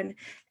best friend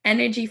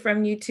energy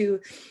from you two.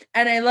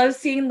 And I love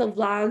seeing the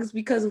vlogs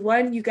because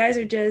one, you guys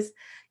are just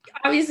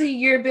obviously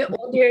you're a bit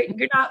older.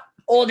 You're not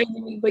older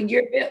than me, but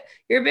you're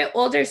a bit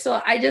older.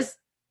 So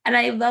and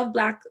I love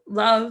black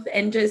love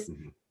and just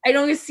Mhm. I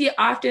don't see it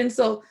often.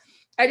 So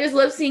I just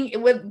love seeing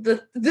it with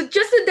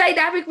just the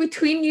dynamic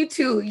between you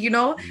two.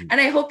 Mhm.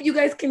 And I hope you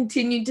guys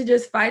continue to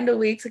just find a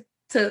way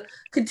to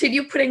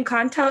continue putting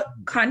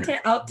content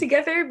out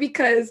together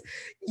because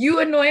you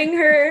annoying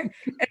her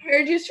and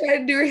her just trying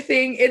to do her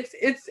thing. It's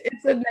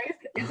a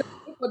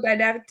beautiful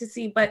dynamic to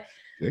see. But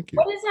Thank you.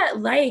 what is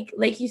that like?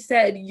 Like you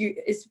said,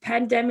 it's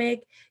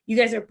pandemic. You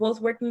guys are both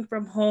working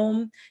from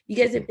home. You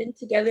guys have Mhm. been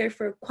together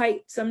for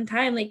quite some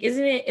time. Like,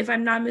 isn't it, if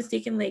I'm not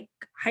mistaken, like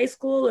high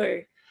school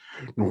or?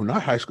 No,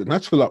 not high school.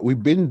 Not so long.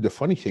 We've been the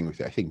funny thing with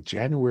it. I think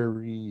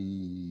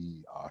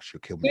January. Oh,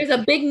 she'll kill me. There's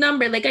a big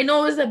number. Like I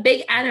know it was a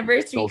big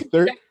anniversary No, because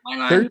you guys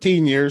went on.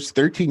 13 years.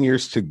 13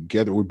 years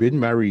together. We've been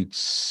married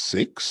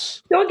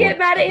six, Don't get going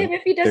mad at him seven.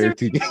 if he doesn't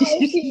 13. remember.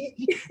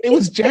 It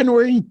was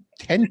January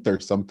 10th or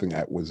something.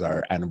 That was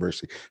our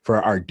anniversary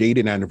for our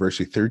dating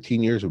anniversary.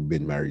 13 years. We've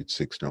been married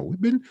six now.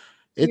 We've been.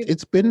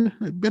 It's been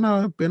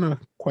a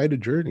quite a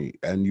journey.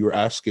 And you're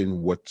asking Yeah,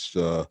 what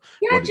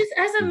just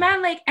as a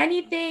man, like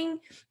anything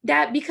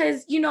that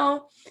because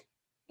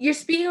you're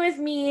speaking with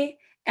me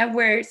and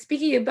we're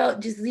speaking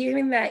about just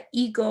leaving that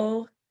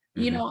ego,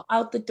 Mhm,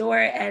 out the door.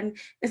 And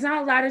it's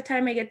not a lot of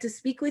time I get to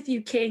speak with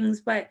you,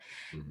 Kings, but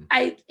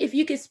mhm. if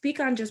you could speak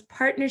on just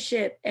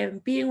partnership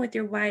and being with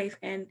your wife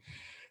and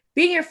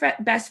being your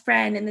best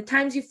friend and the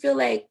times you feel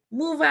like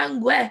move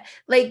on,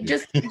 like Yeah.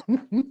 just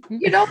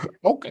you know,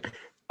 Okay.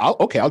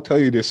 I'll tell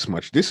you this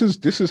much. This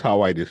is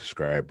how I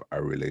describe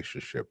our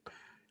relationship.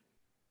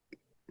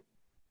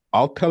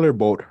 I'll tell her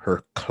about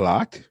her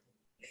clot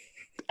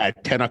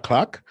at 10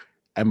 o'clock.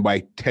 And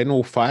by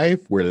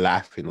 10:05, we're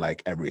laughing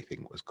like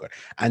everything was good.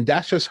 And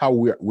that's just how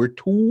we're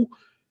two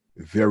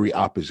very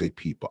opposite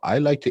people. I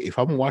like to, if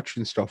I'm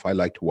watching stuff, I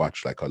like to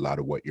watch like a lot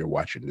of what you're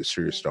watching, the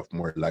serious Yeah. stuff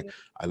more. Like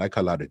I like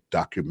a lot of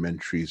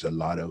documentaries, a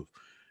lot of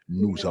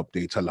news Yeah.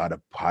 updates, a lot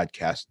of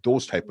podcasts,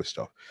 those type of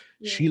stuff.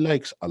 Yeah. She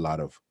likes a lot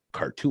of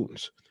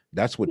cartoons.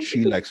 That's what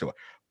she likes about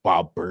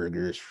Bob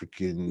Burgers,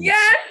 freaking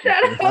Yeah,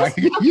 shut up.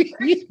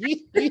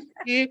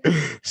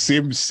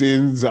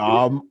 Simpsons,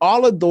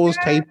 all of those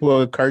type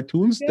of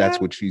cartoons. Yeah. That's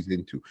what she's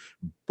into.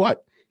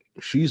 But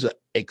she's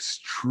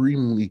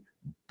extremely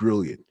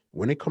brilliant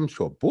when it comes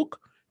to a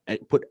book. And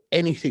put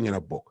anything in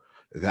a book,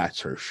 that's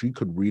her. She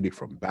could read it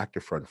from back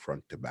to front,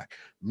 front to back.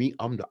 Me,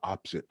 I'm the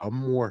opposite. I'm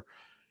more,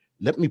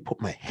 let me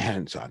put my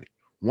hands on it.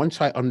 Once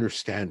I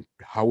understand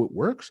how it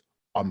works,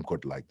 I'm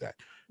good like that.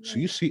 So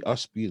you see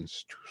us being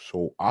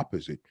so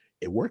opposite,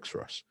 it works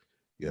for us.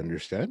 You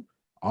understand?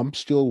 I'm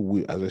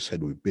still, as I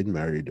said, we've been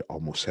married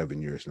almost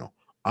 7 years now.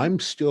 I'm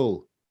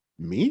still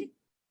me,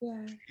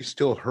 Yeah. she's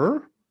still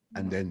her,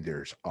 and then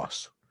there's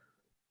us.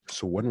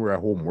 So when we're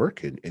at home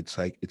working, it's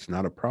like, it's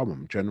not a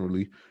problem.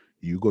 Generally,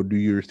 you go do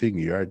your thing.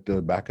 You're at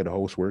the back of the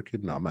house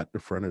working. I'm at the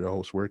front of the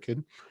house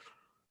working.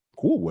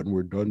 Cool. When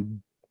we're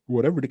done,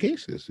 whatever the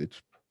case is,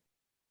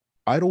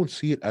 I don't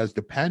see it as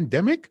the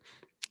pandemic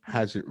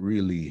hasn't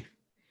really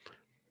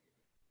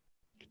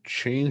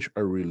changed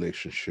our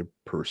relationship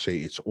per se.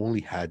 It's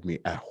only had me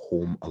at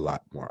home a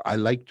lot more. I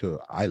like the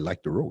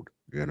road.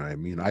 You know what I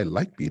mean? I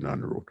like being on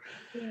the road.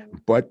 Yeah.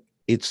 But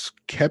it's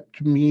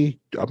kept me,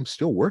 I'm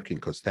still working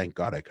because thank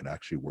God I could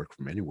actually work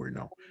from anywhere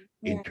now.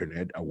 Yeah.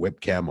 Internet, a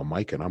webcam, a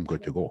mic, and I'm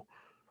good to go.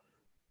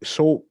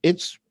 So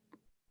it's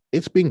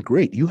been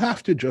great. You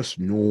have to just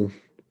know,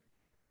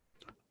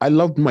 I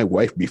loved my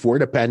wife before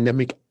the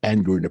pandemic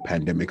and during the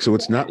pandemic. So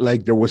it's not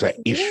like there was an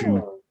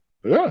issue.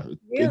 Yeah.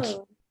 It's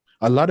Real.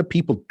 a lot of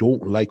people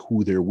don't like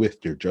who they're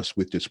with. They're just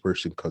with this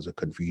person because of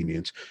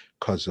convenience,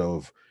 because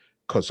of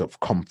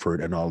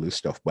comfort and all this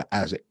stuff. But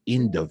as an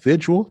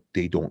individual,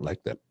 they don't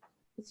like them.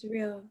 It's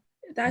real.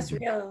 That's Mhm.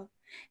 real.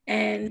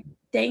 And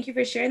thank you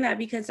for sharing that,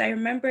 because I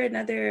remember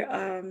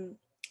another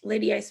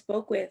lady I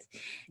spoke with,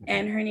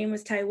 and her name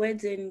was Ty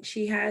Woods, and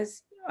she's a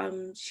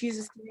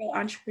serial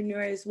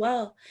entrepreneur as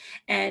well.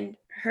 And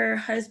her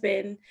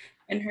husband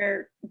and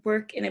her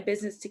work in a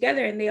business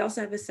together, and they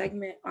also have a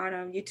segment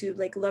on YouTube,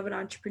 like Love and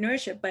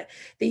Entrepreneurship, but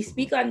they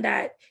speak on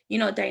that,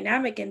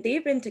 dynamic, and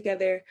they've been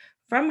together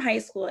from high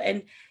school.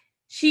 And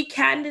she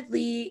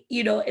candidly,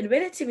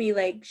 admitted to me,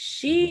 like,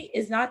 she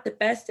is not the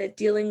best at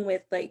dealing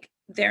with like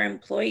their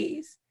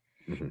employees.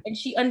 Mhm. And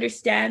she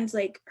understands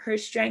like her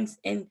strengths,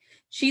 and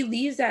she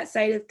leaves that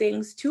side of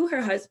things to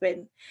her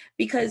husband,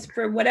 because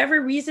for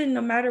whatever reason,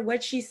 no matter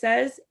what she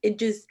says, it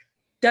just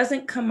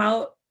doesn't come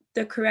out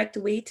the correct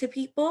way to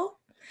people.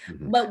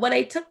 Mhm. But what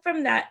I took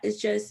from that is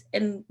just,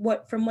 and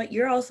from what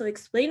you're also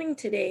explaining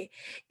today,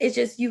 is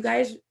just you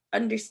guys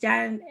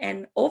understand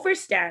and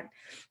overstand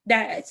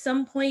that at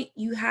some point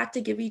you have to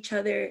give each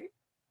other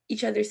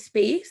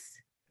space,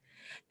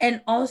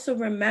 and also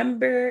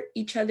remember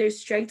each other's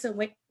strengths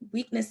and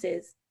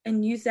weaknesses,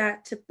 and use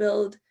that to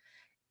build,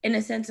 in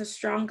a sense, a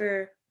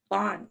stronger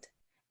bond,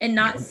 and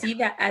not see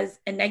that as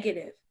a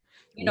negative,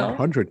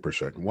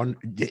 100%.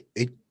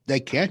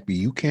 That can't be.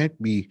 You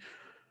can't be.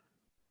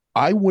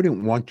 I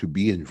wouldn't want to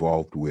be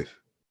involved with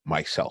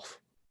myself.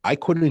 I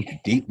couldn't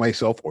date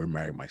myself or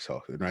marry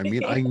myself. You know what I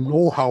mean? I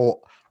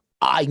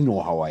know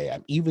how I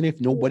am. Even if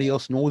nobody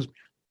else knows,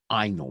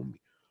 I know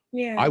me.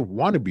 Yeah. I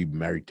want to be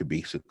married to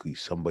basically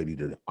somebody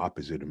the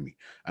opposite of me.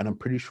 And I'm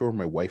pretty sure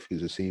my wife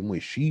is the same way.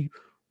 She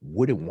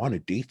wouldn't want to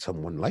date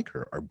someone like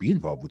her or be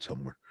involved with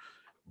someone.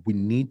 We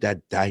need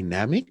that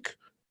dynamic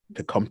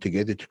to come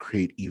together to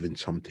create even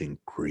something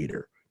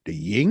greater. The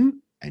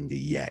yin and the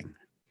yang.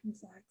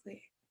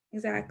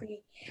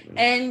 Exactly.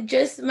 And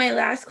just my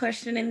last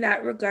question in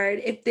that regard,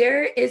 if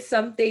there is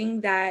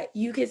something that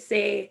you could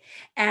say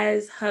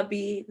as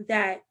hubby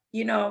that,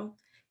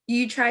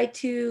 you try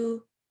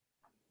to,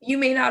 you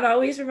may not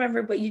always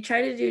remember, but you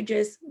try to do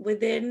just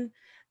within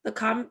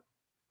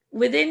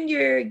within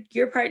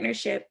your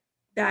partnership,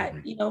 that,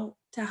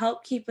 to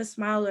help keep a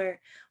smile, or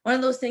one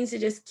of those things to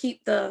just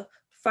keep the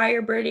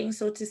fire burning,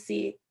 so to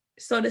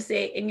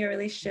say, in your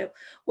relationship,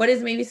 what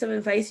is maybe some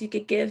advice you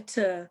could give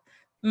to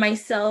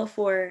myself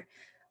or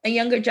a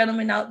younger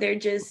gentleman out there,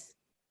 just,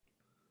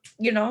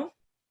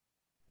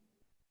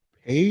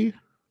 Pay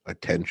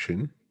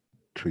attention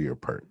to your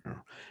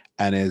partner.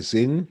 And as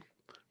in,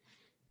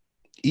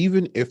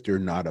 even if they're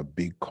not a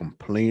big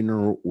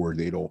complainer or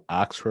they don't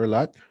ask for a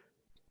lot,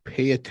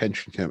 pay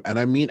attention to them. And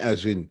I mean,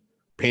 as in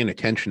paying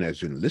attention,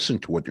 as in listen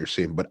to what they're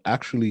saying, but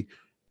actually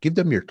give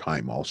them your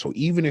time also.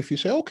 Even if you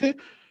say, okay,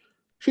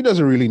 she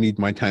doesn't really need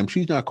my time.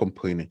 She's not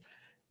complaining.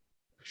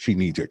 She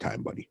needs your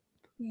time, buddy.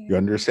 You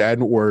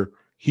understand? Or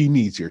he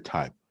needs your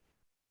time.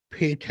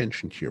 Pay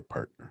attention to your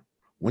partner.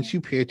 Once you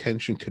pay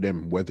attention to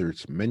them, whether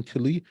it's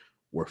mentally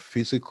or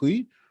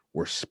physically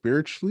or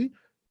spiritually,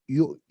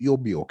 you'll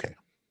be okay.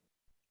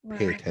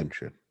 Pay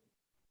attention.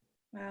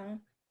 Wow.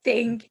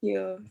 Thank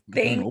you.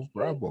 Thank No you.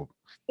 problem.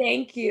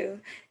 Thank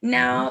you. Mhm,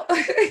 Now,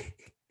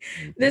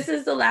 mhm. this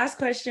is the last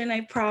question,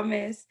 I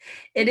promise.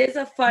 Okay. It is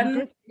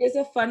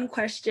a fun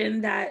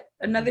question that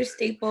another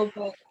staple,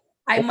 but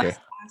I Okay. must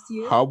ask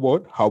you.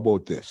 How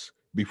about this?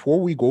 Before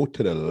we go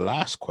to the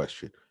last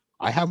question,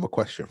 I have a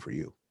question for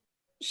you.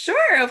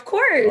 Sure, of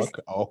course.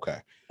 Okay.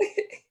 Okay.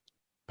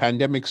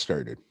 Pandemic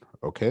started.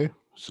 Okay.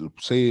 So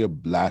say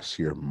last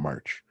year,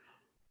 March.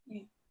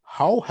 Yeah.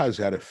 How has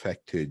that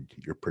affected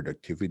your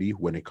productivity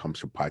when it comes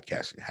to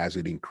podcasting? Has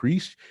it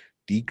increased,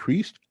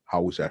 decreased?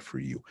 How is that for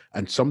you?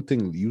 And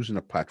something using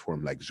a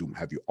platform like Zoom,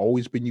 have you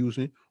always been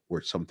using it, or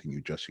it's something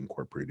you just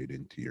incorporated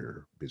into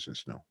your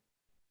business now?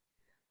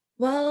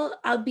 Well,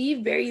 I'll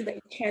be very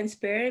like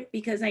transparent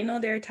because I know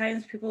there are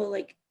times people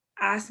like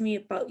ask me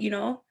about,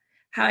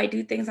 how I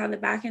do things on the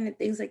back end and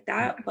things like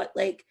that. But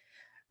like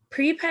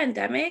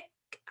pre-pandemic,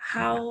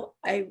 how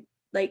I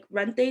like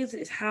run things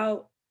is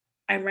how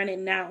I'm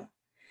running now.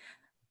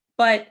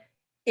 But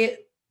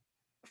it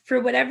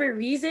for whatever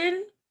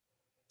reason,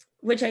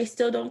 which I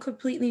still don't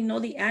completely know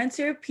the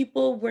answer,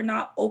 people were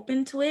not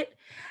open to it.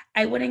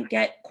 I wouldn't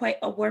get quite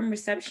a warm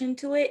reception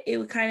to it. It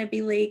would kind of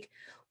be like,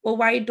 well,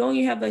 why don't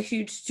you have a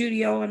huge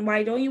studio and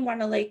why don't you want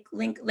to like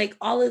link like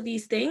all of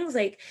these things?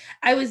 Like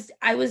I was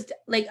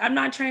like, I'm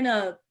not trying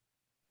to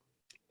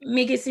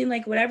make it seem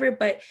like whatever,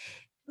 but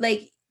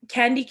like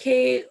Candy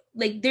K,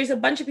 like there's a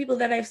bunch of people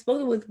that I've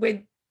spoken with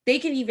where they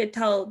can even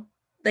tell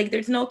like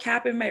there's no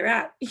cap in my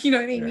rap. You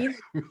know what I Yeah.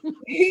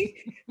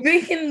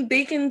 mean?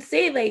 They can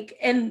say like,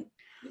 and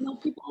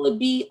people would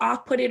be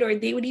off-putted or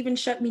they would even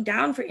shut me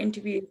down for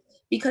interviews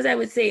because I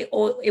would say,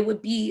 oh, it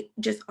would be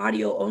just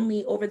audio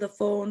only over the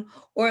phone,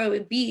 or it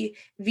would be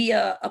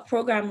via a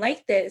program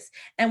like this.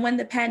 And when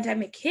the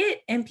pandemic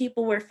hit and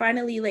people were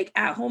finally like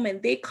at home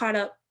and they caught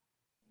up,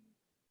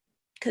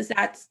 because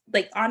that's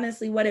like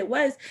honestly what it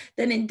was,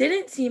 then it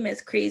didn't seem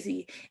as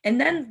crazy.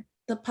 And then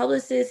the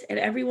publicists and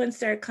everyone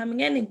started coming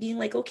in and being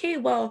like, okay,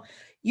 well,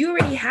 you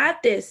already had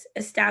this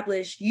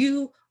established.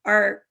 You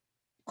are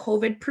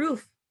COVID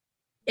proof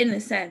in a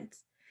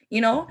sense,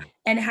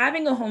 and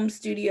having a home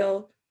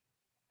studio,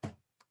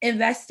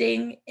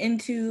 investing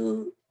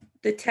into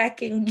the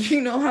tech, and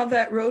you know how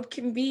that road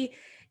can be.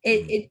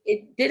 It, Mhm. it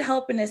it did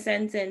help in a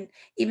sense, and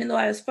even though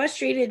I was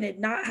frustrated and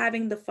not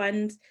having the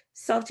funds,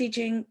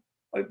 self-teaching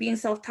or being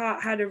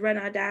self-taught how to run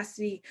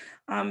Audacity,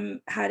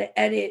 how to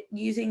edit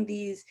using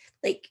these,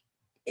 like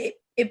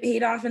it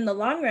paid off in the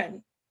long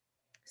run.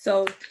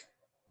 So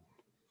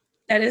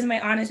that is my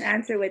honest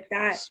answer with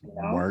that.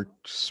 Smart,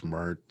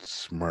 smart,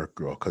 smart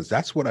girl. Because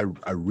that's what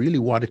I really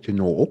wanted to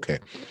know. Okay.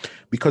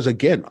 Because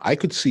again, I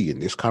could see in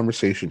this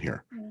conversation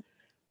here Yeah,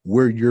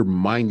 where your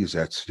mind is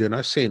at. So you're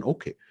not saying,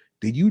 okay,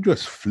 did you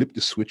just flip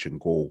the switch and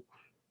go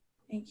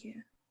thank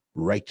you.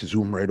 right to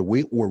Zoom right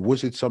away? Or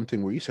was it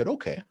something where you said,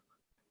 okay,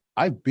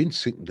 I've been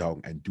sitting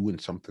down and doing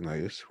something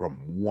like this from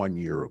 1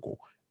 year ago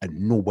and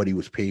nobody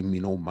was paying me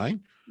no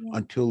mind Yeah,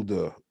 until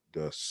the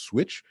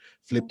switch yeah.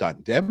 flipped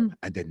on them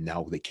and then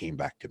now they came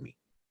back to me.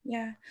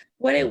 Yeah.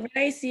 What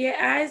I see it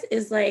as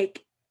is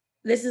like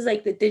this is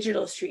like the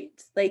digital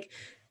streets. Like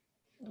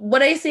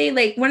what I say,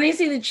 like when I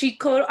say the cheat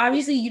code,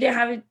 obviously you didn't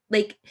have it,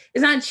 like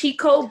it's not a cheat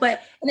code,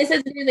 but in a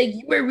sense like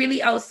you were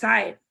really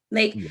outside.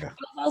 Like Yeah.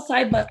 I was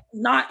outside, but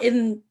not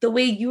in the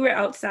way you were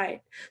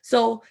outside.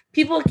 So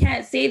people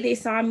can't say they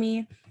saw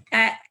me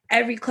at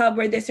every club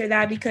or this or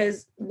that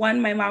because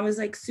one, my mom was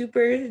like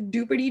super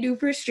duper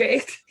duper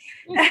strict.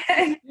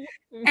 and,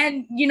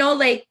 and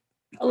like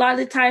a lot of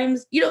the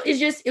times, it's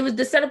just it was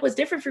the setup was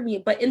different for me.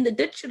 But in the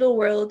digital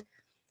world,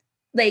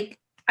 like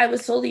I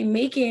was slowly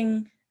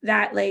making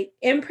that like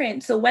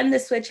imprint. So when the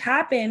switch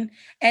happened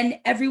and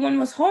everyone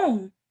was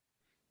home,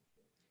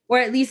 or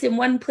at least in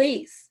one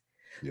place,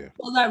 Yeah.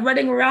 well, that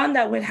running around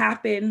that would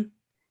happen,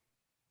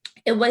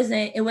 it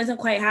wasn't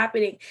quite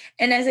happening.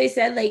 And as I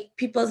said, like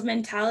people's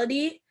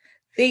mentality,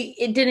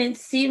 it didn't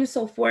seem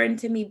so foreign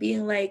to me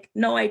being like,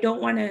 no, I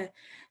don't want to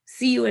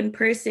see you in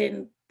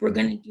person. We're Mhm.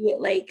 gonna do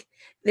it like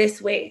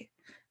this way.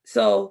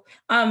 So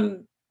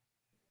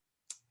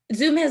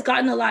Zoom has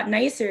gotten a lot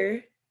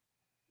nicer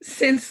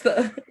since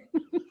the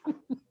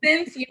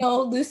since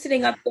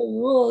loosening up the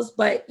rules,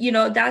 but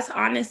that's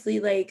honestly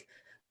like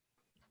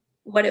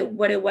what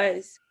it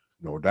was.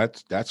 No,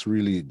 that's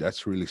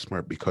really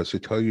smart because to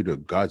tell you the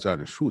God's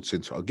honest truth,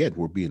 since again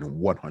we're being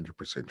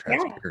 100% Yeah,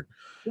 transparent,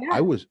 I yeah,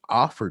 was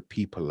offered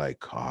people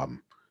like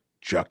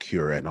Chuck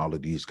here and all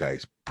of these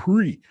guys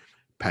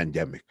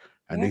pre-pandemic,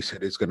 and yeah, they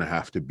said it's gonna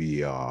have to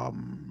be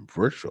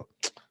virtual.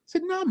 I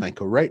said, no, man,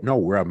 'cause right now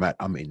where I'm at,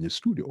 I'm in the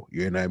studio.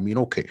 You know what I mean?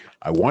 Okay,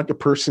 I want the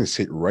person to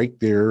sit right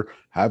there,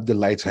 have the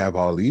lights, have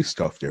all these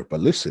stuff there. But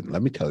listen,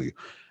 let me tell you,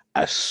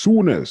 as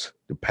soon as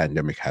the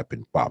pandemic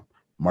happened, Bob,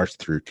 March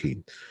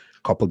 13th,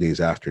 a couple days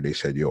after, they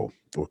said, yo,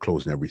 we're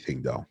closing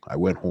everything down. I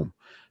went home.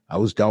 I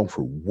was down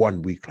for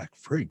 1 week, like,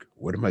 frig,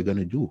 what am I going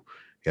to do?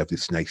 You have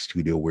this nice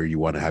studio where you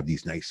want to have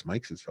these nice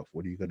mics and stuff.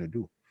 What are you going to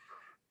do?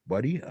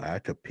 Buddy, I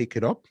had to pick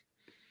it up,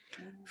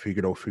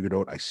 figured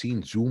out. I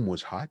seen Zoom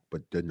was hot,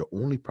 but then the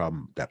only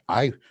problem that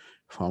I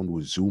found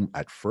with Zoom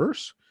at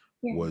first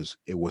Yeah. was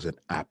it was an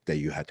app that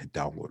you had to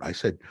download. I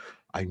said,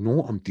 I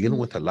know I'm dealing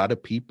with a lot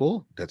of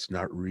people that's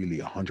not really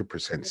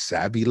 100%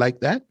 savvy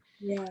like that.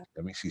 Yeah.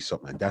 Let me see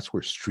something. And that's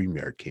where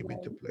StreamYard came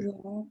into play.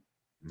 Yeah.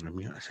 I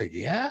mean, I said,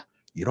 yeah,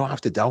 you don't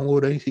have to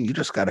download anything. You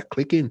just got to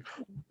click in,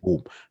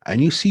 boom.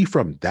 And you see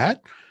from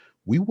that,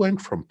 we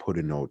went from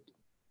putting out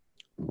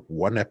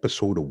one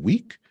episode a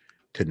week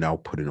to now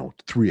putting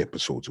out 3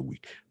 episodes a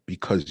week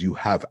because you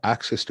have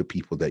access to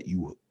people that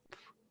you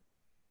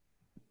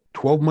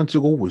 12 months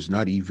ago was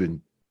not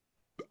even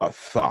a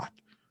thought.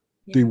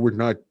 They were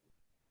not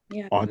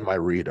on my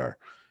radar.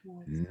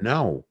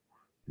 Now,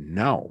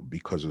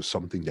 because of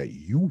something that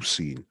you've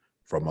seen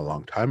from a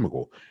long time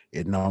ago,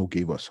 it now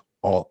gave us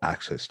all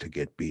access to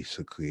get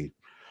basically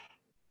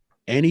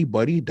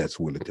anybody that's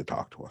willing to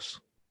talk to us.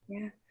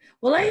 Yeah.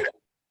 Well,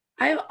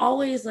 I've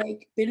always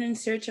like been in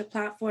search of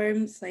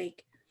platforms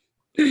like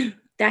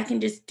that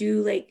can just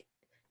do like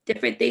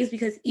different things,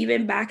 because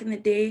even back in the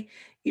day,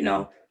 you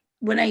know,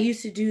 when I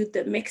used to do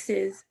the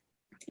mixes,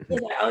 because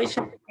I always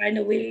try to find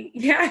a way.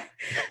 Yeah.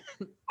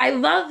 I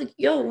love,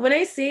 when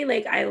I say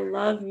like I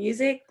love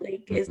music,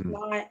 like it's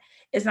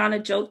not a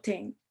joke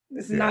thing.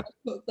 It's not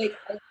a joke. Like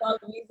I love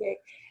music.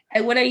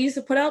 And when I used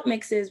to put out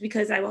mixes,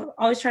 because I was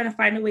always trying to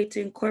find a way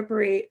to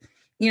incorporate,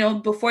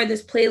 before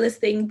this playlist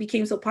thing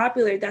became so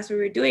popular, that's what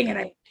we were doing. And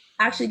I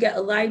actually get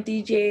a live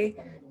DJ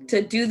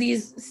to do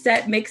these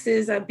set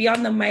mixes, be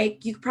on the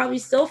mic. You could probably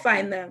still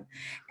find them.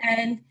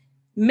 And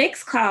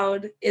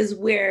Mixcloud is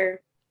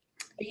where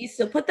I used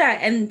to put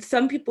that. And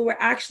some people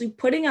were actually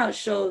putting out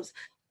shows,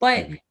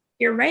 but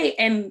you're right.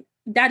 And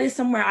that is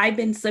somewhere I've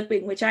been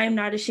slipping, which I am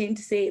not ashamed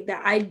to say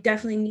that I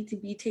definitely need to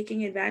be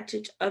taking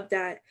advantage of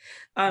that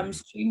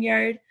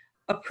StreamYard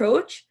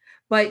approach.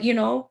 But,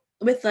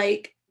 with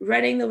like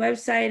running the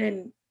website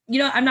and,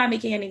 I'm not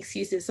making any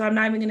excuses. So I'm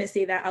not even going to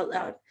say that out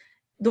loud.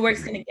 The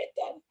work's going to get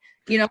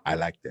done. I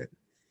like that.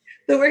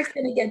 The work's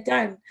going to get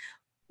done.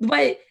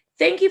 But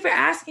thank you for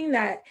asking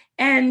that.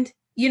 And,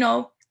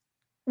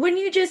 when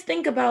you just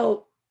think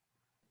about,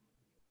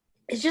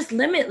 it's just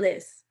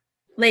limitless.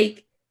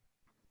 Like,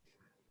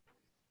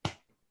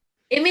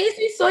 it makes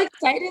me so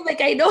excited.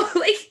 Like, I know,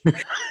 like,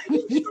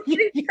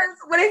 because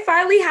when I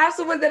finally have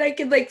someone that I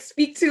can like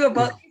speak to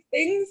about these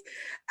things,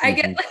 I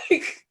get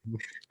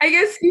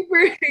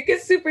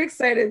super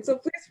excited. So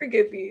please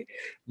forgive me.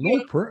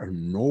 No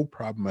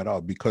problem at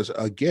all. Because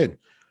again,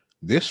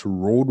 this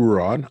road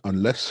we're on,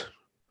 unless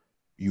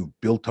you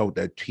built out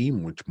that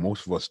team, which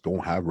most of us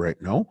don't have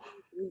right now,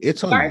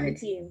 it's a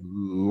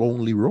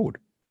lonely road.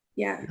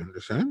 Yeah. You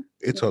understand?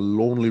 It's a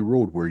lonely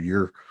road where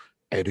you're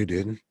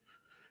editing,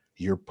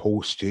 you're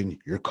posting,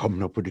 you're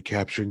coming up with the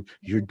caption,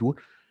 you're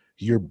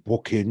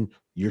booking,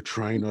 you're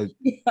trying to.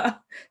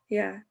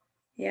 Yeah.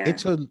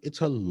 It's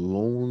a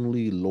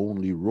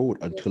lonely road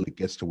until it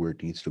gets to where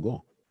it needs to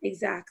go.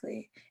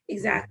 Exactly.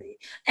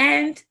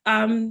 And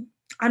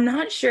I'm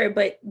not sure,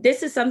 but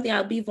this is something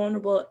I'll be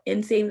vulnerable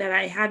in saying that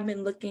I had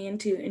been looking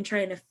into and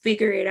trying to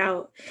figure it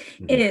out.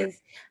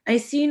 Is I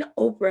seen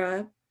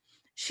Oprah.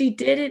 She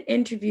did an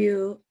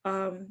interview,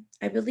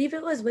 I believe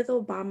it was with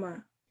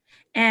Obama,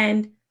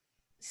 and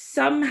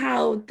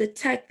somehow the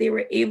tech, they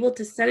were able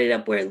to set it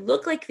up where it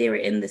looked like they were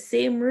in the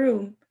same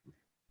room,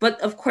 but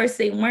of course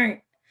they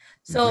weren't.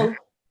 So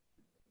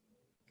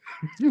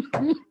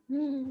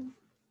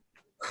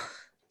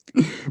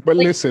but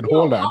like, listen,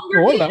 hold on.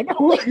 We're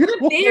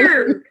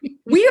there.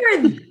 We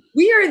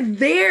are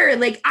there.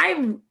 Like,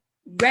 I'm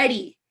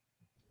ready.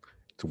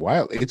 It's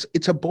wild.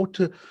 It's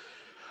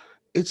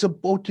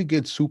about to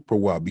get super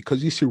wild,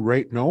 because you see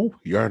right now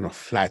you're on a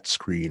flat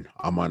screen.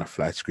 I'm on a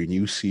flat screen.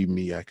 You see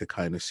me, I could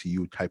kind of see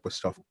you type of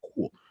stuff.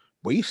 Cool.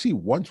 But you see,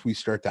 once we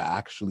start to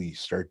actually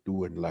start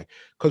doing like,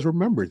 because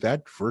remember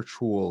that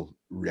virtual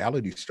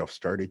reality stuff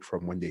started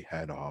from when they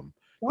had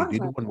they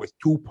did one with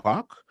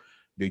Tupac.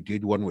 They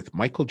did one with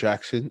Michael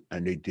Jackson,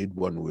 and they did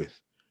one with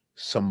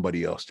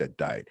somebody else that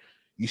died.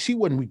 You see,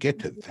 when we get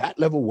to that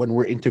level, when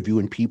we're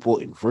interviewing people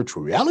in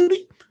virtual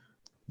reality,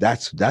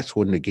 that's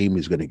when the game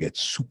is going to get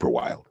super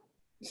wild.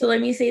 So let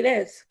me say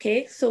this,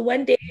 okay? So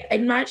one day,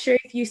 I'm not sure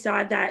if you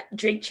saw that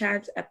Drink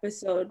Champs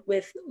episode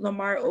with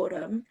Lamar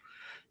Odom.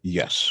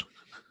 Yes.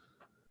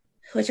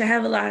 Which I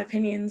have a lot of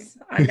opinions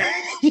on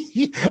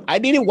that. I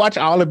didn't watch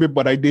all of it,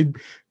 but I did,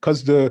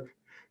 because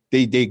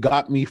they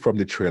got me from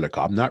the trailer.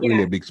 I'm not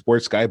really a big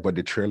sports guy, but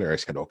the trailer, I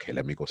said, okay,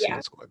 let me go see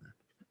what's going on.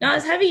 Now, I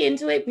was heavy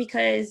into it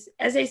because,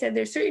 as I said,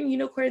 there's certain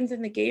unicorns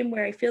in the game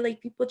where I feel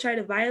like people try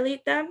to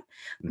violate them,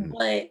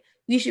 but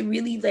we should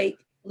really like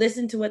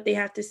listen to what they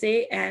have to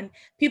say. And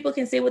people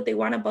can say what they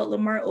want about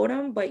Lamar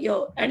Odom, but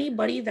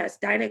anybody that's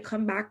died and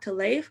come back to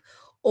life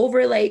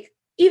over like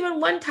even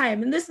one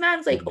time, and this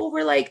man's like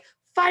over like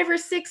 5 or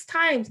 6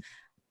 times,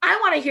 I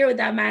want to hear what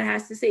that man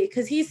has to say,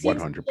 because he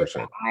seems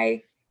 100%.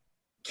 I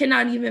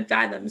cannot even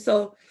fathom.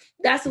 So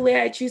that's the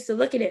way I choose to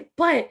look at it.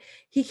 But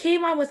he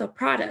came on with a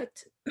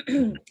product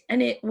and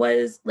it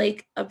was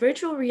like a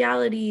virtual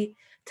reality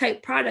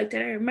type product.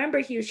 And I remember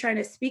he was trying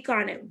to speak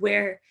on it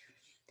where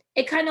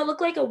it kind of looked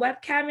like a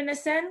webcam in a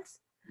sense,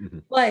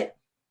 but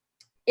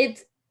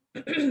it's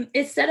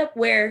it's set up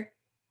where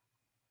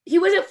he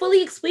wasn't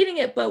fully explaining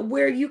it, but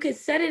where you could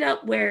set it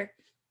up where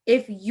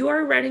if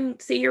you're running,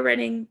 say you're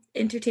running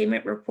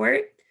Entertainment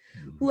Report,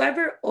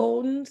 whoever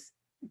owns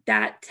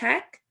that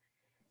tech,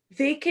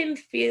 they can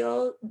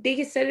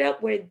set it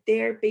up where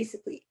they're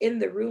basically in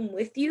the room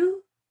with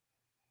you.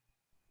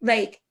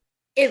 Like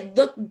it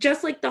looked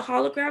just like the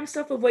hologram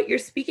stuff of what you're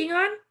speaking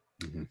on.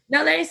 Mhm.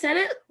 Now that I said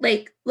it,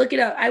 like look it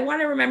up. I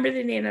want to remember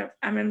the name.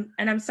 And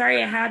I'm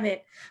sorry I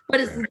haven't,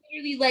 but it's Right.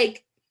 literally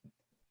like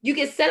you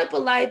can set up a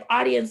live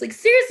audience, like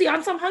seriously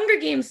on some Hunger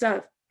Games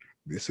stuff.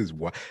 This is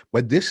what,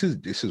 but this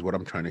is what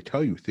I'm trying to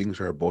tell you. Things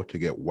are about to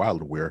get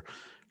wild. Where,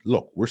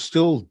 look, we're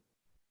still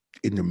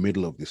in the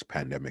middle of this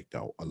pandemic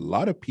now. A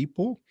lot of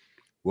people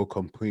will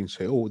complain,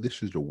 say, "Oh,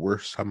 this is the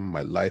worst time of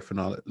my life," and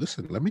all that.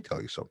 Listen, let me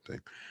tell you something.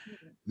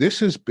 This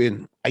has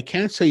been, I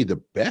can't say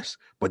the best,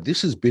 but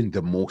this has been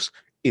the most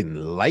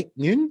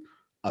enlightening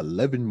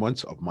 11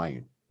 months of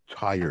my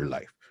entire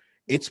life.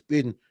 It's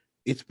been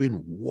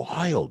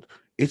wild.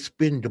 It's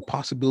been, the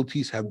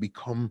possibilities have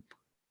become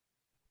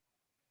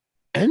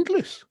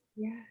endless.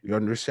 Yeah. You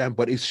understand?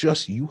 But it's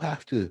just, you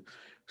have to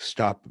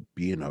stop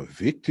being a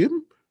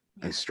victim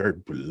and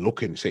start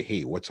looking, say,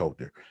 hey, what's out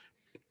there?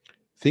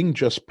 Thing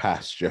just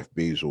passed Jeff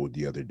Bezos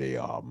the other day,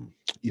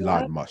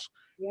 Elon Musk,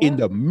 in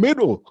the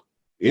middle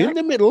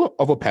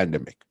of a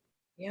pandemic.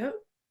 Yep.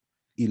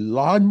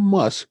 Elon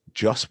Musk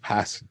just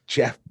passed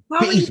Jeff How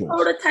many Bezos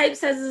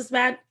prototypes has this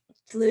man?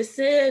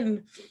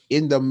 Listen.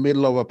 in the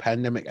middle of a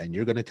pandemic, and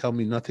you're gonna tell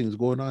me nothing's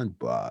going on,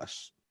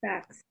 boss?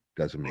 Facts.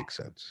 Doesn't make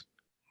sense.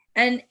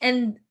 And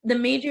the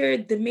major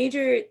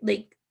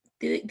like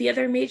the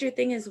other major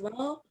thing as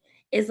well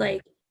is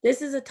like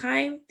this is a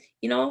time,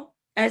 you know,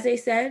 as I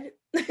said,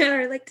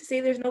 I like to say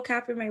there's no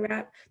cap in my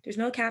rap, there's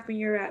no cap in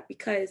your rap,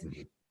 because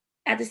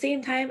at the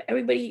same time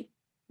everybody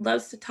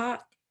loves to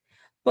talk.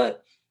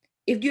 But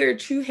if you're a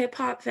true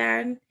hip-hop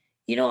fan,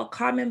 you know, a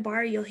common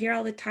bar you'll hear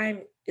all the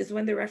time is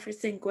when they're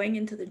referencing going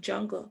into the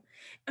jungle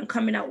and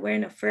coming out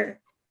wearing a fur.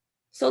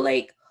 So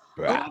like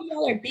a lot of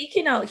y'all are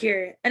beaking out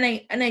here, and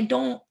I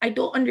don't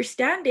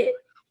understand it.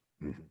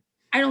 Mhm.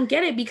 I don't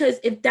get it, because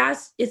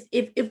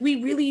if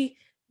we really,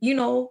 you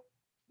know,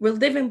 we're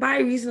living by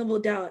Reasonable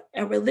Doubt,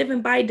 and we're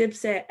living by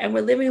Dipset, and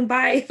we're living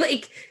by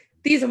like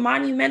these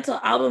monumental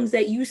albums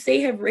that you say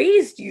have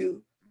raised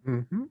you.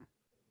 Mhm.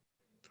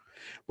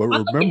 But I'm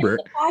looking remember, at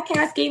the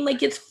podcast game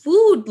like it's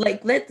food.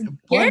 Like let's get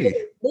buddy,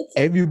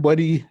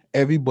 it.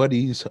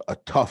 everybody's a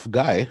tough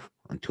guy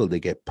until they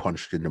get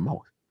punched in the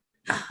mouth.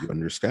 You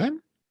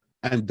understand?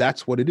 And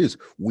that's what it is.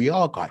 We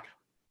all got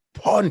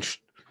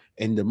punched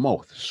in the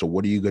mouth. So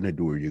what are you gonna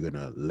do? Are you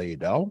gonna lay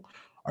down?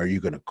 Are you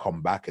gonna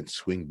come back and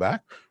swing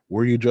back?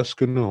 Or are you just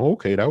gonna,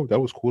 okay, that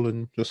was cool,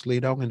 and just lay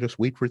down and just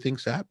wait for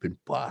things to happen?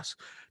 Boss,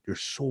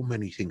 there's so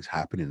many things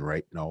happening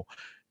right now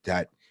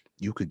that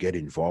you could get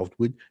involved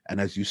with.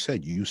 And as you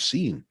said, you've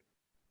seen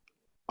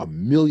a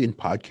million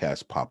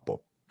podcasts pop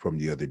up from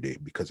the other day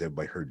because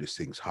everybody heard this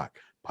thing's hot.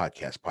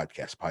 Podcast.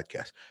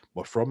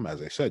 But from,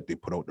 as I said, they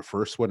put out the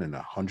first one and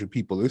 100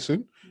 people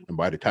listened. And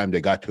by the time they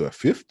got to a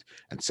fifth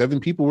and 7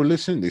 people were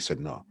listening, they said,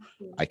 no,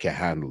 I can't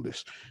handle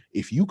this.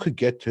 If you could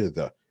get to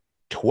the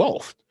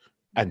 12th,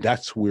 and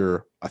that's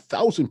where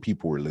 1,000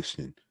 people were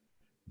listening,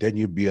 then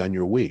you'd be on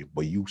your way.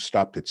 But you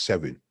stopped at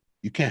 7.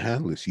 You can't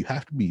handle this. You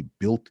have to be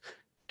built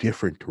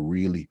different to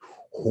really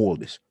hold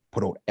this.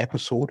 Put out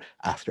episode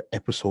after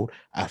episode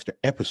after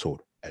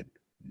episode, and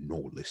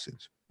no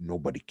listens.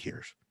 Nobody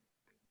cares.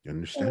 You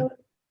understand?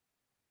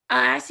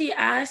 I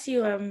ask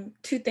you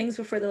 2 things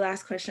before the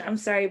last question. I'm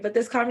sorry, but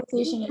this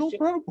conversation No is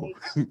problem.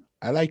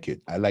 I like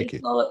it.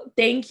 so,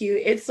 thank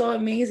you. It's so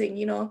amazing.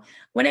 You know,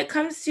 when it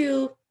comes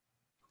to,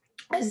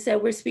 as I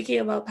said, we're speaking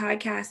about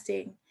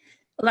podcasting.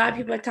 A lot of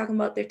people are talking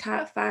about their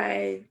top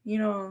 5, you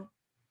know,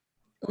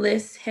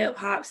 lists, hip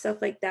hop, stuff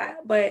like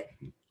that. But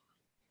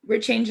we're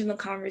changing the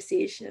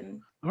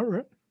conversation. All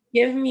right.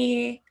 Give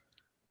me,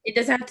 it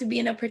doesn't have to be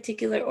in a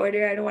particular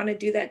order. I don't want to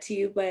do that to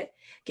you, but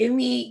give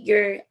me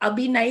I'll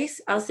be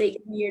nice. I'll say,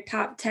 give me your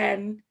top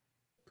 10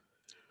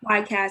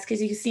 podcasts,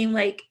 because you seem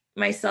like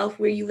myself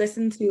where you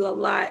listen to a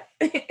lot.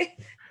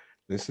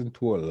 Listen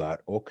to a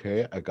lot.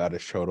 Okay. I got to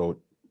shout out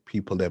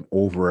people them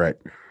over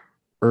at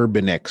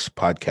Urban X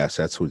podcast.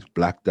 That's with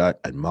Black Dot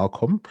and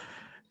Malcolm.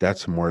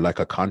 That's more like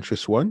a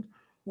conscious one.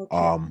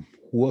 Okay.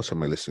 Who else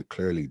am I listening?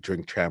 Clearly,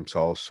 Drink Champs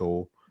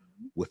also.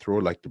 We'll throw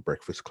like the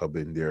Breakfast Club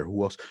in there.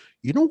 Who else?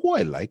 You know who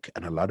I like,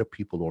 and a lot of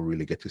people don't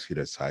really get to see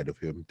that side of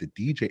him. The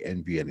DJ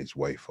Envy and his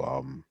wife,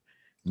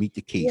 Meet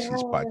the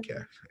Casey's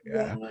podcast.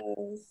 Yeah,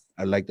 Yes.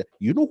 I like that.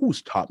 You know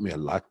who's taught me a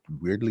lot,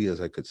 weirdly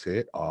as I could say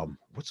it?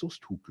 What's those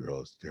 2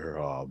 girls? They're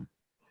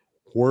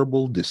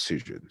Horrible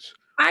Decisions.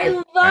 I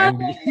with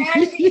love Andy.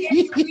 Mandy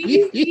and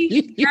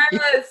Creepy.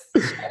 Yes.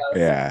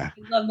 Yeah.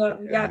 I love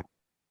them. Yeah.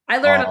 I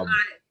learned a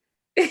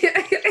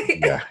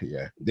lot.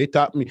 Yeah. They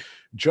taught me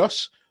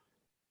just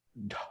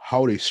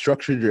how they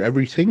structured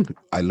everything.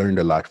 I learned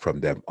a lot from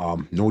them.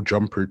 No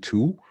Jumper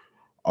too.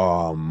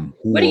 Who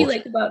What do you else?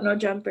 like about No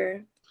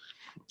Jumper?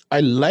 I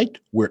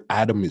liked where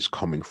Adam is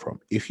coming from.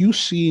 If you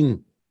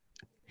seen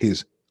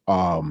his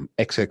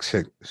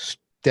XXX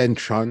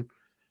extension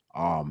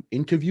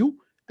interview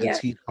and Yeah.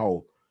 see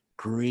how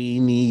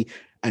grainy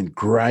and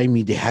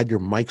grimy they had their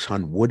mics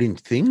on wooden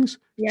things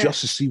Yeah.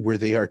 just to see where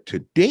they are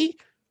today.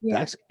 Yeah.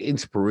 That's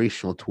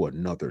inspirational to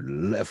another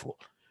level.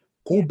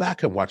 Go Yeah.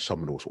 back and watch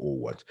some of those old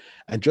ones.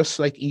 And just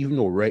like, even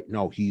though right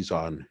now he's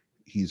on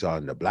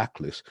the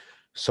blacklist,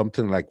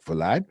 something like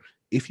Vlad,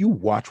 if you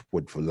watch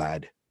what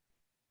Vlad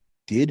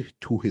did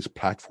to his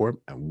platform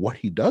and what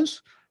he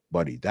does,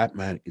 buddy, that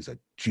man is a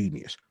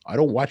genius. I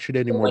don't watch it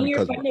But anymore when you're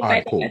because of funded by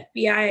on the code.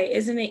 FBI,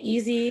 isn't it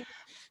easy?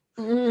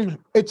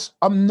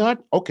 I'm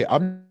not okay.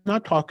 I'm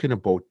not talking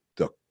about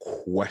the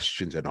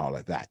questions and all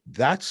of that.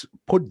 That's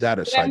put that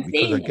But aside I'm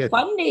because saying the again,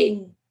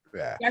 funding.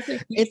 yeah, That's a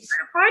huge it's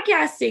part of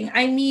podcasting.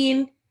 I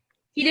mean,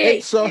 it's he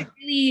didn't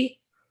really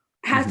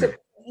have mhm. to,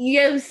 you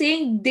know what I'm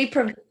saying?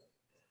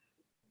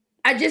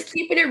 I just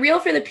keeping it real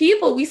for the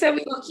people. We said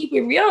we're gonna keep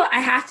it real. I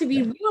have to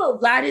be real.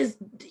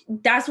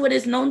 That's what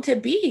it's known to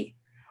be.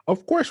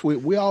 Of course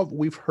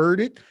we've heard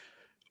it.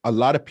 A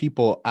lot of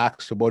people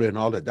asked about it and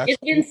all that. That's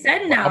It's been cool. said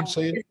But now. I'm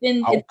saying, It's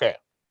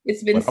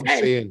it's been but I'm said.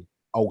 saying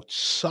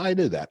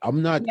outside of that,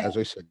 I'm not, Yeah. as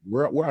I said,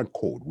 we're on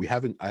code. I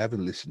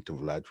haven't listened to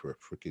Vlad for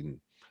freaking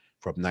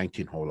from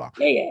 19 whole long.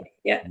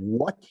 Yeah.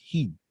 What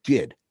he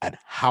did and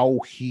how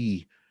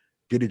he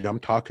did it, I'm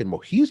talking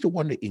about, he's the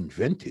one that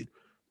invented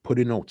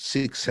putting out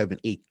 6, 7,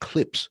 8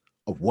 clips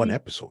of one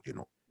episode,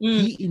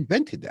 He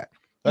invented that.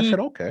 I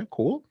said, okay,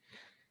 cool.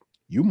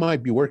 You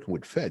might be working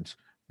with feds,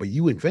 but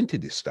you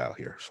invented this style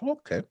here. So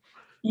okay,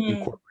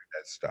 incorporate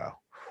that style.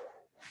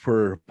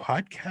 For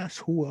podcasts,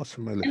 who else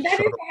am I And listening?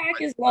 that is a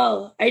hack as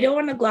well. I don't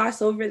want to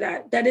gloss over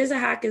that. That is a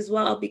hack as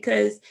well,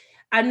 because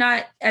I'm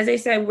not, as I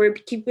said, we're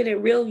keeping it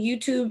real.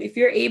 YouTube, if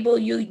you're able,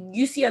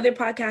 you see other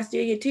podcasts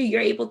doing it too.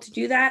 You're able to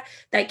do that.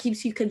 That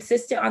keeps you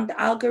consistent on the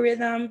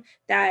algorithm.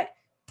 That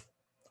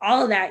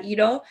all of that,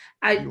 You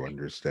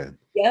understand?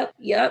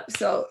 Yep.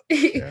 So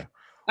Yeah.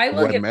 I Who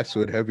will I get. mess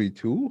with heavy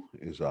too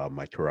is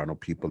my Toronto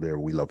people there.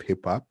 We love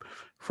hip hop.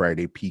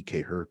 Friday,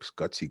 PK Hercs,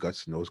 Gutsy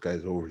Guts, and those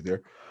guys over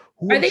there.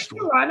 Who Are they else do I?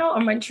 Toronto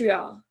or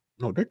Montreal?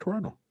 No, they're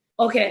Toronto.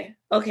 Okay.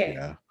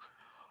 Yeah.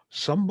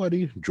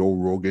 Somebody, Joe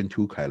Rogan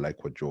too. 'Cause I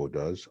like what Joe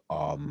does.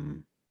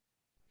 Who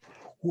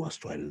else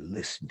do I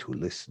listen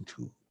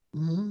to?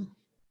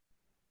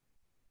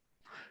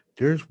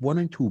 There's one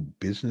and two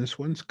business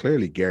ones.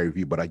 Clearly Gary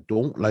Vee, but I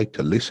don't like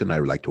to listen. I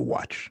like to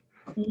watch.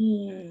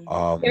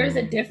 There's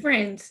a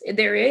difference.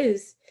 There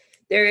is.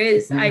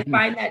 I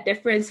find that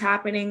difference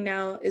happening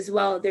now as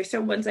well. There's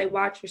certain ones I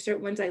watch, there's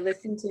certain ones I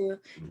listen to.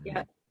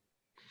 Yeah.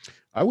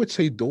 I would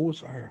say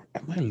those are.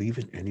 Am I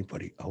leaving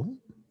anybody out?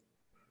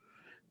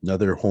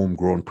 Another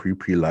homegrown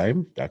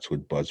pre-lime. That's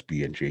with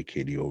Busby and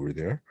JKD over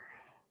there.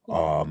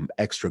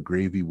 Extra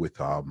gravy with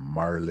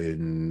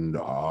Marlon,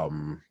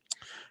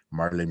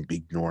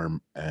 Big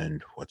Norm,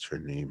 and what's her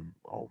name?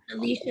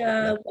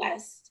 Alicia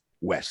West.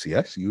 West,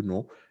 yes,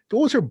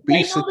 those are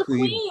basically. I know the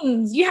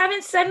queens. You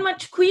haven't said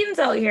much queens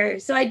out here,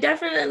 so I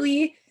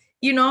definitely,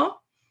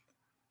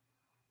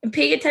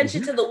 pay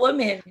attention to the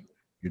women.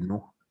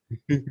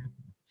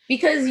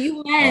 Because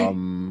you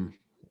men,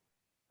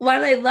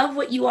 while I love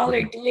what you all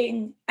are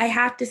doing, I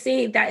have to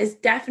say that is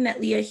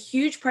definitely a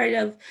huge part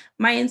of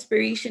my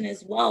inspiration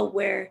as well,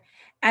 where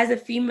as a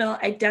female,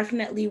 I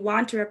definitely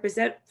want to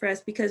represent for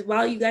us, because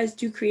while you guys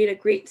do create a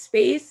great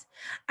space,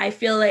 I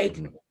feel like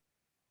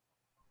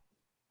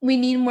we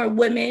need more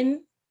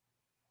women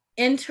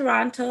in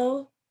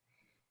Toronto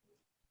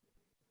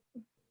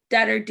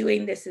that are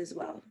doing this as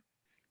well.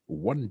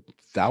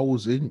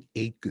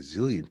 1,008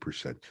 gazillion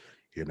 %.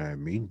 You know what I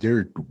mean?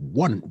 They're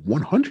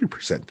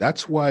 100%.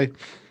 That's why,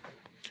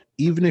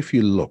 even if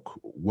you look,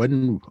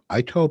 when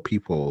I tell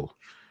people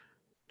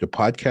the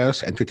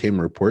podcast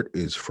Entertainment Report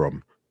is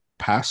from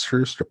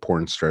pastors to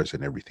porn stars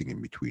and everything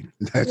in between.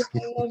 I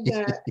love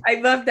that. I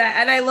love that.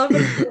 And I love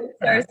when porn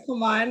stars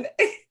come on.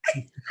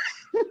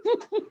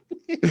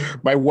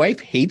 My wife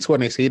hates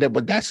when I say that,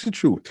 but that's the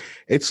truth.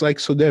 It's like,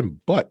 so then,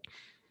 but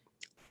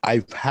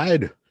I've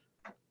had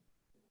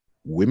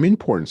women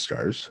porn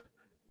stars,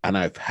 and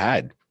I've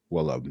had,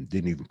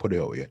 didn't even put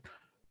it out yet,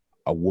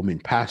 a woman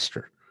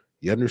pastor.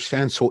 You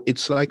understand? So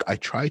it's like I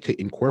try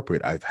to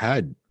incorporate. I've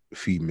had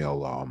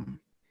female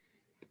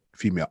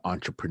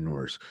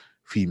entrepreneurs,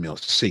 female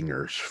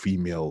singers,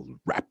 female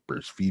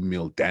rappers,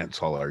 female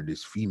dancehall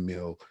artists,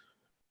 female,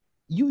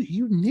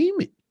 you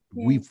name it.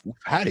 Yeah. We've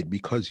had it,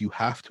 because you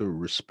have to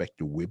respect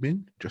the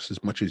women just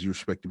as much as you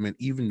respect the men,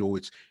 even though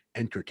it's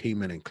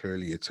entertainment and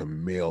clearly it's a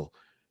male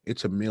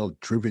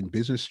driven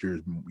business.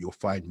 You'll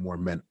find more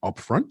men up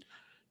front,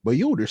 but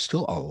there's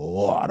still a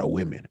lot of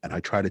women, and I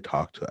try to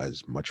talk to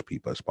as much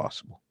people as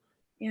possible.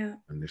 Yeah.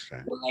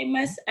 Understand? Well,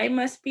 I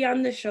must be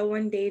on the show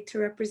one day to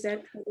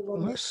represent for the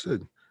women.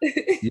 Listen.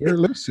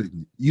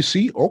 Listen. You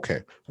see,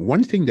 okay.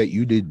 One thing that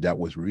you did that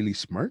was really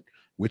smart,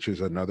 which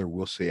is another,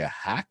 we'll say, a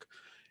hack,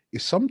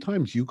 is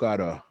sometimes you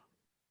gotta,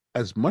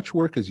 as much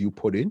work as you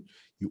put in,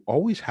 you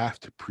always have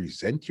to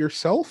present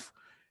yourself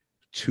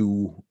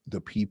to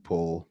the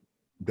people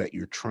that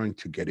you're trying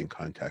to get in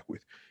contact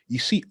with. You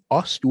see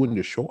us doing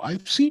the show.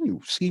 I've seen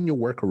your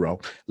work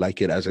around,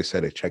 like it, as I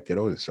said, I checked it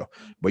out and stuff.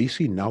 But you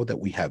see, now that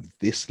we have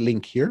this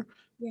link here,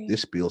 Yeah.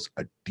 this builds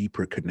a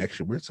deeper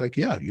connection where it's like,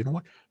 yeah, you know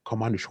what?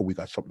 Come on the show, we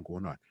got something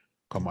going on.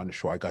 Come on the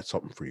show, I got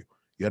something for you.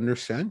 You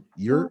understand?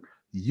 You're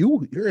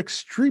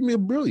extremely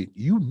brilliant.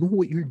 You know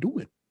what you're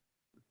doing.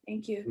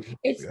 Thank you. Mhm.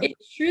 It's Yeah.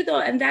 it's true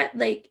though, and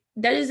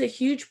that is a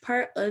huge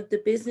part of the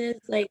business.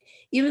 Like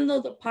even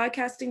though the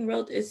podcasting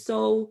world is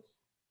so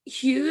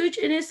huge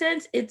in a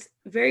sense, it's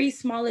very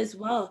small as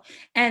well.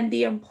 And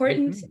the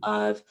importance Mhm.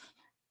 of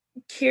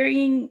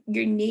carrying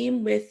your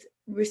name with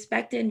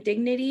respect and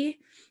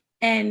dignity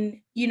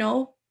and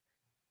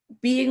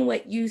being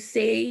what you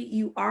say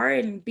you are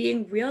and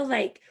being real,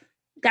 like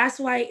that's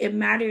why it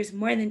matters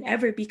more than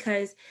ever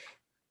because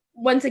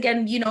once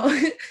again,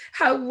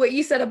 how what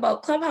you said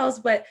about Clubhouse,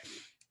 but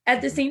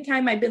at the Mhm. same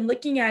time, I've been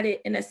looking at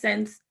it in a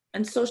sense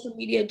on social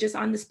media, just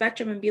on the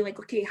spectrum and being like,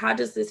 okay, how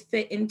does this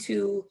fit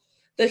into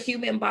the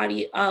human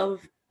body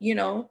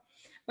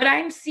but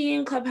I'm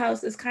seeing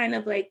Clubhouse as kind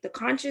of like the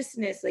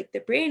consciousness, like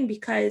the brain,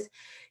 because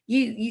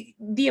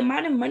the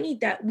amount of money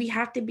that we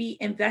have to be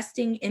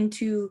investing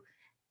into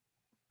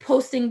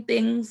posting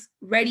things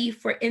ready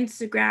for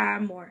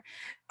Instagram or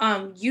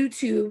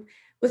YouTube.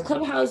 With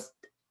Clubhouse,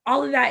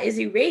 all of that is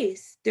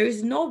erased.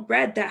 There's no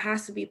bread that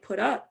has to be put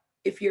up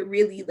if you're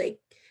really like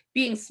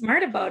being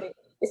smart about it.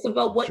 It's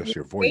about It's what just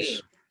you're your saying.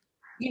 voice.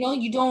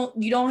 You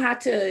don't have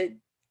to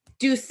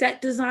do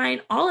set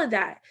design, all of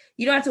that.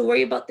 You don't have to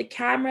worry about the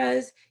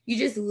cameras. You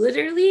just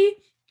literally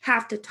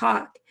have to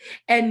talk.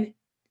 And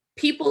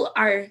people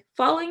are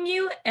following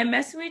you and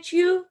messing with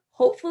you,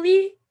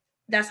 hopefully.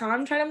 That's how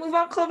I'm trying to move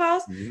on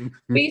Clubhouse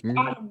based Mhm.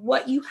 on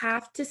what you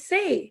have to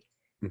say,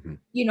 Mhm.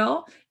 you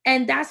know?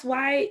 And that's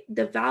why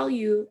the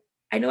value,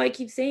 I know I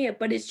keep saying it,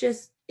 but it's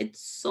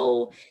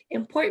so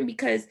important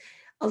because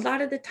a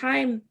lot of the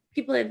time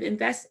people have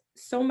invested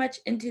so much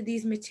into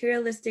these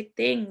materialistic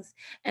things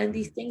and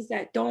these Mhm. things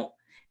that don't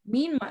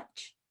mean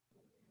much.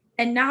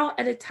 And now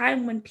at a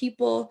time when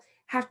people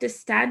have to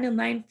stand in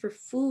line for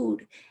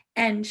food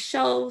and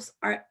shelves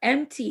are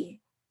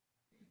empty,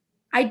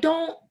 I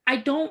don't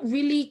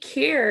really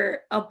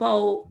care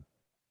about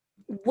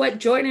what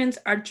Jordans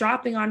are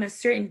dropping on a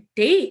certain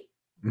date.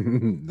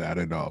 Not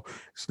at all.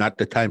 It's not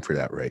the time for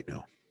that right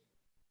now.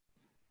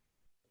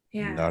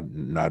 Yeah.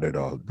 Not at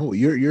all. No,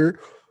 you're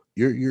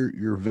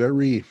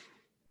very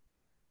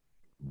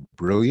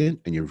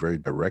brilliant and you're very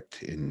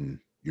direct in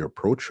your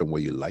approach and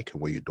what you like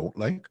and what you don't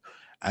like.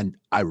 And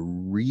I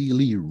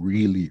really,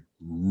 really,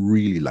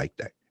 really like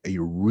that. And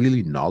you're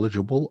really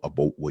knowledgeable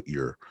about what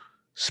you're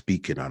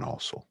speaking on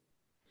also.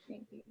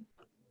 Thank you.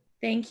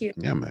 Thank you.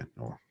 Yeah, man.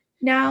 Oh,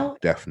 Now,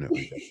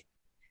 definitely.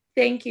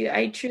 thank you.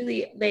 I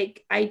truly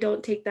I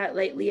don't take that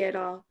lightly at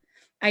all.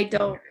 I Mhm.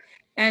 don't.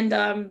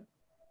 And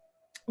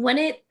when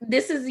it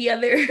this is the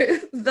other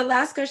the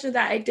last question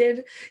that I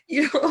did,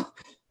 you know,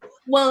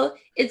 well,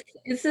 it's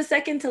the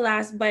second to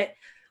last, but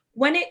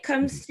when it Mhm.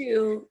 comes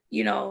to,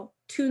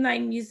 2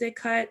 9 Music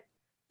Hut,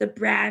 the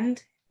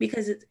brand,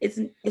 because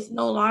it's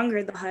no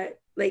longer the hut,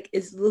 like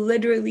it's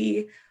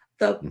literally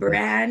the Mhm.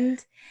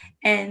 brand.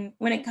 And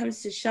when it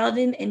comes to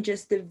Sheldon and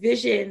just the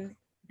vision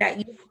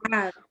that you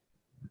have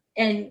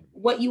and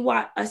what you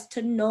want us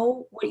to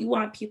know, what you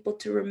want people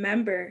to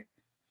remember,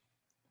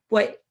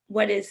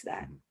 what is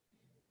that?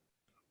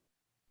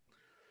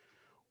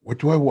 What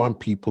do I want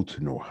people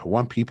to know? I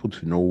want people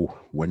to know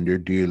when they're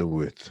dealing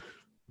with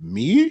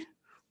me,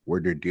 where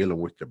they're dealing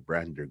with the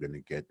brand, they're going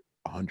to get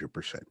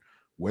 100%.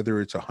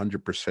 Whether it's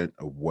 100%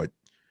 of what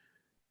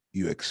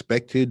you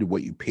expected,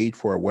 what you paid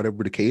for, or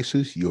whatever the case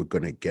is, you're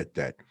going to get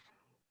that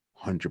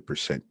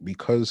 100%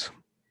 because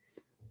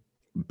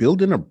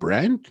building a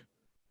brand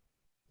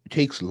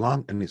takes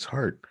long and it's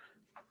hard.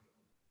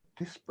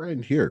 This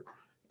brand here,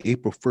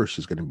 April 1st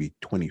is going to be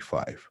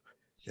 25.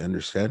 You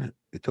understand?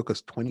 It took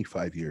us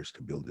 25 years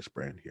to build this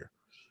brand here.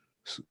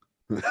 So,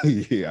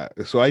 yeah.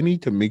 So I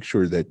need to make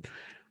sure that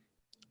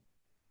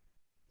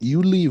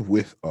you leave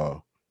with a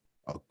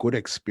good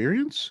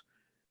experience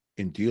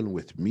in dealing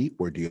with me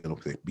or dealing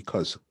with it.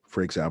 Because,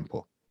 for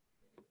example,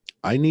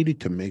 I needed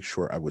to make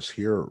sure I was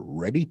here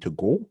ready to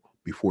go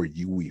before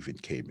you even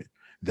came in.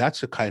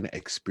 That's the kind of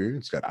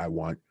experience that I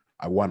want.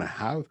 I want to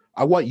have.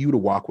 I want you to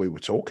walk away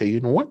with, okay, you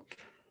know what?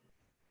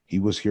 He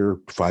was here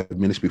 5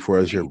 minutes before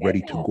I was here,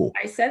 ready to go.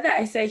 I said that.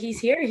 I said he's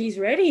here, he's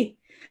ready.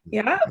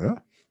 Yeah. Yeah,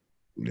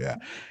 yeah.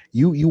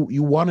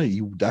 You want to.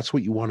 You That's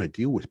what you want to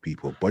deal with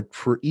people. But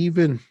for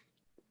even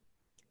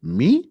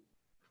me,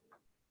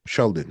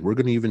 Sheldon, we're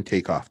going to even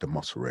take off the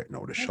muscle right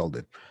now to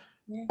Sheldon.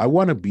 Yeah. I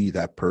want to be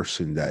that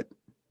person that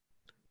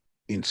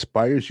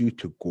inspires you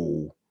to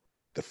go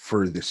the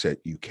furthest that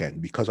you can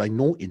because I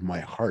know in my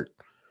heart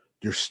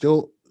there's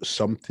still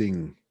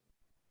something,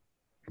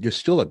 there's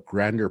still a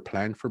grander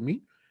plan for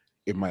me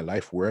in my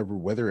life,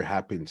 whether it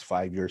happens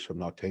 5 years from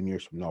now, 10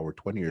 years from now, or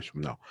 20 years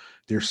from now,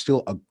 there's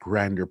still a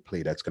grander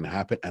play that's going to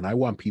happen. And I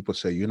want people to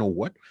say, you know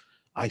what?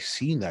 I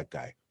seen that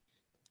guy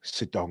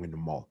sit down in the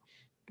mall.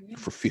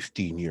 for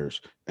 15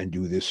 years and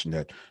do this and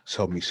that,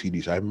 sell me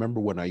CDs. I remember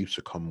when I used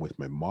to come with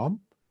my mom,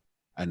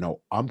 and now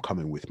I'm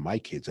coming with my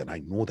kids, and I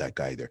know that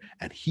guy there.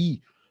 And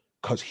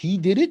because he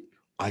did it,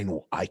 I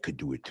know I could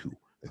do it too.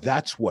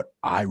 That's what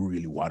I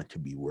really wanted to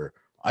be, where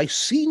I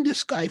seen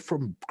this guy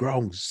from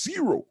ground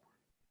zero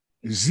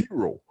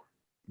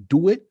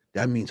do it.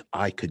 That means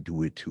I could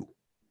do it too.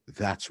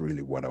 That's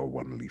really what I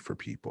want to leave for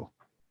people.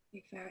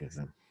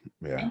 Exactly.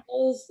 Yeah.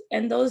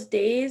 And those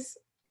days,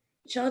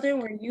 Sheldon,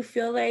 where you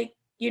feel like,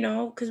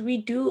 because we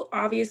do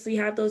obviously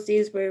have those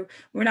days where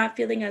we're not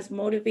feeling as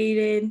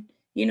motivated,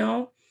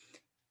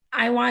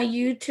 I want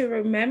you to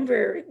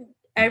remember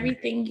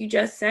everything you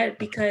just said,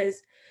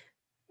 because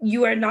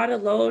you are not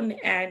alone.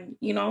 And,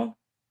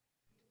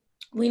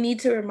 we need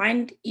to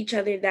remind each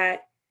other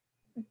that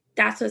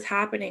that's what's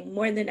happening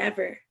more than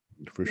ever.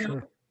 For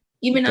sure.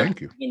 Even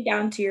Thank you.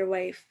 Down to your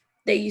wife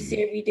that you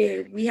see every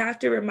day. We have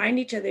to remind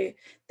each other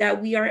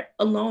that we aren't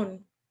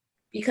alone,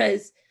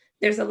 because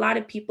there's a lot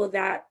of people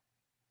that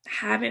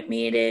haven't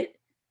made it,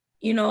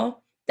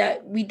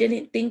 that we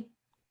didn't think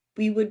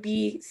we would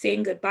be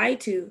saying goodbye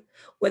to,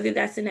 whether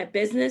that's in a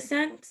business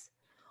sense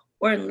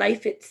or in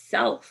life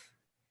itself.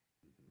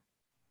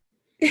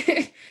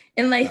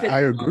 In life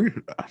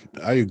itself.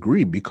 I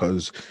agree,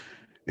 because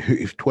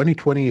if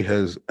 2020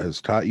 has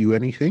taught you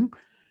anything,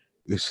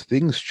 is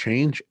things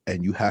change,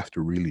 and you have to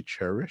really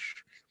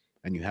cherish,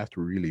 and you have to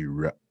really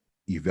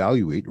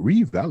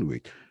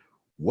reevaluate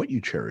what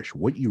you cherish,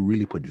 what you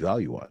really put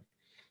value on.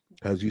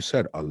 As you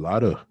said, a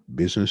lot of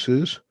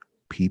businesses,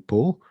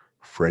 people,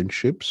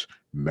 friendships,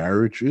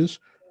 marriages,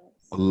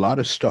 a lot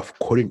of stuff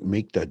couldn't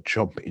make that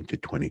jump into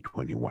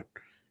 2021.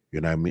 You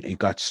know what I mean? It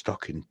got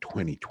stuck in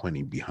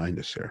 2020 behind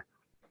us there.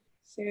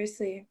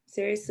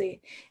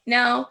 Seriously.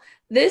 Now,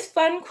 this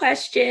fun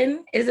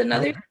question is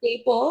another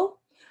staple,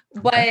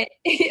 but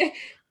if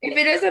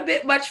it is a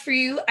bit much for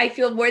you, I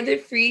feel more than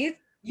free.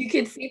 You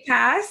can say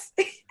pass.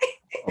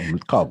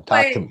 Talk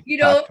to me.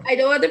 I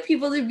don't want the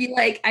people to be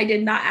like, I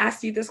did not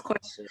ask you this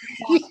question.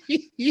 Are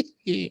you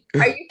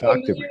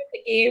familiar with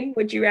the game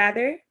Would You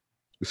Rather?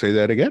 Say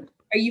that again?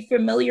 Are you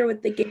familiar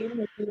with the game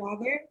Would You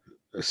Rather?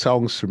 It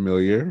sounds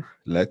familiar.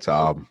 Let's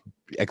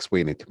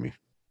explain it to me.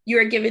 You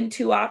are given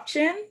two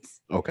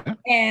options. Okay.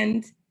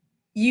 And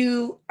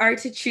you are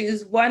to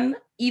choose one,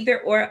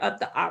 either or of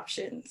the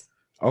options.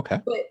 Okay.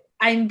 But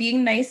I'm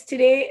being nice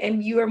today,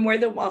 and you are more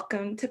than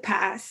welcome to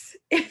pass.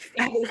 If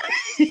that is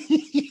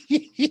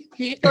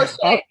so let's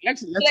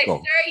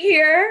go. Start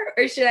here,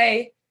 or should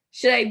I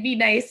be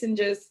nice and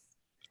just?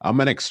 I'm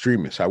an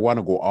extremist. I want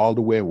to go all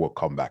the way, and we'll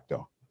come back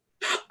though.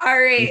 All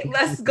right,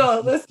 let's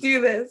go. Let's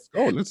do this.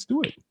 Oh, let's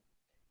do it.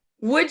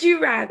 Would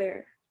you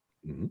rather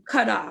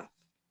cut off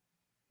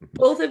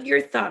both of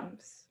your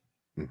thumbs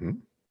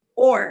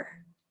or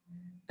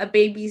a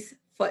baby's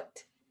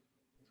foot?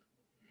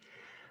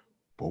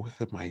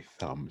 Both of my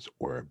thumbs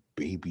or a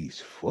baby's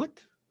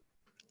foot?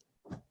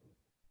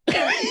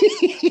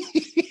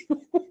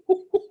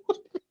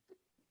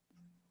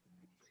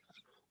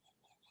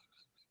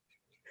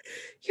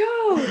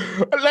 Yo,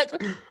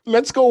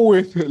 let's go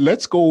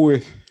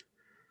with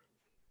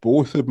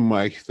both of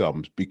my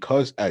thumbs,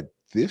 because at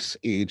this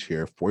age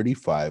here,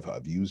 45,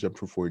 I've used them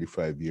for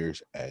 45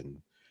 years, and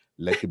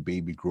let the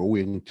baby grow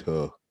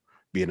into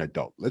be an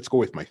adult. Let's go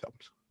with my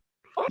thumbs,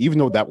 even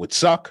though that would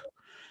suck.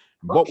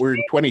 But we're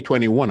in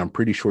 2021. I'm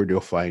pretty sure they'll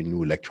find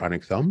new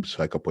electronic thumbs,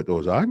 so I could put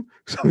those on.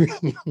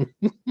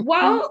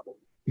 Well,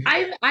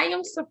 I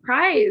am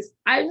surprised.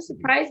 I'm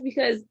surprised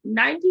because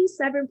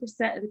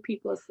 97% of the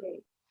people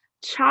say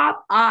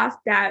chop off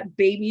that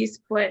baby's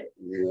foot.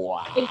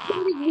 Wow.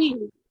 Including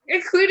me.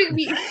 Including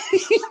me.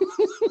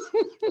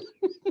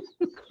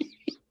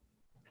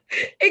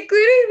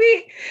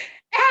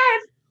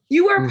 And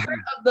you are part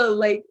of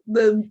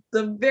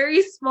the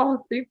very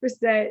small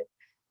 3%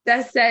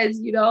 that says,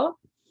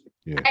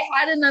 Yeah. I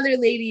had another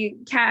lady,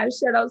 Cash,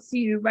 shout out to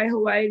you, my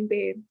Hawaiian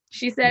babe.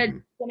 She said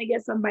she's gonna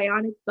get some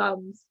bionic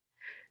thumbs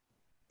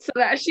so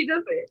that she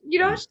doesn't, she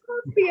don't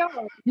see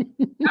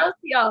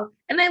all.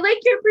 And I like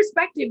your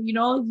perspective,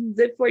 you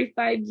lived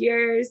 45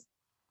 years.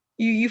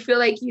 You feel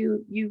like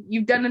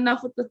you've done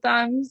enough with the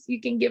thumbs. You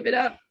can give it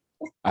up.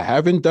 I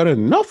haven't done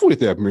enough with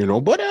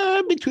them, but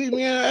between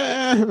me,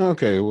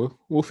 okay,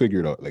 we'll figure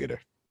it out later.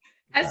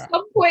 At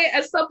some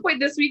point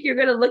this week, you're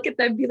gonna look at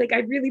them and be like,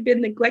 I've really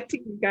been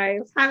neglecting you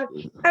guys,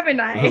 haven't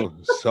I?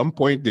 Some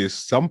point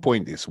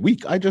this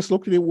week. I just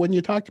looked at it when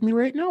you talk to me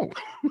right now.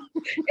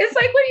 It's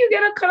like when you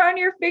get a cut on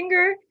your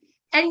finger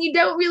and you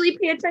don't really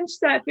pay attention to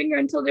that finger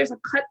until there's a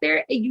cut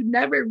there, and you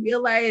never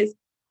realize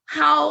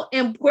how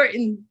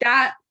important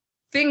that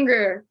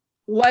finger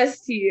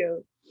was to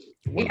you.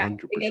 100%.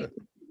 Yeah.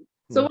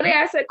 So when I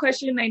ask that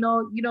question, I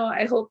know,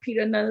 I hope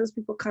Peter, none of those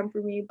people come for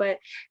me, but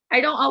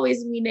I don't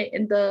always mean it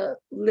in the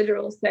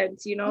literal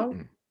sense,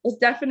 It's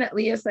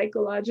definitely a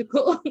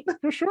psychological.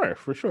 For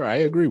sure. I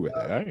agree with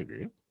that. I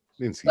agree.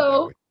 Didn't see so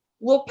that way.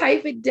 We'll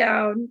pipe it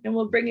down and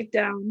we'll bring it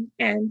down.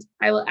 And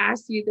I will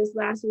ask you this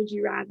last, would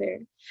you rather?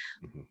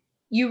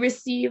 You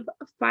receive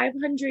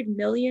 $500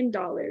 million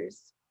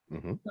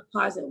Mhm.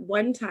 deposit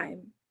one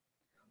time,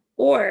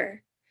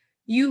 or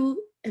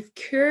you have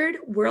cured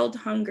world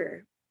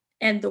hunger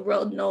and the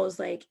world knows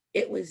like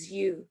it was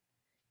you,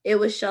 it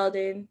was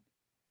Sheldon,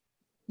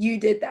 you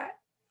did that.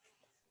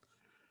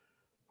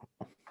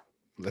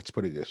 Let's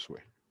put it this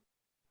way.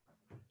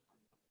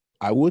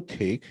 I would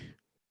take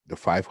the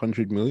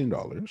 $500 million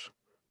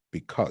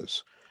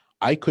because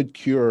I could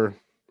cure,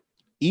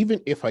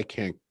 even if I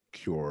can't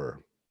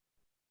cure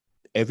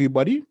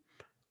everybody,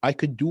 I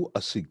could do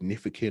a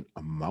significant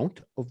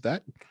amount of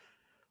that,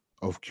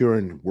 of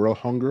curing world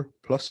hunger.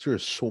 Plus,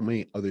 there's so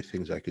many other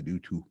things I could do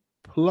too.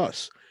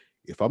 Plus,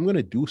 if I'm going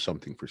to do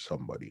something for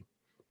somebody,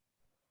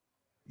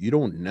 you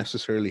don't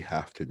necessarily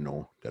have to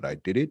know that I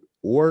did it.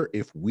 Or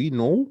if we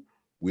know,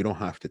 we don't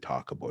have to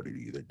talk about it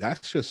either.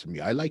 That's just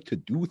me. I like to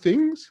do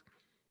things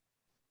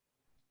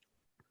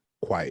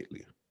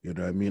quietly. You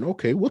know what I mean?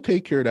 Okay, we'll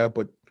take care of that,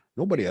 but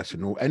nobody has to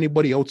know.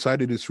 Anybody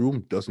outside of this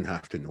room doesn't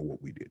have to know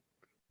what we did.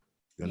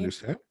 You Yeah.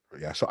 understand?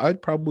 Yeah. So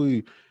I'd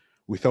probably,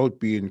 without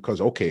being,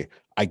 because okay,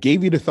 I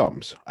gave you the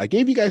thumbs. I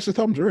gave you guys the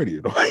thumbs already.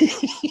 You know?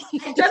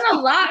 I've done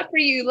a lot for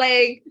you.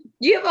 Like,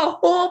 you have a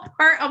whole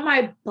part of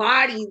my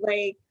body.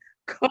 Like,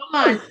 come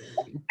on.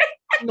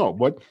 No,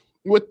 but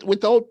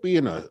without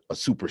being a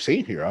super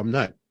saint here, I'm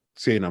not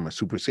saying I'm a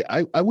super saint.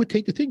 I would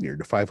take the thing here,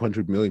 the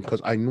 500 million,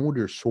 because I know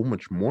there's so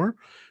much more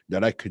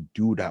that I could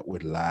do that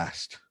would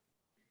last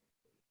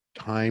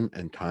time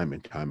and time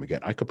and time again.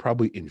 I could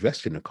probably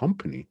invest in a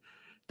company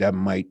that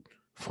might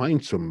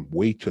find some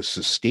way to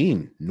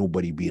sustain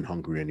nobody being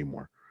hungry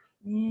anymore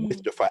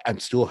with the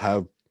and still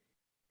have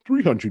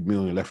 300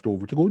 million left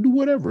over to go do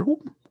whatever.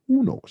 Who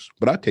knows?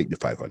 But I'd take the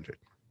 500.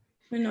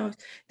 Who knows?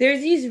 There's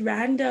these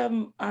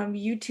random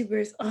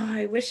YouTubers. Oh,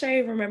 I wish I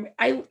remember.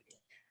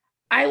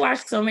 I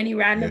watch so many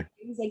random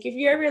things. Like, if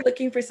you're ever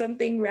looking for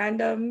something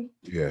random,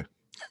 Yeah.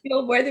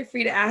 feel more than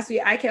free to ask me.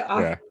 I can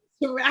offer Yeah.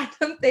 some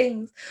random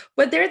things.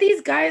 But there are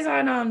these guys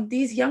on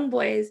these young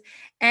boys,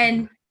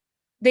 and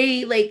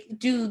they like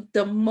do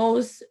the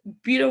most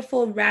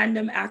beautiful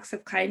random acts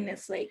of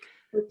kindness, like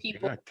for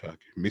people. You're not talking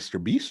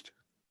Mr. Beast?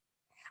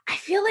 I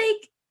feel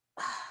like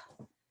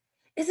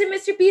is it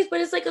Mr. Beast? But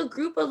it's like a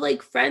group of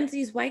like friends,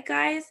 these white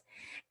guys.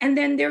 And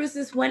then there was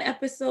this one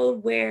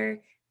episode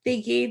where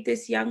they gave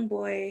this young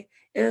boy,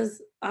 it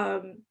was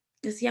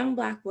this young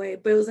black boy,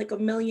 but it was like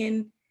 1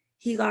 million.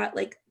 He got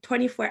like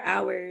 24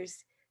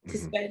 hours to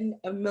Mhm. spend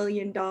 $1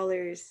 million.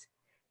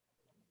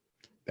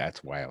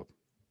 That's wild.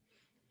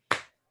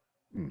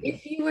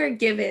 If you were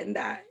given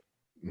that,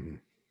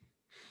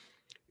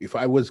 If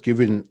I was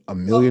given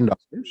 $1 million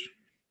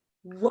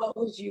what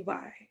would you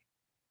buy?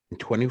 in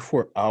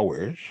 24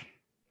 hours,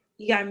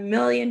 You got $1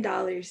 million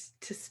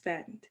to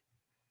spend.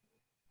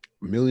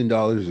 $1 million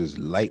is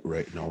light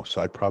right now,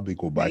 so I'd probably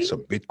go buy Right?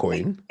 some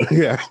Bitcoin.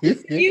 Yeah.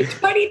 You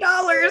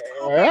 $20.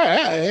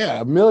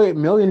 Yeah. A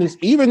million is,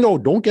 even though,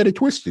 don't get it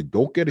twisted.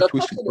 Don't get it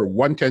twisted for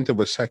 1/10 of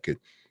a second.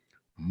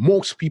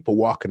 Most people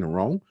walking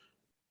around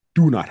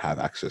do not have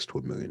access to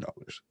 $1 million.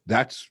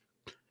 That's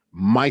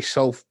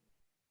myself.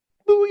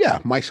 Oh yeah,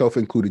 myself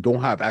included.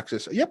 Don't have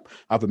access. Yep,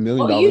 I have $1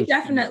 million. Oh, you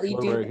definitely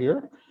do. Right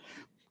here.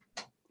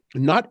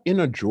 Not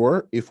in a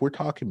drawer. If we're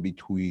talking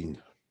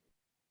between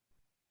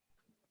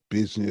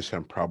business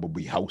and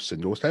probably house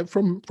and those type,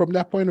 from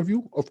that point of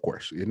view, of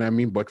course, you know what I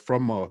mean. But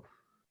from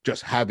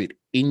just have it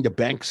in the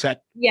bank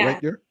set right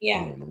there.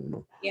 Yeah.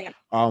 No. Yeah.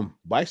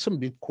 Buy some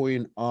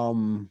Bitcoin.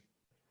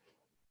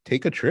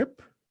 Take a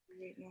trip.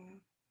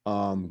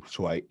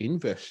 So I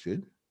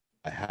invested.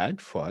 I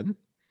had fun.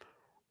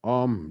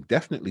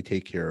 Definitely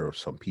take care of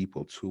some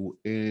people too,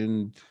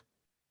 and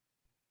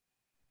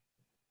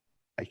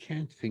I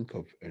can't think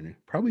of any.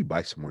 Probably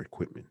buy some more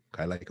equipment.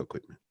 I like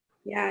equipment.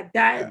 Yeah,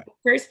 that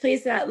first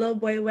place that little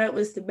boy went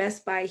was the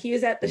Best Buy. He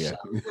was at the shop.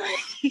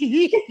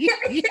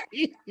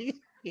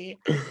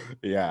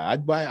 Yeah,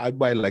 I'd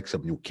buy like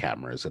some new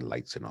cameras and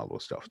lights and all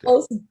those stuff there.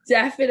 Most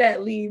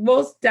definitely.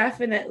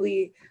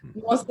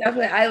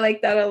 I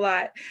like that a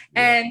lot.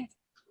 Yeah. And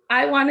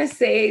I want to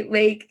say,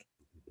 like,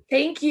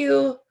 thank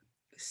you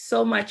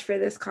so much for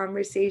this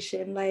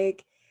conversation.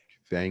 Like,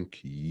 thank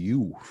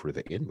you for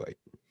the invite.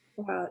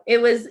 wow,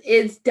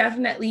 it's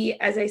definitely,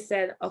 as I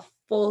said, a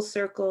full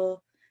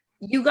circle.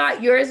 You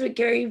got yours with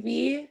Gary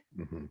Vee.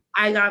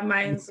 I got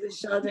mine with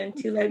Sheldon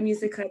to Let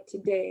Music Cut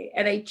today.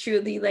 And I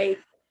truly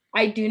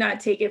I do not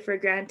take it for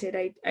granted.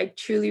 I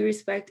truly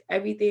respect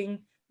everything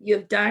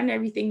you've done,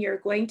 everything you're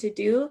going to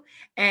do.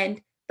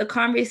 And the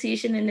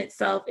conversation in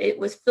itself, it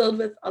was filled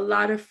with a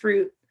lot of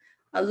fruit.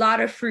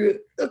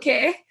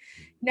 Okay.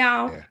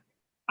 Now,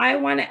 I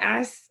want to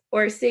ask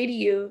or say to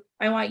you,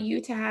 I want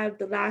you to have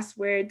the last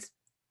words.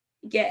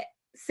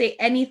 Say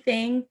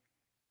anything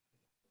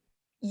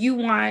you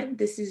want.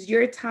 This is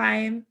your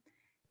time.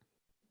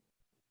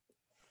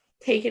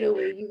 Take it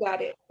away. You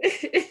got it.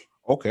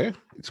 Okay,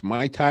 it's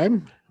my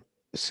time.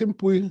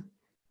 Simply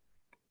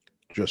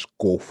just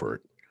go for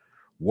it.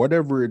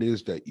 Whatever it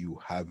is that you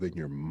have in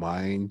your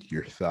mind,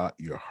 your thought,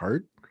 your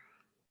heart,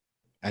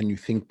 and you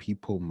think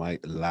people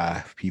might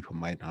laugh, people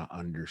might not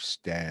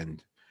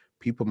understand,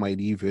 people might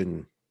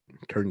even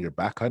turn your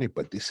back on it,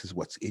 but this is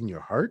what's in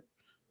your heart,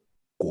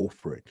 go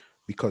for it.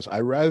 Because I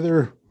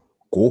rather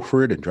go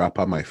for it and drop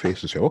on my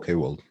face and say, okay,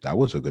 well, that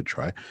was a good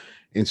try,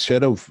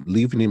 instead of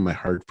leaving in my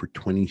heart for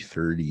 20,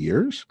 30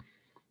 years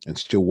and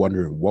still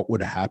wondering what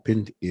would have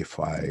happened if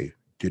I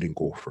didn't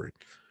go for it.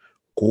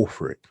 Go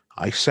for it.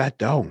 I sat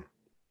down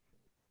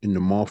in the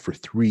mall for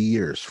 3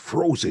 years,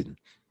 frozen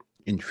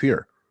in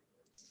fear.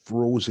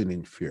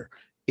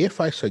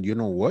 If I said, you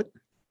know what,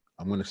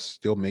 I'm going to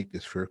still make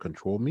this fear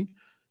control me,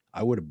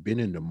 I would have been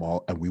in the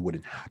mall and we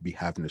wouldn't be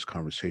having this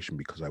conversation,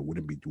 because I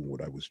wouldn't be doing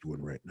what I was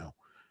doing right now.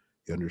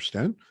 You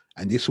understand?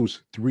 And this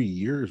was 3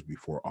 years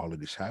before all of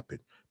this happened.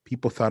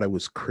 People thought I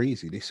was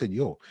crazy. They said,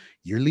 yo,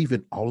 you're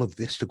leaving all of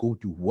this to go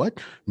do what?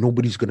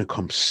 Nobody's going to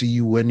come see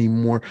you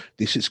anymore.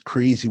 This is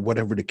crazy,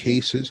 whatever the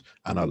case is.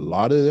 And a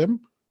lot of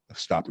them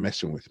stopped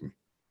messing with me.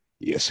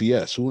 Yes.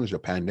 As soon as the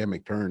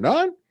pandemic turned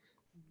on,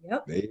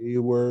 Yep. they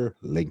were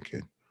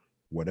linking.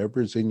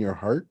 Whatever's in your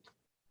heart,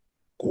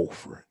 go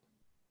for it.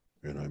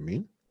 You know what I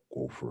mean?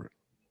 Go for it.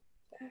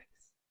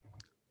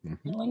 And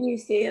when you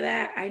say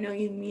that, I know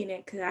you mean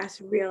it, because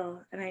that's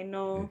real. And I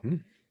know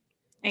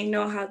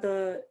how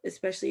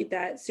especially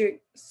that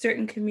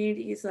certain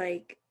communities,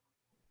 like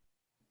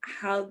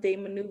how they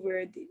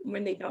maneuver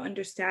when they don't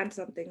understand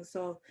something.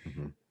 So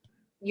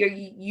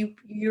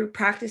you're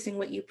practicing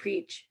what you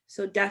preach.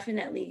 So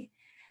definitely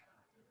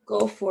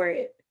go for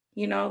it.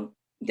 You know,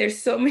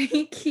 there's so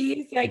many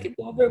keys I could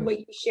go over what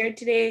you shared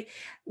today.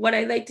 What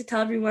I like to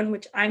tell everyone,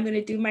 which I'm going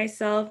to do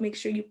myself, make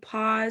sure you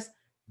pause,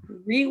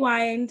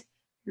 rewind,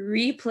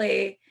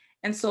 replay,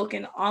 and soak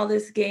in all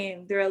this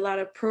game. There are a lot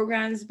of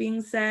programs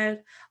being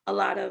said, a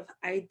lot of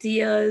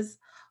ideas,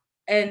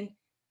 and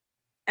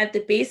at the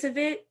base of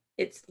it,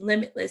 it's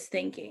limitless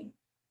thinking,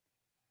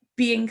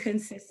 being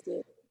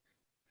consistent.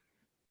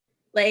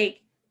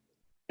 Like,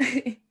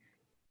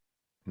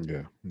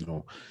 yeah,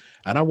 no.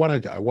 And I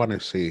want to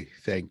say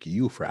thank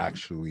you for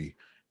actually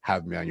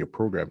having me on your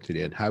program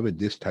today and having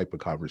this type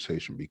of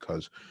conversation,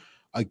 because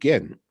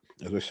again,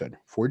 as I said,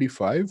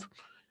 45,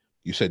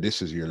 you said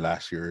this is your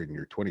last year in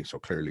your 20s, so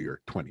clearly you're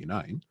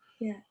 29.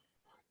 yeah.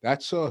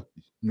 That's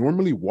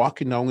normally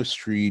walking down the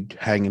street,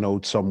 hanging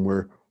out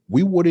somewhere,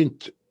 we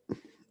wouldn't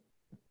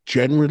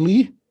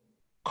generally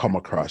come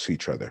across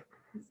each other.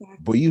 Exactly.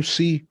 But you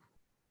see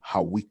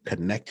how we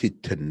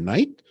connected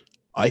tonight.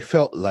 I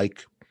felt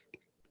like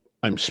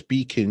I'm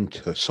speaking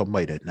to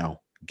somebody that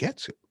now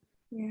gets it.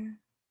 Yeah.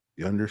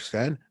 You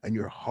understand? And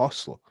your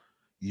hustle,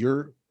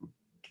 your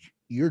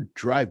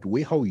drive, the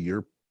way how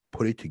you're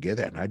put it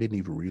together, and I didn't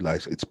even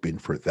realize it's been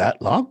for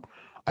that long.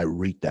 I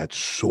rate that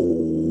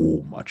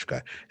so much,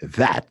 guy.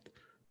 That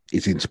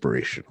is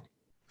inspirational.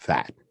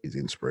 That is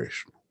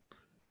inspirational.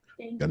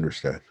 You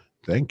understand?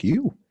 Thank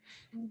you.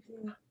 Thank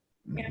you.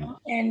 You know,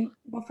 and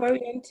before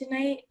we end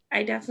tonight,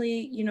 I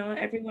definitely,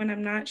 everyone,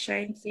 I'm not shy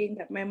in saying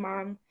that my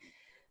mom,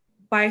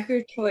 by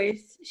her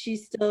choice,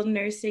 she's still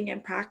nursing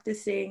and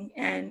practicing,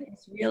 and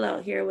it's real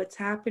out here what's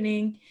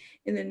happening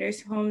in the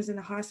nursing homes, in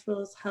the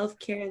hospitals,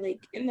 healthcare,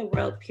 like in the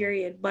world,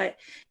 period. But,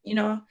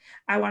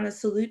 I want to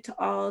salute to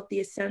all the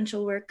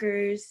essential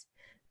workers,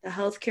 the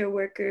healthcare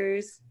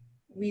workers.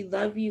 We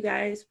love you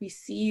guys. We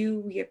see you.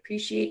 We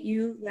appreciate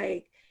you.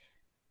 Like,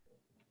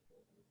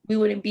 we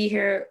wouldn't be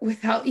here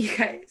without you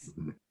guys.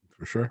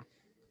 For sure.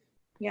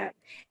 Yeah.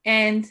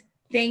 And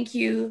thank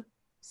you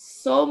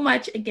so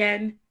much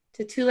again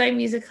to Two Line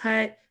Music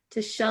Hut,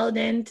 to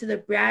Sheldon, to the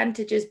brand,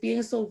 to just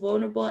being so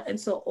vulnerable and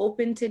so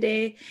open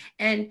today.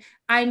 And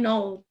I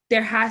know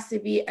there has to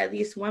be at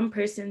least one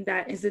person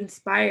that is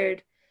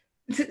inspired.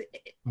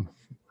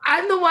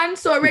 I'm the one,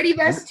 so already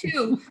that's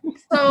two.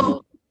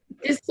 So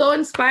it's so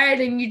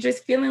inspired, and you're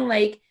just feeling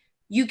like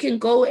you can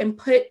go and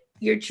put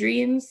your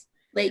dreams,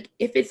 like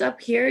if it's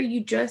up here, you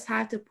just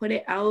have to put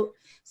it out.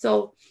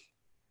 So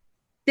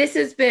this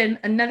has been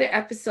another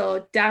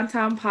episode,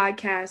 Downtown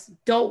Podcast.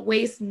 Don't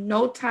waste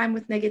no time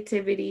with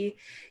negativity.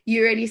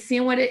 You already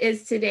seen what it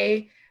is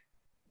today.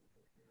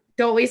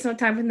 Don't waste no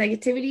time with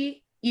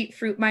negativity. Eat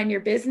fruit, mind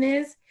your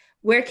business.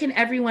 Where can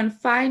everyone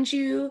find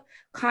you,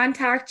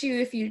 contact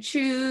you if you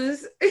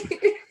choose?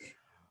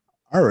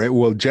 All right.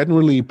 Well,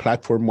 generally,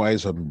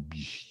 platform-wise,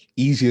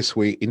 easiest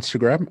way,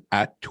 Instagram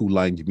at Two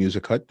Lined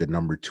Music Hut, the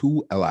number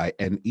 2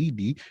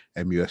 LINED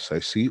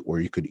MUSIC, or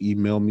you could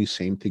email me,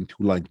 same thing,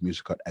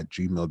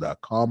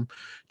 twolinedmusichut@gmail.com.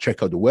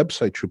 Check out the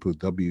website,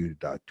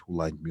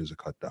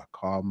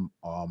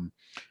 www.twolinedmusichut.com.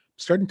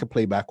 Starting to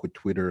play back with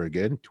Twitter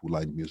again,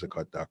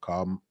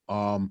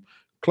 twolinedmusichut.com.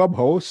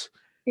 Clubhouse,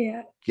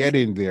 Yeah. get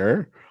in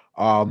there.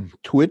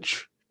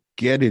 Twitch,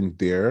 get in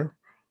there.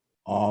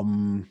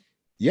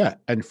 Yeah,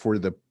 and for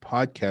the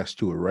podcast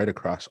too, right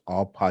across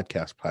all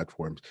podcast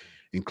platforms,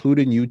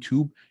 including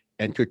YouTube,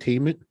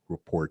 Entertainment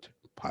Report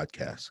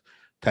Podcast.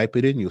 Type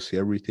it in, you'll see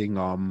everything.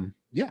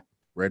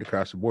 Right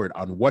across the board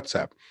on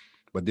WhatsApp.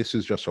 But this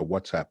is just a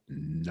WhatsApp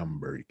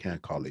number. You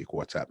can't call it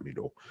WhatsApp me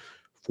though.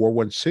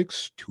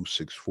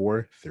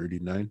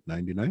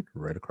 416-264-3999.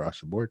 Right across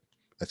the board.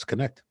 Let's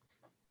connect.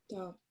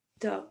 Dope.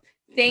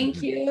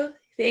 Thank you.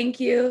 Thank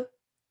you.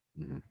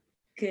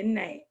 Good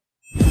night.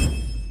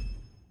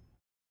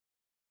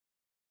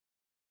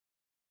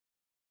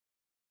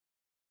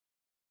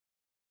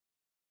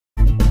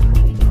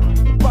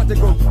 to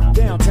go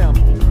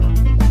downtown.